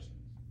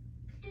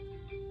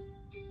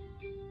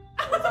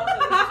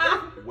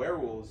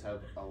 Werewolves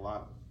have a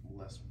lot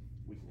less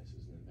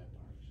weaknesses than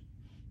vampires.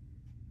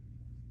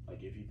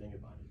 Like if you think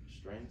about it,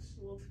 strengths.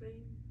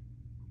 Wolfsbane.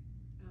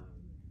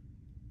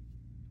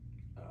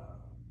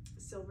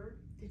 Silver.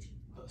 Did you?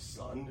 The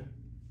sun.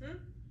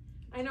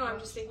 I know. I'm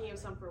just thinking of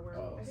some for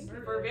werewolves.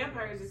 Oh. For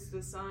vampires, it's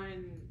the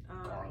sun.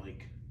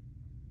 Garlic.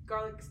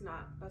 Garlic's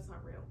not. That's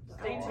not real.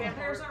 Garlic.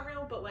 Vampires aren't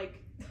real, but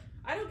like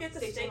I don't get the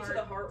stake to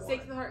the heart one.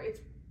 stake to the heart. It's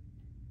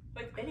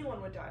Like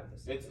anyone would die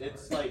with this.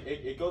 It's like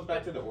it goes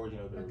back to the origin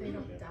of the But they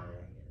original don't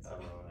vampire. die. I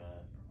don't know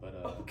that,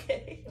 but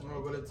Okay.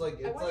 No, but it's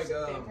like I watched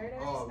Vampire Diaries.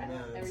 oh I know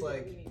man, it's everything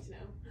like you need to know.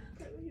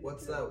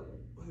 what's that?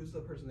 Who's the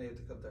person they had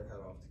to cut their head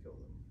off to kill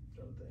them?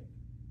 Don't think.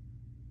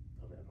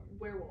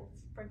 Werewolves.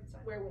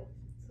 Frankenstein. Werewolf.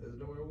 Is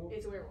it a werewolf?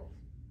 It's a werewolf.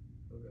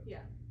 Okay. Yeah.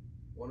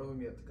 One of them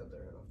you have to cut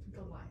their head off to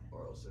kill them, Goliath.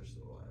 or else they're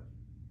still alive.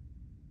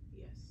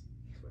 Yes.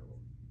 It's werewolf.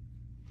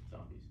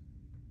 Zombies.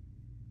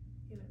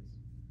 Humans.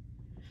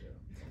 Yeah.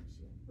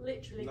 So.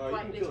 Literally, No, you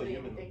quite can kill a literally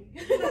human.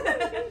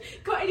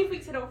 anything. Got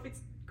anything's head off,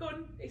 it's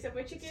gone. Except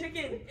for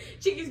chicken.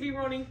 Chickens be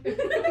running.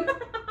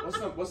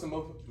 What's the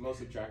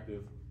most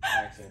attractive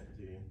accent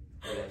to you?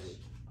 Or language?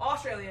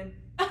 Australian.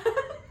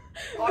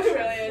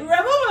 Australian.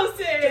 Rebel To the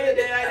Wilson.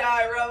 day I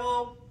die,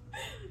 Rebel.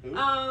 Who?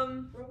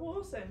 Rebel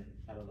Wilson.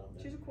 I don't know.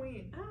 She's a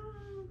queen.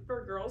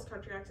 For girls,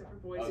 country accent. For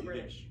boys, Oh, you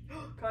British.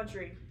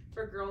 Country.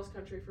 For girls,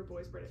 country. For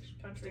boys, British.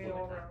 Country Something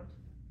all like that. around.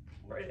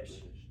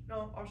 British.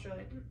 No,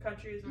 Australian.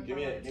 Country is Give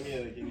me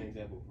an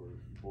example for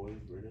boys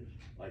British.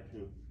 Like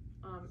who?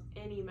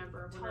 Any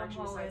member of One Tom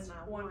Direction Holland, besides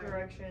Matt One Lauren.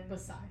 Direction.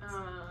 Besides.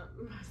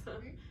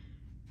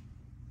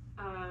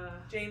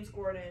 James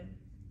Gordon.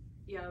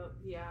 Yeah.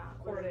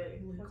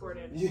 Corden.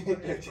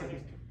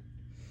 Corden.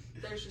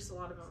 There's just a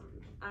lot of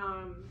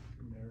them.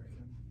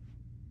 American.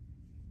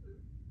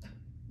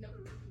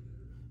 Nope.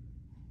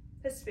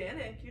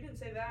 Hispanic. You didn't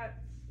say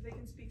that. They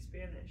can speak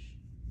Spanish.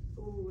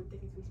 Ooh, they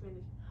can speak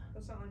Spanish.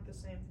 That's not like the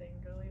same thing,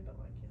 really, but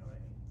like, you know what I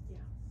mean.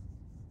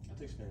 I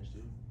take Spanish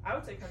too. I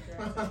would say country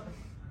accent.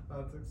 I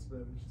took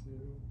Spanish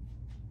too.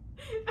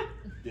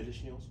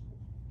 Delicious.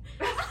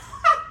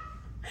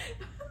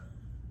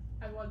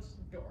 I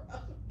watched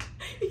Dora.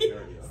 There you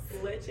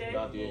go. Leche.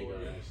 Not Diego,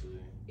 actually.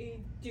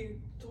 1, 2,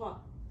 3,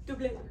 double. 1, 2,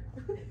 3, double.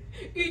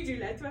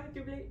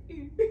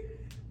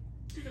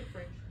 She's in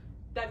French.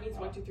 That means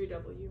 1, 2, 3,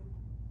 W.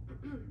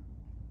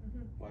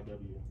 YW.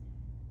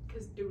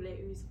 Because double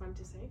is fun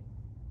to say.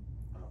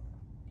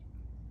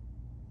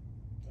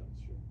 That's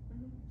true.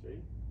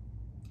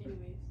 See?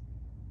 Anyways.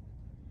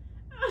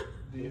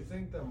 Do you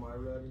think that my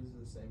red is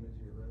the same as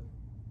your red?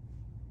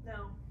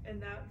 No,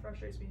 and that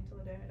frustrates me until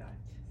the day I die.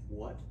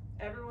 What?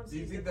 Everyone Do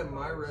you sees think that different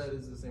my colors. red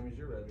is the same as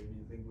your red, or do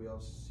you think we all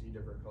see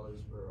different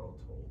colors but are all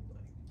told like?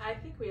 I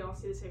think we all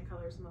see the same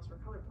colors unless we're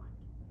colorblind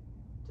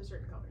to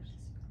certain colors.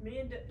 Me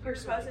and your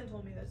Personally. cousin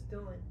told me this,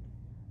 Dylan.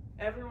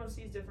 Everyone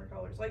sees different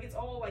colors. Like, it's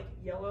all like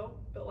yellow,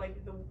 but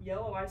like the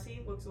yellow I see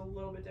looks a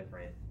little bit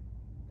different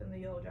than the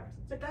yellow Jackson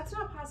sees. But that's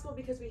not possible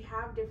because we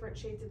have different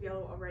shades of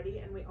yellow already,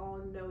 and we all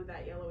know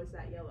that yellow is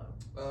that yellow.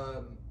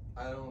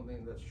 I don't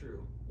think that's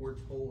true. We're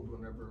told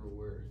whenever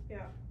we're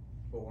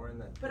born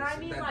that. But this, I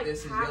mean, that like,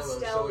 this is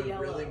pastel yellow. So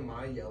yellow. really,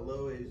 my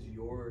yellow is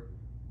your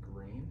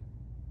green.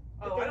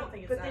 Oh, I don't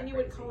think it's But that then you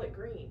would crazy. call it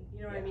green.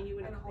 You know what I mean? You I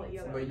wouldn't don't call it think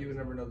so. yellow. But you would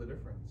never know the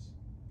difference.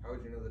 How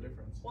would you know the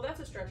difference? Well, that's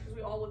a stretch because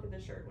we all look at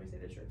this shirt and we say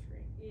this shirt's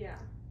green. Yeah.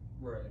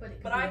 Right. But, it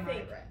But could I be my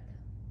think- red.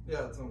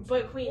 Yeah, that's what I'm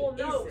saying. But queen Well,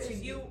 no, is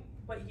because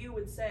but you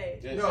would say.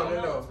 Yeah, No, so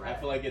no, no. it's I red.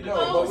 feel like it No,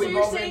 depends. Oh, but so we've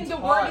you're all been saying the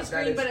taught word is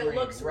that green, but it's it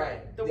looks right.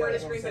 red. The Yeah, word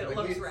that's is what I'm green, but saying. it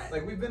Like, looks we- red.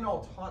 Like we've been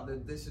all taught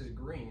that this is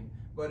green,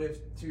 but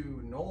if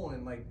to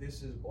Nolan, like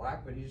this is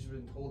black, but he's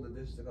been told that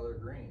this is the color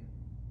green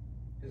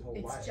his whole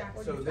It's life.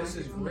 Jackson So this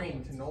is Jackson green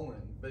Nolan. to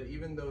Nolan, but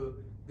even though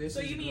this So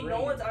is you mean green,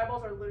 Nolan's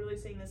eyeballs are literally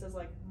seeing this as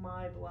like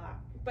my black?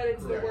 But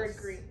it's the Correct. word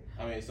green.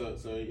 I mean, so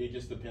it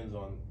just depends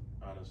on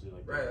honestly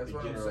like Right, that's the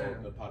what I'm general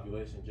saying. the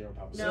population, general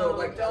population. No, So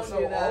like don't so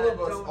do all that.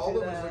 of us Don't all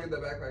do of us that. look at the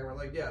backpack and we're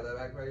like, yeah, that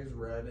backpack is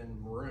red and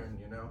maroon,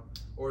 you know?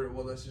 Or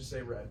well, let's just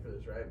say red for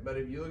this, right? But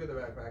if you look at the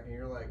backpack and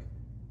you're like,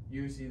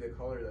 you see the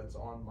color that's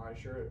on my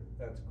shirt,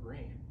 that's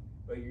green,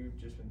 but you've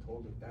just been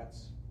told that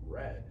that's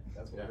red.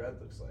 That's what Yeah.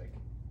 red looks like.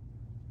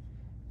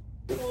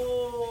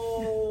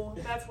 Oh,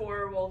 that's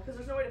horrible. Because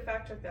there's no way to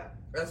fact check that.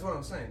 That's what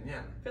I'm saying.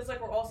 Yeah, Because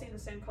like we're all seeing the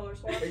same color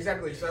swatch.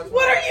 exactly. So that's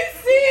What are you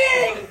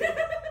seeing?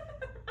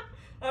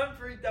 I'm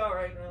freaked out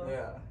right now.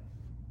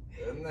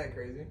 Yeah, isn't that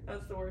crazy?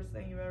 That's the worst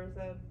thing you've ever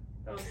said.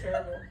 That was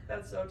terrible.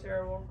 That's so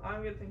terrible. I'm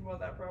gonna think about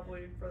that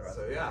probably for the rest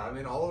So of the yeah, day. I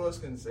mean, all of us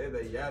can say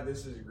that. Yeah,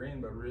 this is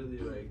green, but really,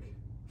 like,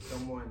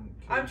 someone.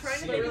 I'm could trying to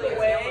see think of red. a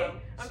way.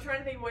 I'm trying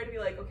to think of a way to be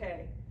like,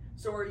 okay,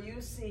 so are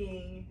you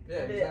seeing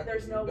Yeah, that exactly.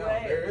 there's no No,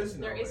 way? there is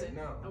no There way. isn't.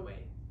 No. Oh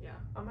wait. Yeah.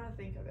 I'm gonna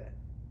think of it.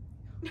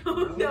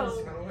 No. There's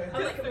no way.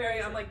 I'm like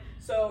comparing. I'm like,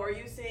 so are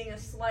you seeing a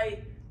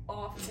slight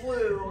off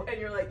blue? And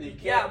you're like, You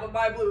can't- yeah, but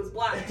my blue is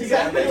black.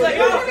 Exactly. It's like,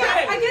 Yeah.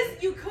 okay. I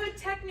guess you could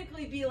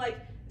technically be like,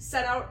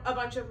 set out a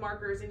bunch of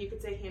markers and you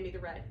could say, hand me the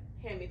red,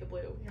 hand me the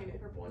blue, hand me the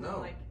purple, and No. then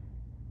like,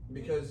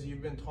 Because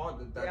you've been taught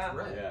that that's Yeah.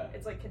 red. Yeah.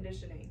 It's like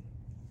conditioning.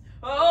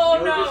 Oh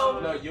You're no, just-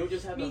 No, you'll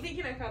just have Me to.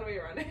 thinking I found a way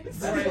around it.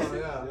 Oh,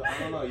 yeah. I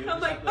don't know. You'll I'm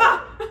just like,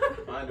 have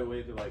to find a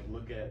way to like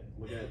look at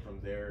it from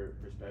their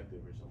perspective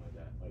or something like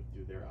that, like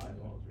through their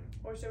eyeballs.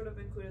 Or should have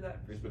included that.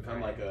 Or just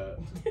become like an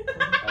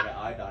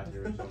eye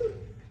doctor or something.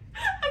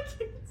 I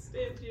can't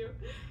stand you.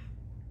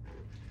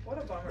 What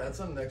a bummer. That's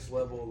some next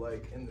level,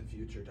 like in the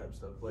future type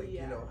stuff. Like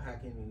Yeah. you know,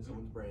 hacking into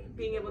someone's brain. And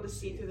Being able to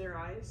see through their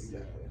eyes.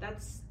 Exactly.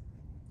 That's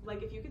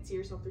like if you could see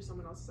yourself through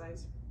someone else's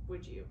eyes,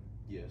 would you?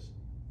 Yes.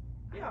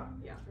 Yeah.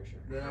 Yeah, for sure.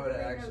 Then I would How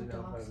do they actually know know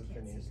if I dogs was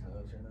can't see Phineas color?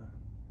 knows or not.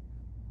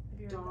 If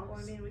you're Dogs? Well,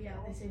 I mean, we Yeah,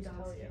 can they say always dogs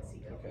tell you can't see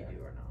if color. you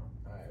do or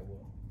not. Alright,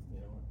 well, you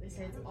know what? They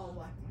say it's all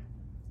black and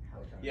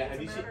white. Okay. Yeah. It's Have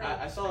a you seen? matter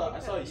of- I saw I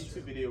a think that's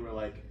YouTube video where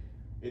like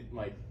it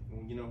like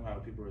you know how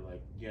people are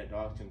like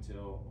dogs can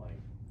tell like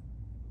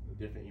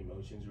different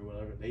emotions or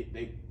whatever.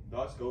 They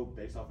dogs go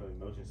based off of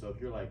emotions. So if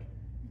you're like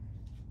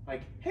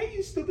hey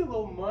you stupid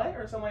little mutt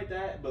or something like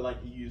that, but like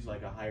you use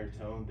like a higher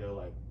tone, they'll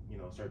like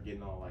start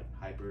getting all like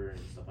hyper and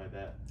stuff like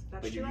that.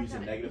 That's But true. you're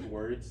using negative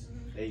words.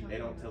 They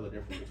don't tell the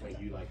difference between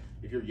you like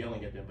if you're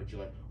yelling at them, but you're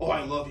like, oh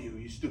I love you,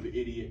 you stupid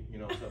idiot,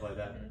 stuff like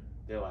that.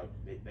 They're like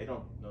they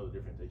don't know the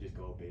difference. They just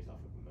go based off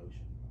of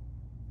emotion.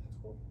 That's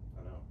cool.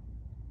 I know.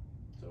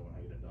 So when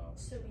I get a dog,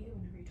 So you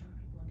whenever you talk to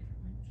people in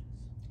different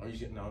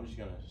languages. I'm just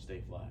gonna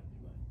stay flat.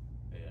 Be like,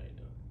 hey, how you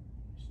doing?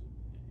 You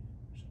stupid idiot,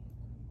 or something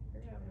like that.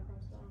 You're gonna have a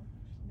depressed dog.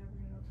 You never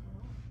gonna know what's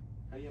going on.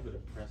 How do you have a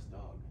depressed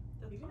dog?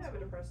 You can have a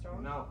depressed dog.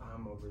 Now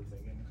I'm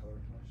overthinking the color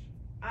question.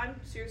 I'm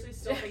seriously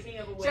still thinking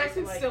of a way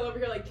Jackson's to like. still over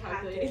here like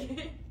hack calculating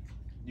it.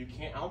 You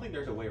can't. I don't think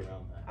there's a way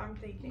around that. I'm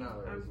thinking.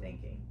 No, there I'm isn't.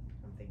 thinking.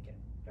 I'm thinking.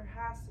 There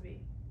has to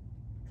be.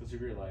 Cause if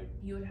you're like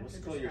You would have What's to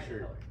the color of your describe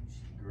shirt? color.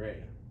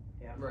 gray,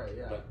 Right,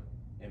 yeah. but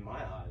in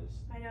my eyes,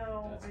 I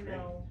know. That's I great.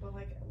 know. But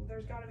like,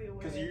 there's got to be a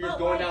way. because you're But,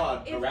 going like,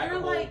 down if a rabbit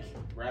you're, hole. like-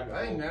 Rabbit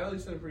I think hole. Natalie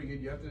said it pretty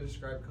good. You have to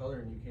describe color,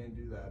 and you can't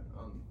do that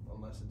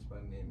unless it's by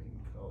naming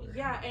color.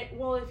 Yeah,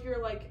 well, if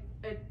you're like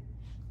a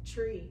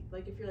tree,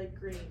 like if you're like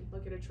green,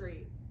 look at a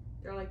tree.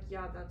 They're like,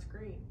 yeah, that's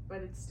green, but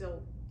it's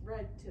still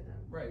red to them.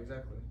 Right,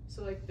 exactly.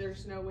 So like,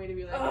 there's no way to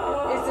be like,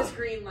 Ugh. is this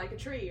green like a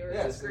tree or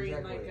Yes, is this green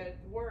exactly. like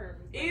a worm?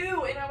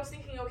 Ew. And I was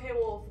thinking, okay,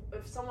 well,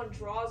 if someone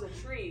draws a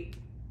tree,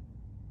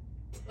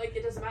 like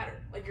it doesn't matter.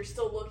 Like you're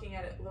still looking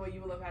at it the way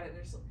you would look at it.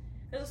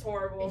 This is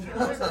horrible.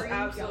 This is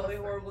absolutely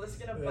horrible. This is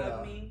gonna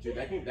bug me. Dude,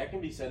 that can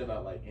be said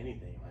about like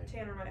anything. Like,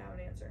 Tanner might have an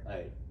answer.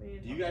 like We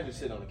need to you talk guys about are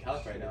sitting on the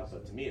couch right now,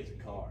 but to me it's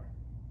a car.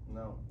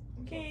 No.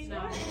 it. King.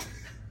 No.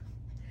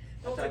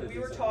 Well, tried to we do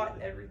were something taught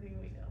with it. everything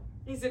we know.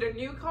 Is it a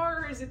new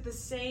car or is it the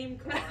same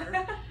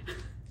car?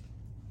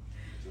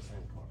 It's the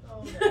same car.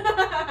 Oh, no.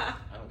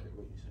 I don't care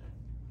what you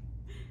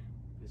say.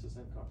 It's the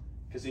same car.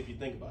 Because if you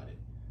think about it,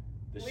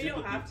 the We ship don't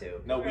of have the-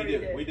 to. No, We we already do.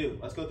 did. We do.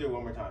 Let's go through it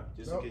one more time,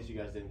 just Nope. in case you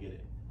guys didn't get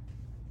it.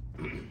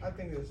 I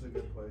think this is a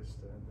good place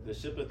to end The it.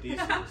 ship of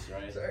Theseus,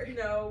 right? Sorry.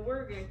 No,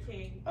 we're good,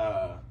 King.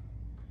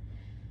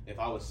 If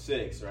I was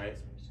 6, right,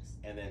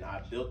 and then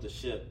I built the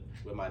ship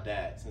with my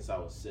dad since I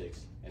was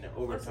 6, and then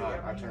over Honestly, time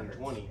yeah, I my turned numbers.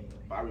 20.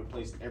 If I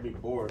replaced every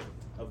board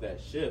of that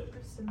ship,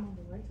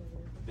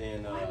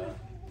 then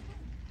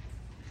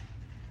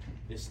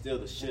it's still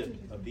the ship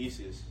of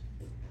Theseus.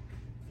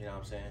 You know what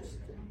I'm saying?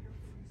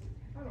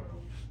 I don't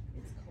know.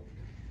 It's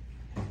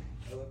cold.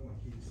 I left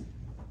my keys.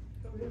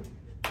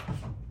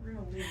 We're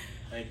gonna leave.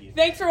 Thank you.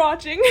 Thanks for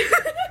watching.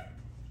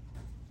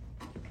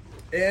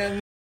 And